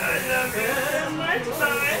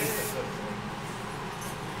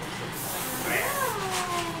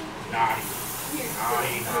 Naughty.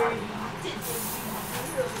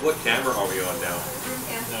 What camera are we on now? Room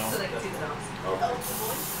cam, No. so they can see the dogs. Okay.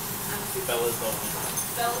 Bella's the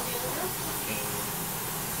Bella the other girl?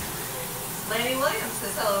 Lanny Williams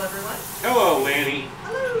says, hello, everyone. Hello, Lanny.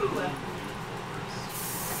 Hello. Would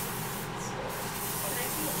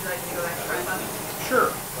you like me to go back to tripod? Sure.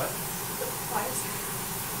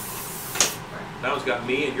 Now it's got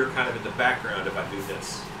me and you're kind of in the background if I do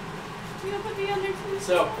this. You don't put the other two.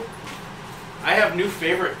 So, I have new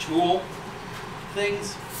favorite tool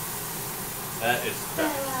things. That is,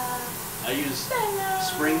 I use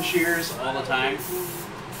spring shears all the time.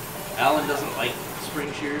 Alan doesn't like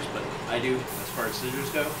spring shears, but I do as far as scissors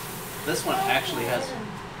go. This one actually has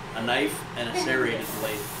a knife and a serrated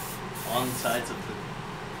blade on the sides of the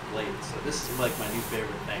blade. So this is like my new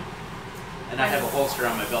favorite thing. And I have a holster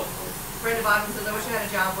on my belt for it. Brenda Bogdan says, I wish I had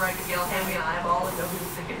a job where I could yell, hand me an eyeball, and nobody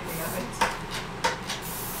would think anything of it.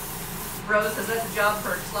 Rose says, that's a job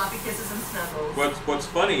perk, sloppy kisses and snuggles. What's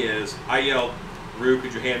funny is I yelled, Rue,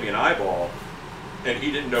 could you hand me an eyeball? And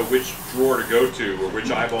he didn't know which drawer to go to or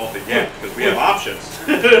which eyeball to get because we have options.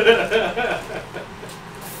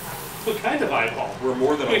 What kind of eyeball? We're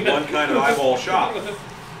more than a one kind of eyeball shop.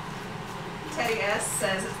 Teddy S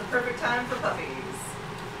says, it's the perfect time for puppies.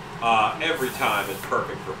 Every time is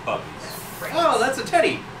perfect for puppies. Right. Oh, that's a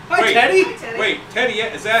Teddy. Hi, Wait. Teddy. Hi, Teddy. Wait, Teddy,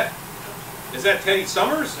 is that Teddy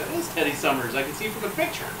Summers? That is Teddy Summers. I can see from the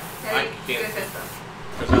picture. Teddy, I you can't- get a fist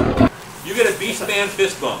bump. You get a Beast Man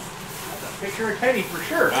fist bump. picture of Teddy for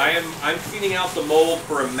sure. I'm feeding out the mold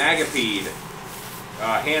for a Magapede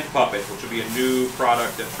hand puppet, which will be a new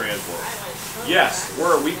product at Transworld. Yes,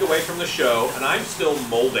 we're a week away from the show, and I'm still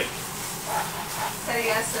molding. Teddy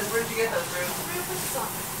S says, where'd you get those,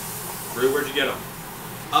 Rue? Rue, where'd you get them?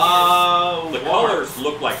 The Walmart. colors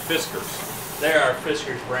look like Fiskars. They are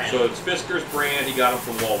Fiskars brand. So it's Fiskars brand. He got them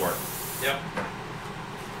from Walmart. Yep.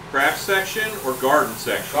 Craft section or garden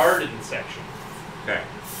section? Garden section. Okay.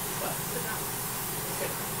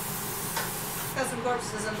 Custom Corp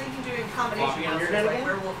says, I'm thinking doing combination Coffee on your monsters head like again?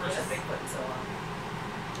 werewolf versus Bigfoot and so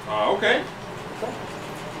on. Okay.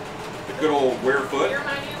 The good old Werefoot. You're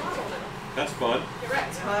my new model now. That's fun.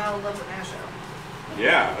 Correct. Well, loves a mashup.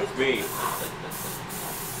 Yeah, that's me.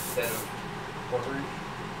 Instead of quarter-inch,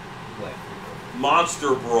 like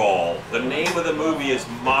Monster Brawl. The name of the movie is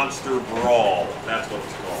Monster Brawl. That's what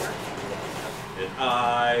it's called. And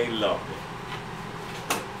I loved it.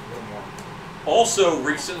 Also,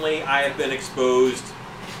 recently I have been exposed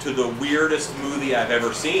to the weirdest movie I've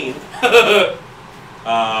ever seen.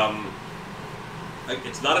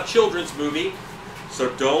 It's not a children's movie, so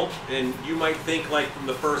don't, and you might think like from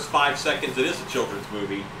the first 5 seconds it is a children's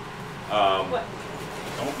movie. What?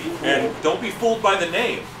 Don't be fooled. And don't be fooled by the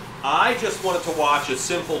name. I just wanted to watch a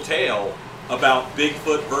simple tale about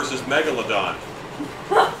Bigfoot versus Megalodon.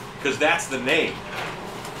 Because that's the name.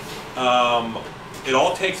 It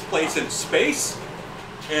all takes place in space,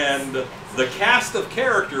 and the cast of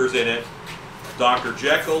characters in it, Dr.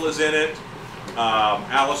 Jekyll is in it,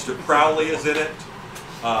 Aleister Crowley is in it.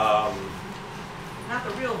 Not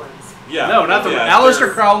the real ones. Yeah. No, not the yeah, Aleister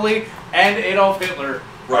they're- Crowley and Adolf Hitler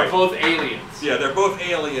Right. are both aliens. Yeah, they're both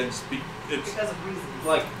aliens. It's Because of reasons.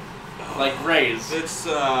 Like rays. it's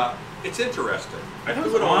interesting. I That threw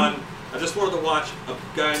was it fun. on. I just wanted to watch a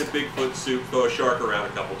guy in a Bigfoot suit throw a shark around a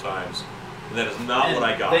couple times, and that is not And what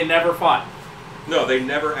I got. They never fought. No, they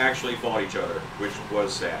never actually fought each other, which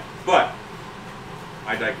was sad. But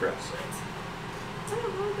I digress.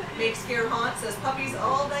 Make Scare Haunt says, puppies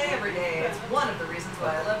all day, every day. It's one of the reasons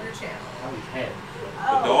why I love your channel. Howie's head.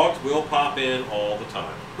 The dogs will pop in all the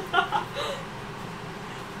time.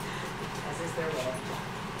 As is their way.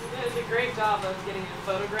 You did a great job of getting a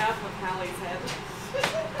photograph of Hallie's head.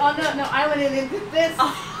 Oh no, I went in and did this.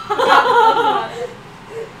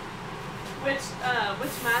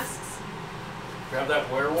 Which masks? Grab that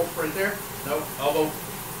werewolf right there. No, elbow.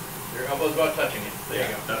 Your elbow's about touching it. There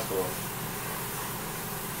you go. That's the one.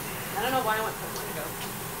 I don't know why I went so long ago.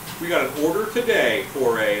 We got an order today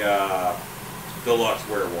for a deluxe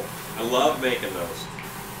werewolf. I love making those.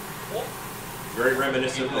 Very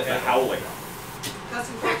reminiscent of the Howling.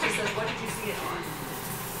 Custom Culture says, what did you see it on?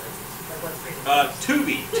 Like what streaming?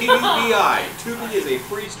 Tubi, T-U-B-I. Tubi is a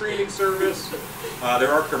free streaming service. There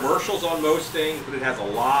are commercials on most things, but it has a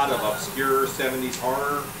lot of obscure 70s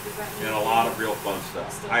horror and a lot of real fun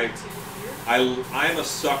stuff. I'm a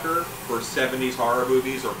sucker for 70s horror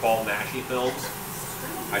movies or Paul Naschy films.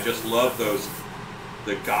 I just love those,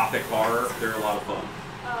 the gothic horror. They're a lot of fun.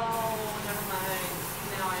 Oh, never mind.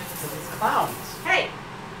 Now I understand. Clowns. Hey!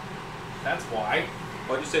 That's why.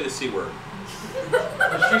 Why'd you say the C word?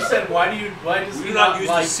 She said, why does We he do not use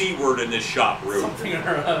like the C word in this shop, Rue. something or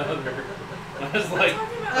other? I was like,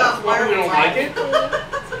 Talking that's about why we don't like it?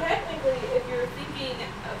 Technically, if you're thinking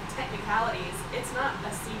of technicalities, it's not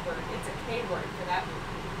a C word, it's a K word for that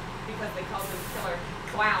movie. Because they call them killer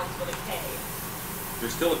clowns with a K.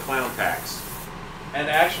 There's still a clown tax. And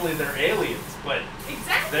actually, they're aliens, but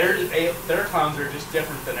Exactly. their clowns are just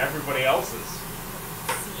different than everybody else's.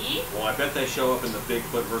 See? Well, I bet they show up in the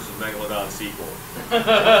Bigfoot versus Megalodon sequel.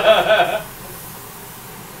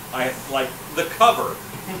 I like the cover.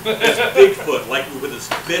 It's Bigfoot, like with his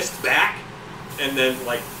fist back, and then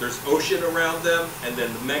like there's ocean around them, and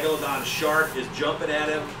then the Megalodon shark is jumping at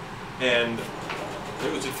him, and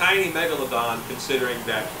it was a tiny Megalodon considering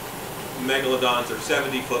that Megalodons are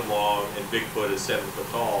 70 foot long and Bigfoot is 7 foot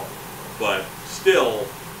tall, but still,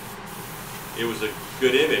 it was a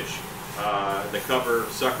good image. The cover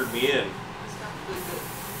suckered me in.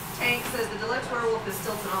 Tank says the deluxe werewolf is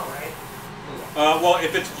still all right. Well,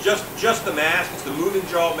 if it's just the mask, it's the moving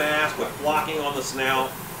jaw mask with flocking on the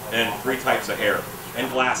snout and 3 types of hair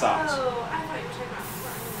and glass eyes. Oh, I thought you were talking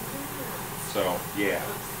about So, yeah.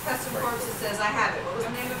 Custom Corpses says, I have it. What was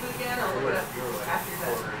the name of it again? I'll look it up after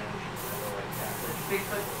you're done.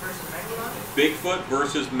 Bigfoot versus Megalodon? Bigfoot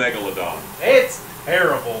versus Megalodon. It's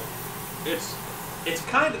terrible. It's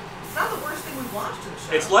kind of, It's not the worst thing we've watched in the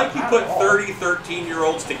show. it's like you Not put at all. 30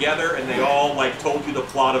 13-year-olds together and they all like told you the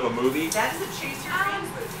plot of a movie. That is a Chase Your Dreams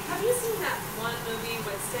movie. Have you seen that one movie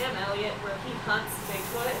with Sam Elliott where he hunts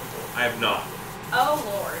Bigfoot? I have not. Oh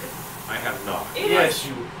Lord. I have not. It Yes, is.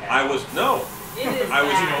 you. I was no. It is I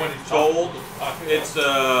was bad. told it's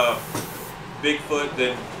Bigfoot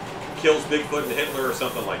that kills Bigfoot and Hitler or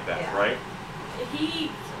something like that, Yeah. right? He kills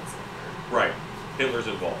Hitler. Right. Hitler's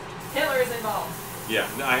involved. Hitler is involved. Yeah,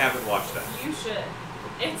 no, I haven't watched that. You should.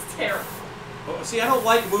 It's terrible. Well, see, I don't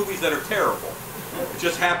like movies that are terrible. It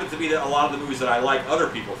just happens to be that a lot of the movies that I like, other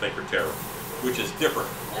people think are terrible, which is different.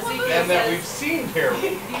 Ezekiel And that says- we've seen terrible.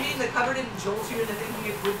 You mean the cover didn't jolt you into thinking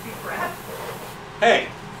it would be crap? Hey,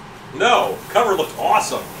 no, cover looked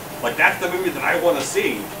awesome. Like that's the movie that I want to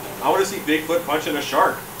see. I want to see Bigfoot punching a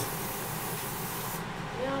shark.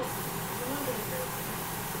 You know, I'm not gonna agree.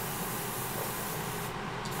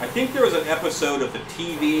 I think there was an episode of the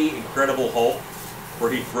TV Incredible Hulk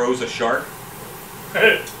where he throws a shark,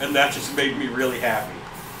 and that just made me really happy.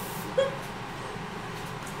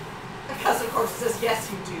 Cousin Corpse says,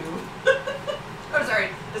 yes, you do. I'm sorry,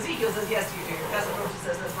 Ezekiel says, yes, you do. Cousin Corpse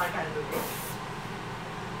says, that's my kind of movie.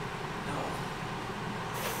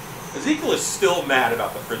 Ezekiel is still mad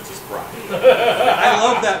about The Princess Bride. I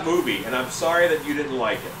love that movie, and I'm sorry that you didn't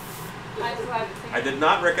like it. I decided to think. I did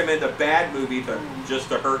not recommend a bad movie just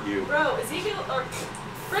to hurt you. Bro, Ezekiel or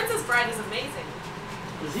Princess Bride is amazing.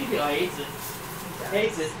 Ezekiel hates it.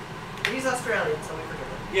 Hates it. He's Australian, so we forgive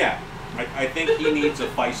him. Yeah, I think he needs a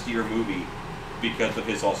feistier movie because of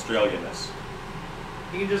his Australianness.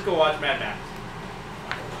 You can just go watch Mad Max.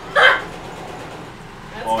 That's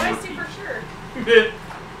On feisty repeat. for sure.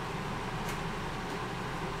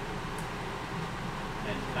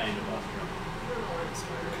 And kind of Australian. I don't know where this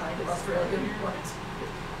word Kind of Australian. What?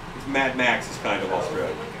 Mad Max is kind of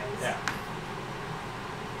Australian. Yeah.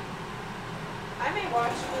 I may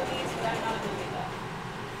watch movies, but I'm not a movie buff.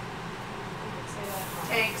 I could say that.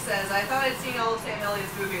 Tank says, I thought I'd seen all of Sam Elliott's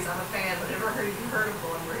movies. I'm a fan, but never even heard of the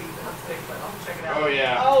one where he hunts Bigfoot. I'll check it out. Oh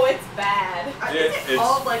yeah. Oh, it's bad. Is it It's-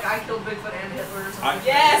 called like I Killed Bigfoot and Hitler or something?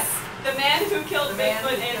 Yes, the man who killed The man who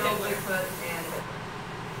Bigfoot and killed Hitler. Bigfoot and Hitler.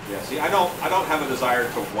 Yeah, see, I don't have a desire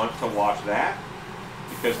to want to watch that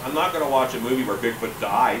because I'm not going to watch a movie where Bigfoot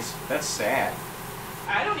dies. That's sad.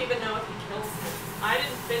 I don't even know if he kills him. I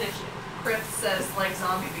didn't finish it. Crypt says, like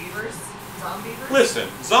zombie beavers. Zombie beavers? Listen,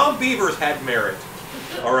 Zombievers had merit.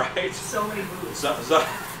 All right. So many movies.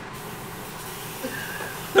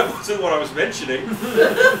 That wasn't what I was mentioning. Just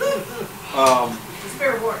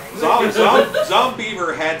fair warning.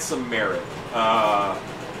 Zombiever had some merit. I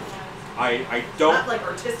don't. Not like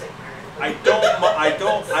artistic merit.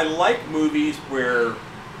 I like movies where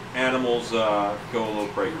animals go a little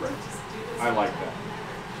cray cray. I like that.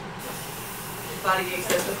 Body Geek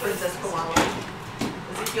says the Princess Koala.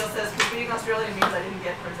 Ezekiel says, because being Australian means I didn't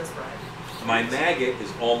get Princess Bride. My maggot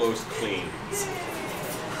is almost clean.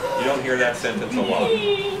 You don't hear that sentence a lot.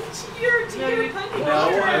 Cheer, cheer, honey.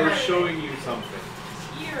 No, I was showing you something.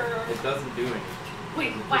 Cheer. It doesn't do anything.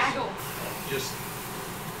 Wait, waggle. Just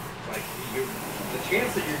like the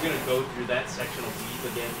chance that you're gonna go through that section of weave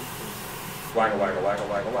again. Waggle, waggle, waggle,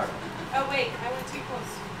 waggle, waggle. Oh wait, I went too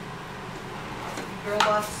close. Girl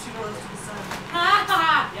boss is too close to the sun. Ha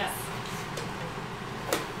ha! Yes.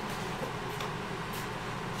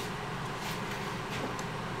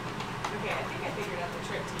 Okay, I think I figured out the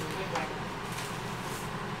trick to the wig waggle.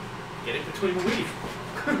 Get it between the weave.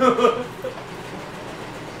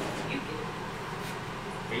 You get it.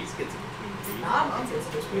 Face gets it between the weave. Nah, mom gets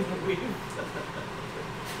between the weave.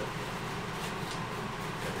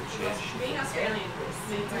 Being Australian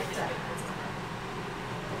means I get it.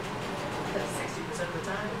 That's 60% of the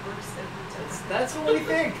time it works every time. That's what we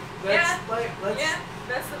think. That's Yeah. like that's Yeah,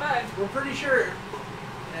 that's the vibe. we're pretty sure.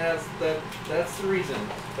 That's the reason.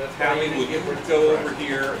 That's why Hallie, you would get you Princess go Bride. over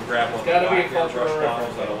here and grab one of the Gotta be a black cultural airbrush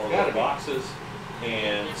bottles reference. out of one of Gotta the be. boxes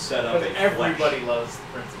and set up a Because everybody flesh. loves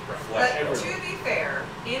Princess Bride. But Everybody. to be fair,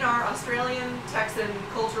 in our Australian-Texan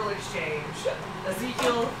cultural exchange,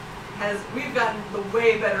 Ezekiel we've gotten the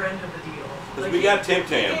way better end of the deal. Because we got Tim He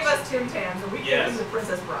gave Tams. us Tim Tams, and we gave Yes. him the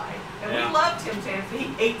Princess Bride. And Yeah. we love Tim Tams, but he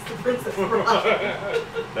hates the Princess Bride.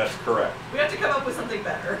 That's correct. We have to come up with something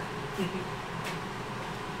better.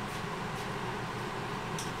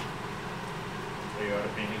 Are you out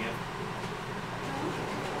of painting it?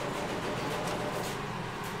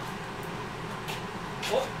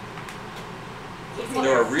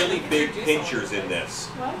 There are really big pinchers in this,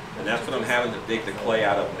 What? and that's what I'm having to dig the clay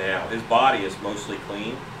out of now. His body is mostly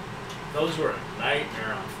clean. Those were a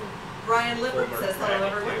nightmare on food. Brian Lippert says hello,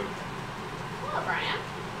 everyone. Hello, Brian.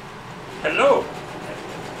 Hello.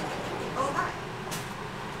 Oh, hi.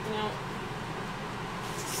 No.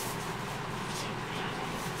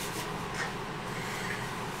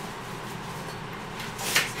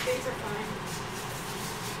 Things are fine.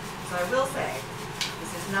 So I will say,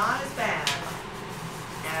 this is not as bad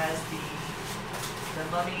as the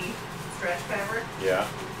mummy stretch fabric. Yeah.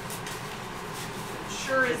 It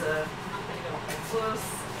sure is a close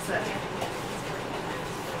second.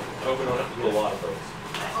 Hope we don't have to do a lot of those.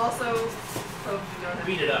 I also hope you don't have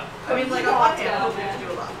Beat it up. I mean, like, on one hand, I hope we have to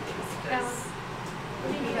do a lot of things.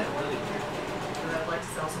 I'd like to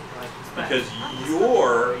sell some products. Because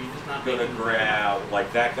you're gonna grab,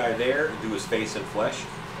 like that guy there, and do his face in flesh.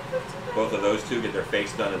 Both of those two get their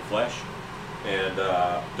face done in flesh. And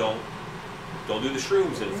don't do the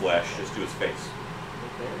shrooms in flesh, just do his face.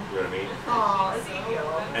 You know what I mean? Aw,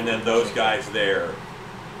 Ezekiel. And then those guys there.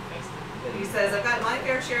 He says, I've got my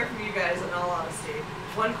fair share from you guys, in all honesty.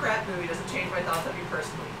 One crap movie doesn't change my thoughts of you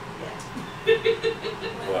personally, yet.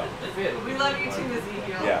 Well, We love you too,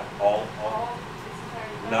 Ezekiel. yeah, all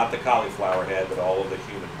not the cauliflower head, but all of the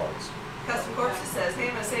human parts. Custom Corpses says, hey,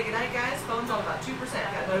 I'm going to say goodnight, guys. Phone's on about 2%.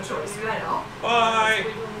 Got no choice. Good night, all. Bye!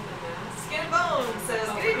 Skin and Bones says,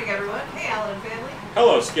 good evening, everyone. Hey, Alan and family.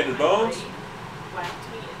 Hello, Skin and Bones.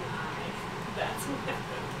 Whacked me in the eye. That's what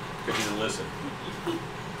happened. Because you didn't listen.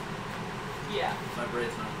 Yeah. My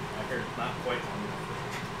braid's not, I heard, not quite long enough.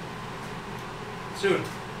 Soon.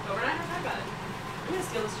 Overnight or talk about it. I'm gonna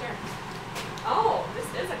steal this chair. Oh, this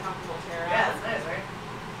is a comfortable chair. Yeah, it's nice, right?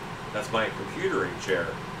 That's my computering chair.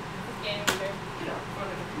 Gaming chair. You know, for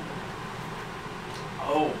the computer.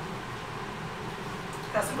 Oh,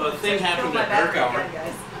 Custom The Corpses thing says, happened kill my at dark battery hour. again,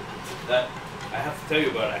 guys. that I have to tell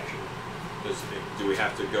you about actually. Do we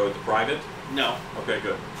have to go into private? No. Okay,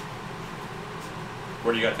 good.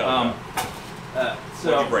 What do you got to tell me about?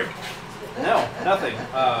 So What'd you break? no, nothing.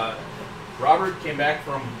 Robert came back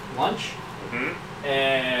from lunch, Mm-hmm.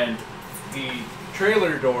 and the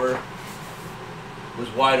trailer door was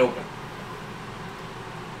wide open.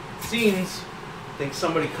 Seems, I think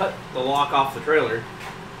somebody cut the lock off the trailer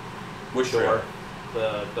Which door, door?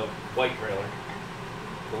 the white trailer,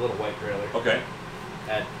 the little white trailer. Okay.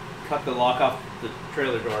 Had cut the lock off the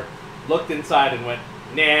trailer door, looked inside and went,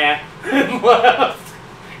 nah, and left.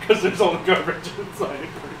 Because there's only garbage inside,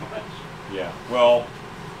 pretty much. Yeah. Well,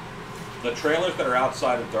 the trailers that are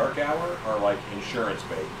outside of dark hour are like insurance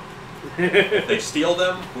bait. If they steal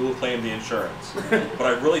them, we will claim the insurance. But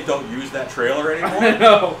I really don't use that trailer I anymore.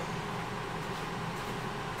 know.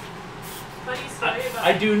 Funny story about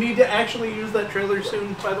I do need to actually use that trailer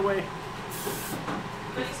soon, by the way.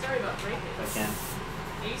 funny story about break-ins. If I can.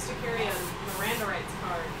 I used to carry a Miranda rights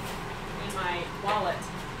card in my wallet,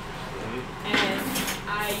 and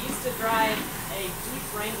I used to drive a Jeep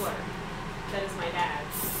Wrangler that is my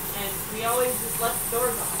dad's, and we always just left the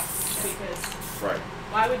doors off because Right.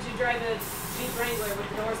 why would you drive a Jeep Wrangler with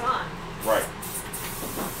the doors on? Right.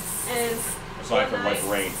 And Aside one from like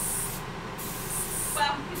night- rain.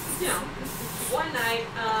 Well, you know, one night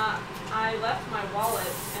I left my wallet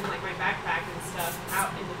and like my backpack and stuff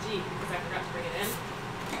out in the Jeep because I forgot to bring it in.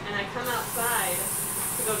 And I come outside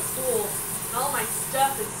to go to school, and all my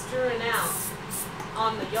stuff is strewn out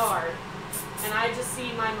on the yard. And I just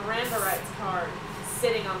see my Miranda rights card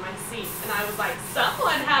sitting on my seat. And I was like,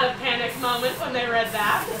 someone had a panic moment when they read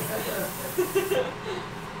that.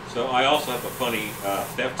 So I also have a funny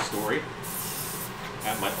theft story.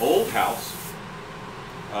 At my old house.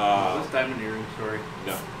 This diamond earring story.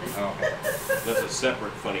 No. Oh. That's a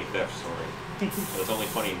separate funny theft story. It's only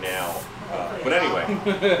funny now. But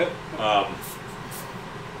anyway,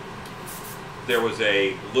 there was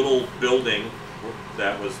a little building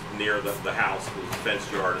that was near the house, it was a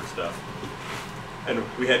fenced yard and stuff. And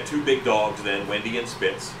we had two big dogs then, Wendy and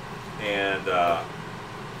Spitz. And I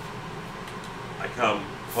come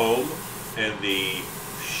home and the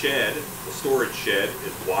shed, the storage shed,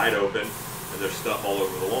 is wide open and there's stuff all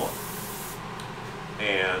over the lawn.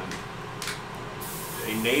 And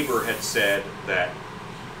a neighbor had said that,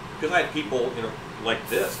 because I had people, you know, like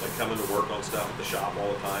this, like coming to work on stuff at the shop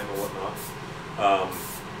all the time or whatnot.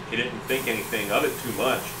 He didn't think anything of it too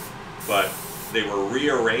much, but they were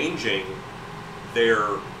rearranging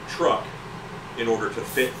their truck in order to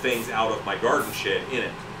fit things out of my garden shed in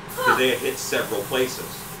it, because they had hit several places.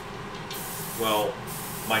 Well,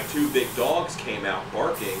 my two big dogs came out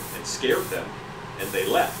barking and scared them, and they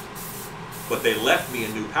left. But they left me a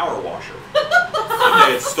new power washer that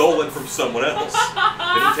they had stolen from someone else.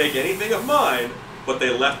 Didn't take anything of mine, but they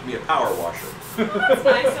left me a power washer. That's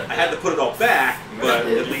nice of I had to put it all back, but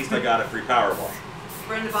at least I got a free power washer.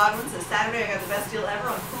 Brenda Bodwin says, Saturday I got the best deal ever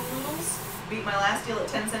on pool noodles. Beat my last deal at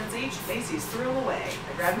 10 cents each. Macy's threw them away.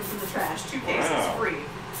 I grabbed them from the trash. 2 cases Wow. free.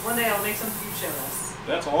 One day I'll make some for you, Jonas.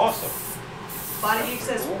 That's awesome. Body Geek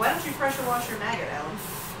says, why don't you pressure wash your maggot, Alan?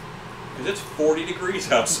 Because it's 40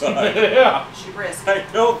 degrees outside. Yeah. She brisk. I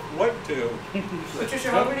don't want to. Patricia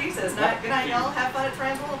Hogarty says, good night, y'all. Have fun at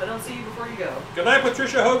Transworld, but don't see you before you go. Good night,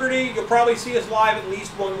 Patricia Hogarty. You'll probably see us live at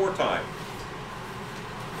least one more time.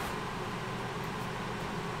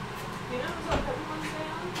 You know who's on Pepper Wednesday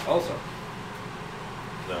on? Also,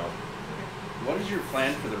 No, what is your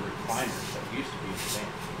plan for the recliners that used to be insane?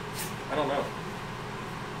 I don't know.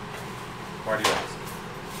 Why do you ask?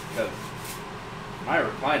 Because my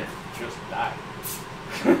recliner just died.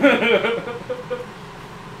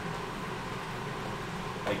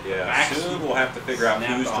 Yeah, Max soon we'll have to figure out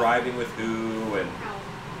snapped who's off. driving with who and. How?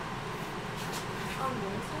 On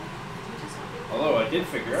Wednesday? You just want me to- Although I did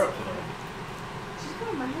figure out today, She's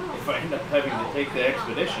going to my house. if I end up having to take the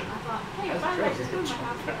expedition, I thought, hey, That's by the way, crazy. she's going to my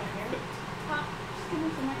house for my hair. Huh? She's coming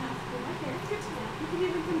to my house for my hair. Good to know. You can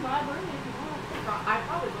even come by early if you want. I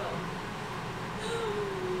probably will.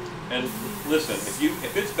 And listen,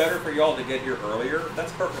 if it's better for y'all to get here earlier,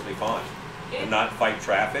 that's perfectly fine. And not fight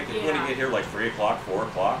traffic. If you want to get here like 3 o'clock, 4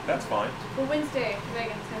 o'clock, that's fine. Well, Wednesday,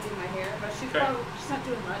 Megan's going to do my hair, but she's Okay. she's not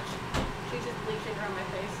doing much. She's just bleaching around my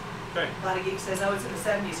face. Okay. A lot of geeks says, oh, it's in the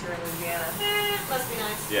 70s here in Louisiana. Must be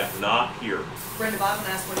nice. Yeah, not here. Brenda Bogman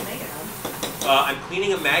asked, what are you making of? I'm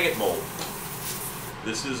cleaning a maggot mold.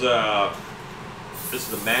 This is a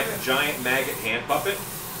giant maggot hand puppet.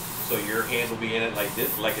 So your hand will be in it like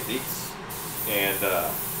this, like a dix, and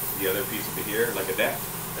the other piece will be here like a deck,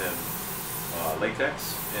 and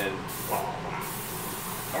latex, and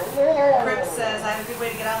Crip says, I have a good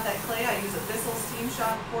way to get out that clay. I use a Bissell Steam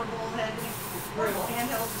Shop portable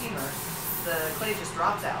handheld steamer. The clay just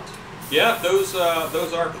drops out. yeah, those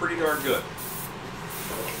are pretty darn good.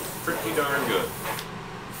 Pretty darn good.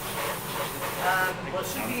 What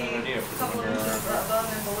should be a couple of inches above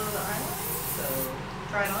and below the eye line. So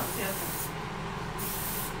try it on. Yeah.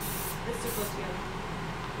 It's too close together.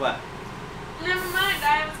 what? Never mind,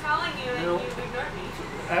 I was calling you and No. you ignored me.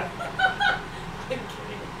 I'm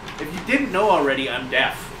kidding. If you didn't know already, I'm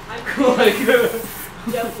deaf. I'm Like,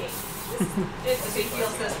 joking. It's Ezekiel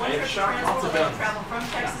says, one I have trip to sharp Transworld, lots of I would guns. travel from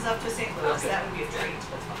Texas up to St. Louis. That would be a treat.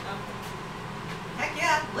 Heck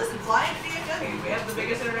yeah, listen, fly into DFW. We have the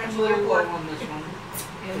biggest international airport on this one.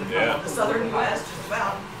 in Yeah. the southern U.S. just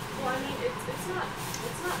about. Well, I mean, it's not.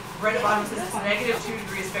 Right at bottom says it's negative 2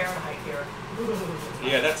 degrees Fahrenheit here.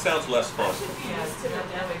 Yeah, that sounds less fun. I should be used to the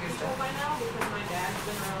death control by now because my dad's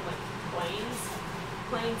been around like planes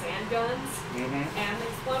and guns and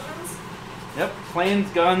explosions. Yep, planes,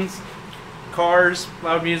 guns, cars,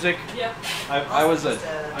 loud music. Yep. I've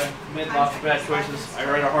made lots of bad choices. I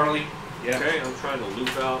ride a Harley. Yeah. Okay, I'm trying to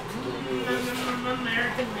loop out.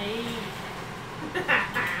 American made.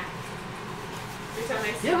 Every time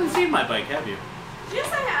I see You haven't seen my bike, have you? Yes,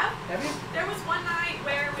 I have. Have you? There was one night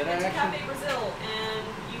where we Did I went to Cafe actually? Brazil and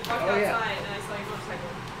you walked Oh, yeah. outside and I saw your motorcycle.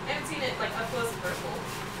 I haven't seen it like up close and personal,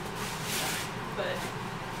 but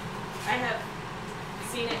I have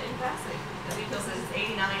seen it in passing. Ezekiel says it's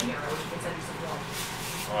 89 here. I wish we could send you some film.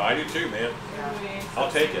 Oh, I do too, man. Anyway, I'll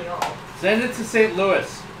take it. Send it to St. Louis.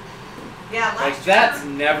 Yeah, Like, last that's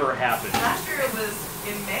year, never happened. last year it was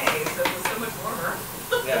in May, so it was so much warmer.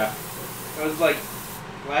 Yeah. It was like,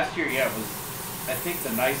 last year, yeah, it was, I think,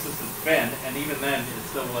 the nicest it's been, and even then, it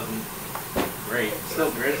still wasn't great. It's still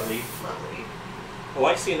drizzly. Lovely. I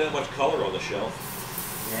like seeing that much color on the shelf.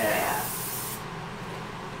 Yeah.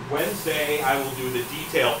 Wednesday, I will do the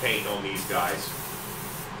detail paint on these guys.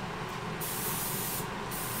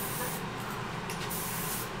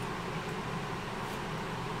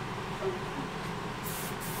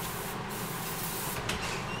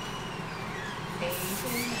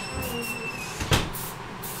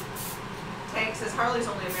 Tank says Harley's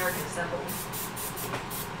only American assembled.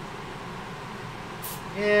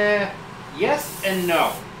 Yeah. Yes and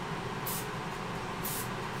no.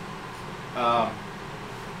 I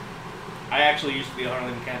actually used to be a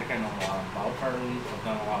Harley mechanic. I know a lot about Harleys. I've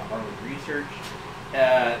done a lot of Harley research.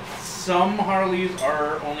 Some Harleys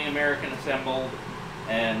are only American assembled,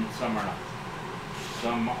 and some are not.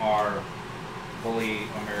 Some are fully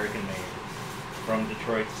American made, from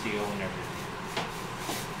Detroit steel and everything.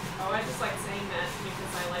 oh, I just like saying that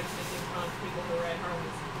because I like making fun of people who ride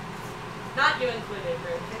Harleys. Not you included,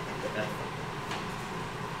 Ruth.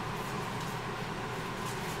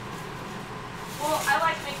 Well, I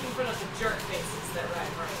like making fun of the jerk faces that ride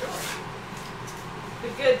Harleys. The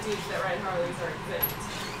good dudes that ride Harleys are exempt.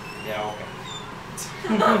 Yeah, okay.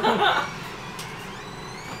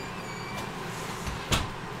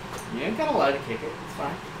 You ain't got a lie to kick it. It's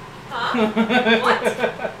fine. Huh? What?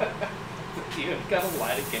 You ain't got a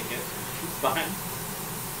lie to kick it. It's fine.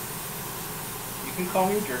 You can call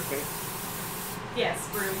me a jerk face. Yes,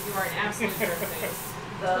 Brew, you are an absolute jerk face.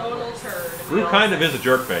 Total turd. Brew kind of is a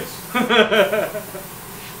jerk face,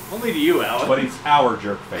 Only to you, Alan. but he's our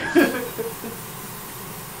jerk face.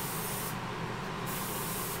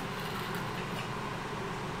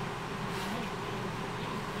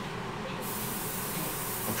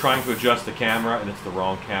 I'm trying to adjust the camera, and it's the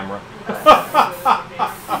wrong camera.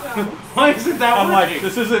 Why isn't that I'm working? like,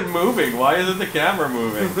 this isn't moving. Why isn't the camera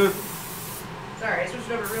moving? Sorry, I switched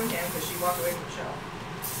over to room cam because she walked away from the show.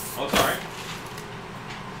 Oh, sorry.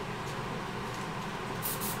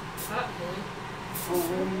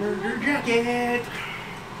 Murder jacket.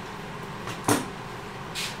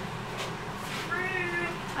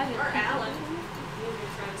 Or Alan.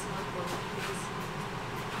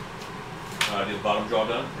 Did the bottom jaw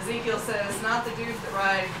done? Ezekiel says, not the dudes that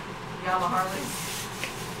ride Yamaha Harleys.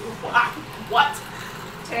 What?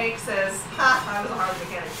 Tank says, ha, I was a Harley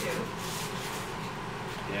mechanic too.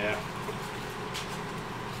 Yeah.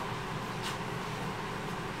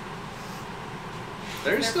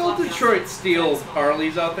 There's They're still floppy Detroit on steel them.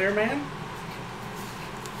 Harleys out there, man.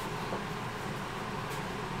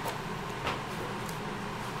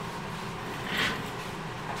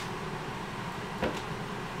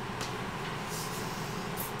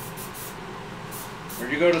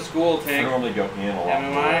 Where'd you go to school, I Tank? normally go in a lot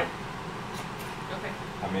more. MMI? Okay.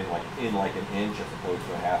 I mean, like in like an inch as opposed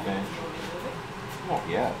to a half inch. You want me to move it? Not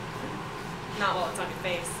yet. Not while it's on your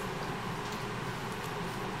face.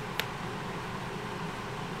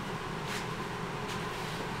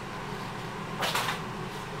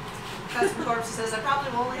 Custom Corpse says, I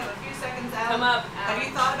probably will only have a few seconds out. Come up. Have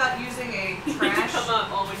you thought about using a You trash come up.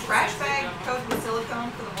 Oh, trash bag coated with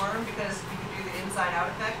silicone for the worm because you can do the inside out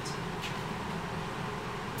effect?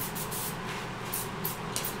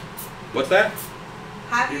 What's that?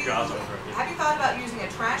 Have Your you jaw's open. have you thought about using a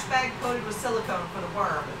trash bag coated with silicone for the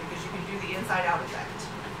worm because you can do the inside out effect?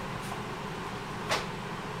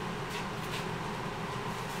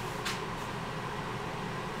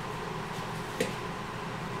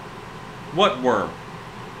 What worm?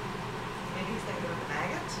 Maybe he's thinking of the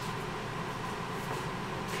maggot?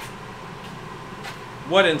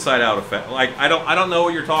 What inside out effect? Like I don't know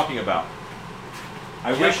what you're talking about.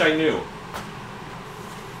 I wish I knew.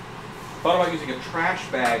 Thought about using a trash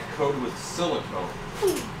bag coated with silicone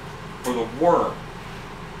for the worm.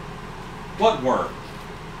 What worm?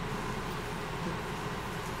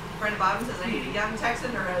 Brenda Bottom says, I need a young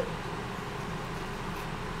Texan or a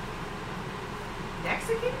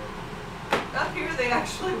Mexican? Up here they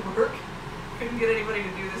actually work. Couldn't get anybody to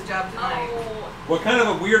do this job tonight. Oh. What kind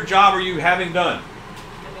of a weird job are you having done?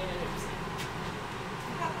 I made an oops.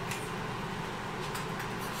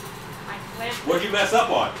 I clamped it. What'd you mess up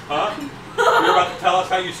on, huh? You're about to tell us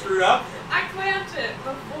how you screwed up? I clamped it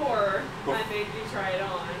before I made you try it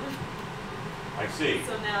on. I see.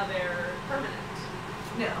 So now they're permanent.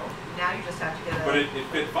 No, now you just have to get a, But it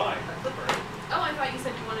fit fine. a clipper. Oh, I thought you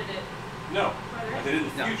said you wanted it No. farther. I said in the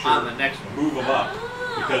No, future, on the next one. move them up. Oh.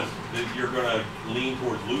 Because you're going to lean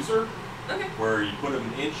towards looser, Okay. where you put them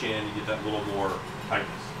an inch in, you get that little more tightness.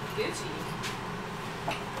 Gucci.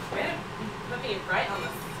 Way to put me right on the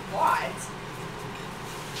spot.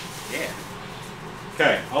 Yeah.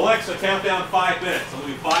 Okay, Alexa, count down 5 minutes. We'll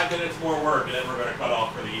do 5 minutes more work, and then we're going to cut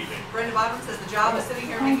off for the evening. Brenda Bottom says the job is sitting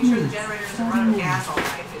here making sure the generator doesn't run out of gas all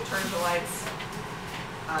night. It turns the lights.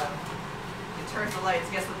 It turns the lights.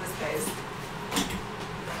 Guess what this pays?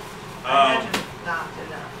 I imagine not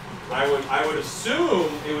enough. I would assume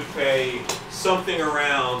it would pay something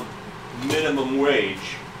around minimum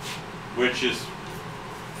wage, which is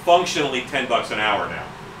functionally $10 an hour now.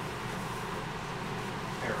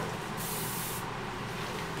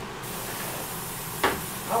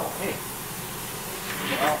 Oh, hey.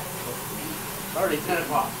 Well, it's already 10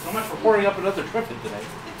 o'clock. So much for pouring up another tripping today.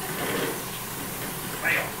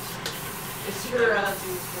 Is your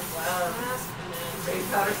baby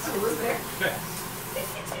powder still in there?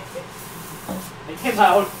 It came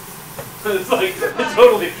out. It's like, it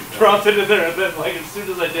totally dropped it in there, and then, like, as soon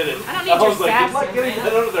as I did it, I don't need was your like, sass good luck in getting there.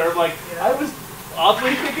 that out of there. I'm like, Yeah. I was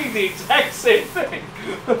oddly thinking the exact same thing.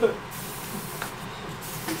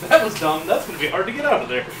 That was dumb. That's going to be hard to get out of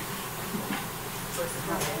there.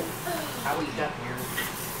 How we got here?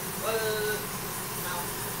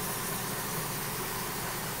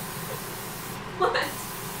 What?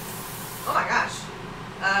 Oh my gosh.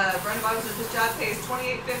 Brenda Bottom says this job pays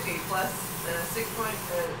 $28.50 plus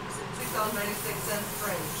 $6.96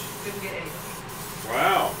 fringe. Couldn't get anybody.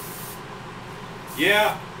 Wow.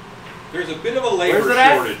 Yeah, there's a bit of a labor Where's it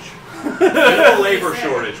at? shortage. A bit of a labor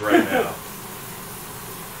shortage right now.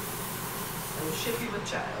 I will ship you a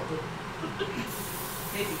child.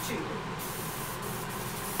 Maybe two.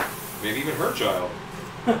 Maybe even her child.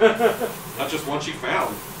 Not just one she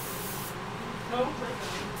found.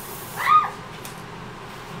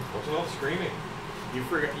 What's all screaming? You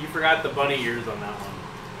forgot the bunny ears on that one.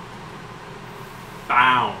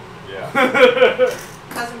 Found. Yeah.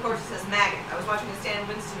 Custom Course says maggot. I was watching a Stan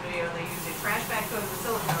Winston video and they used a trash bag coated with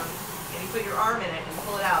silicone and you put your arm in it and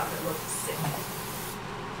pull it out and it looks sick.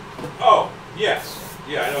 Oh, yes.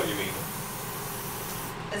 Yeah, I know what you mean.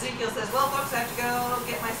 Ezekiel says, well folks, I have to go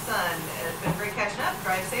get my son. It's been great catching up.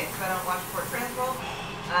 Drive safe if I don't watch for Transworld.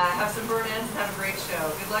 Have some burn ends and have a great show.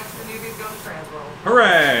 Good luck to the newbies going to Transworld.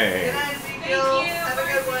 Hooray! Good night, Ezekiel. Thank you. Have a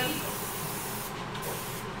good one.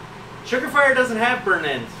 Sugarfire doesn't have burn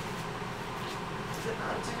ends. Is it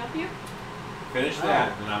not? Can I help you? Finish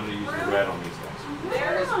that, and I'm going to use the red on these guys.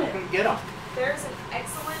 There's Get them. There's an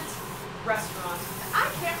excellent restaurant. I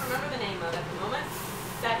can't remember the name of it at the moment.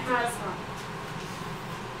 That has.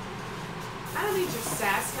 I don't need your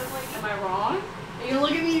sass, young lady. Am I wrong? Are you gonna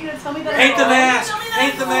look at me? You're gonna tell me that Paint the I'm wrong? mask! Tell me that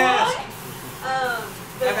Paint I'm the wrong. mask!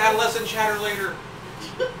 Have adolescent chatter later.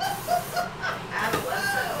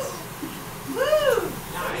 Adolescent. Woo!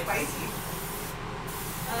 Nice. Spicy.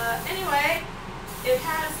 Anyway, it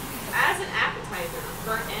has as an appetizer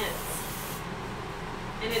burnt ends,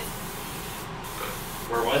 and it's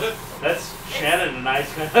Where was it? That's Shannon and I's.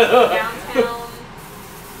 downtown,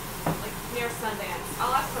 like near Sundance.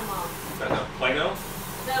 I'll ask her mom. Does that have Play-Doh?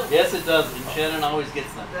 No, Yes, it does, and Shannon always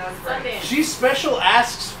gets them. That's great. Sundance. She special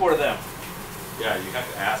asks for them. Yeah, you have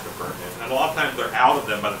to ask them for it. And a lot of times they're out of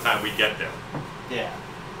them by the time we get there. Yeah.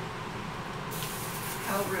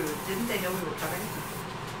 How rude. Didn't they know we were coming?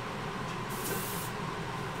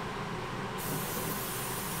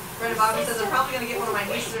 Brenda Bogman says, I'm probably going to get one of my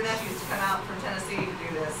nieces or nephews to come out from Tennessee to do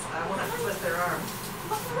this. I won't have to twist their arm.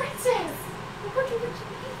 What princess?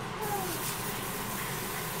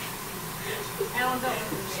 Alan, don't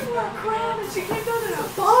listen to She me. wore a crown and she came down in a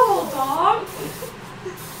bubble, dog.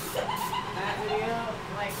 That video,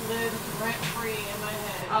 like, lives rent-free in my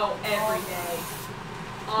head. Oh, every day.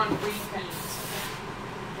 On repeat.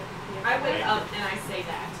 I wake up and I say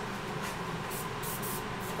that.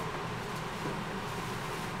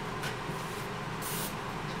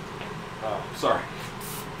 Sorry.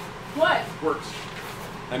 What? Works.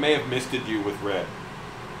 I may have misted you with red.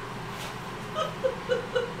 I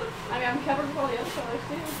mean, I'm covered with all the other colors,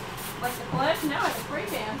 too. Like the pledge, now I have a spray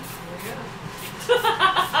tan.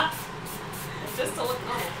 Just to look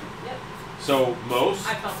normal. Yep. So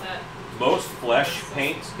I felt that. most flesh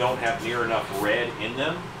paints don't have near enough red in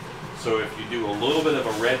them. So if you do a little bit of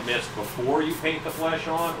a red mist before you paint the flesh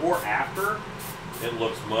on or after, it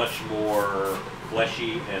looks much more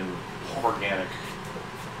fleshy and organic.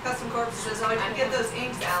 Custom Corpse says, oh, I didn't get those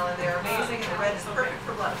inks, Alan. They're amazing, and the red is perfect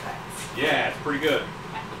for blood effects. Yeah, it's pretty good.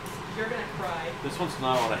 You're gonna cry. This one's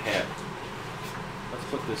not on a head. Let's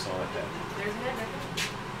put this on a head. There's an head right there.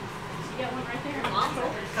 You got one right there. Mom's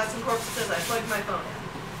over. Custom Corpse says, I plugged my phone in.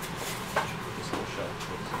 Put this on the shelf.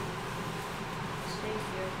 Thank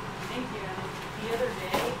you. Thank you, Alan. The other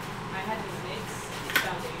day, I had to mix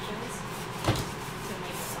foundations to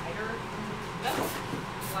make a cider. That was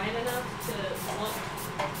light enough to look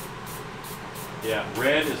Yeah,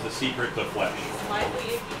 red is the secret to flesh.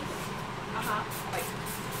 slightly icky. Like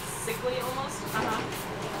sickly almost.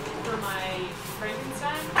 For my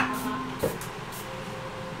Frankenstein.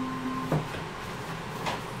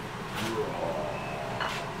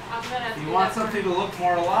 I'm gonna have to You do want that for- something to look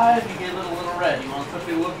more alive, you give it a little red. You want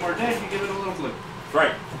something to look more dead, you give it a little blue.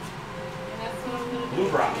 Right. And that's what I'm gonna do. Blue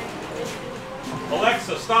brown.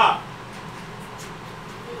 Alexa, stop.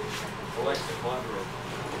 Alexa, collaborate.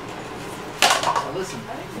 Now listen.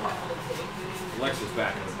 I think my old lady doing- Alexa's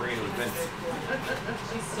back in the brain of adventure.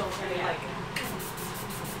 She's still pretty like.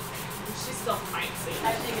 She's still fancy.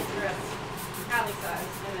 I think it's dress. Alley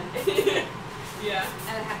size. And then. Yeah.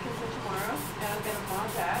 And it happens for tomorrow. And I'm gonna mom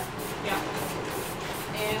that. Yeah.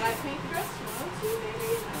 And I paint the dress tomorrow too,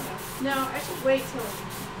 maybe. I don't know. No, I should wait till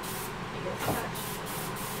it gets touched.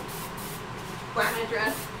 My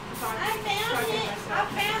dress. I found it! I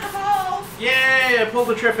found a hole! Yay! I pulled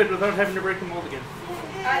the Triffid without having to break the mold again.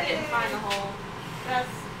 I didn't find the hole. That's.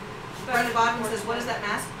 Brenda Bodman says, what is that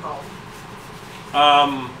mask called?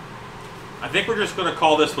 I think we're just going to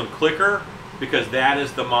call this one Clicker because that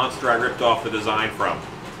is the monster I ripped off the design from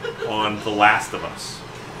on The Last of Us.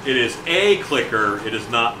 It is a clicker, it is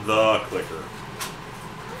not the clicker.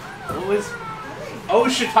 What was? Oh,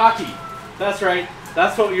 Shiitake. That's right.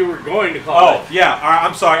 That's what you were going to call Oh, yeah,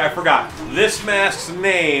 I'm sorry, I forgot. This mask's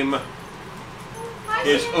name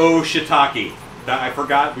is O Shiitake. I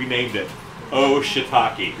forgot we named it. O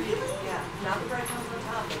Shiitake. Yeah, not the bright ones on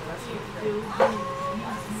top, but the rest of it.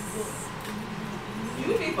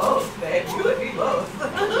 be both, babe. You would be both.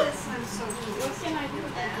 What can I do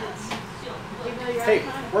with that? Hey,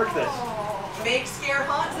 work this. Make Scare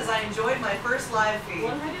Haunt says I enjoyed my first live feed.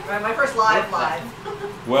 My first live.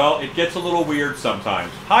 Well, it gets a little weird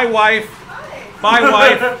sometimes. Hi, wife. Hi. Bye,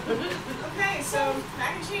 wife. Okay, so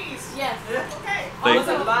mac and cheese. Yes. Okay. They-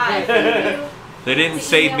 Also, bye. They didn't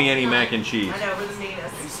save me any mac and cheese. I know, we're the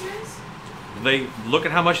meanest. Are you serious? They look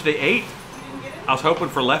at how much they ate. You didn't get it? I was hoping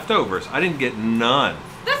for leftovers. I didn't get none.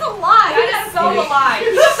 That's a lie. That is so a lie.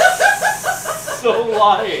 So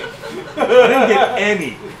lying. I didn't get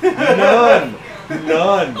any. None.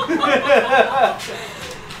 None.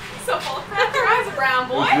 So full of crap. Your eyes are brown, It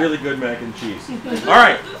boy. was really good mac and cheese. All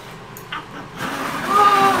right.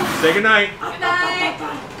 Say goodnight. Good night.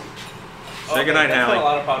 Say goodnight, That's got a Hallie.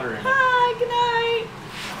 lot of powder in it. Hi. Good night.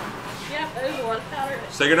 Yep, there's a lot of powder.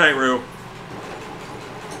 Say goodnight, Rue.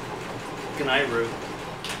 Good night, Rue.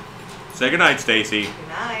 Say goodnight, Stacy. Good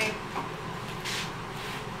night.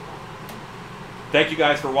 Thank you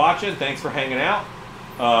guys for watching. Thanks for hanging out.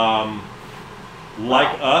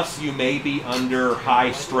 Like us, you may be under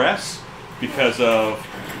high stress because of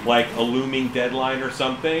like a looming deadline or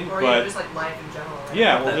something. Or but even just like life in general. Right?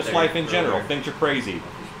 yeah, or just life in general. Things are crazy.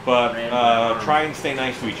 But try and stay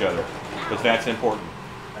nice to each other because that's important.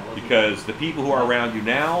 Because the people who are around you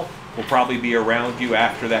now will probably be around you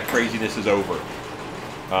after that craziness is over.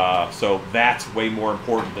 So that's way more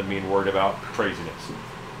important than being worried about craziness.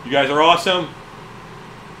 You guys are awesome.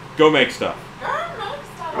 Go make stuff. Girl, no,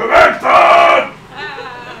 stop. Go make stuff!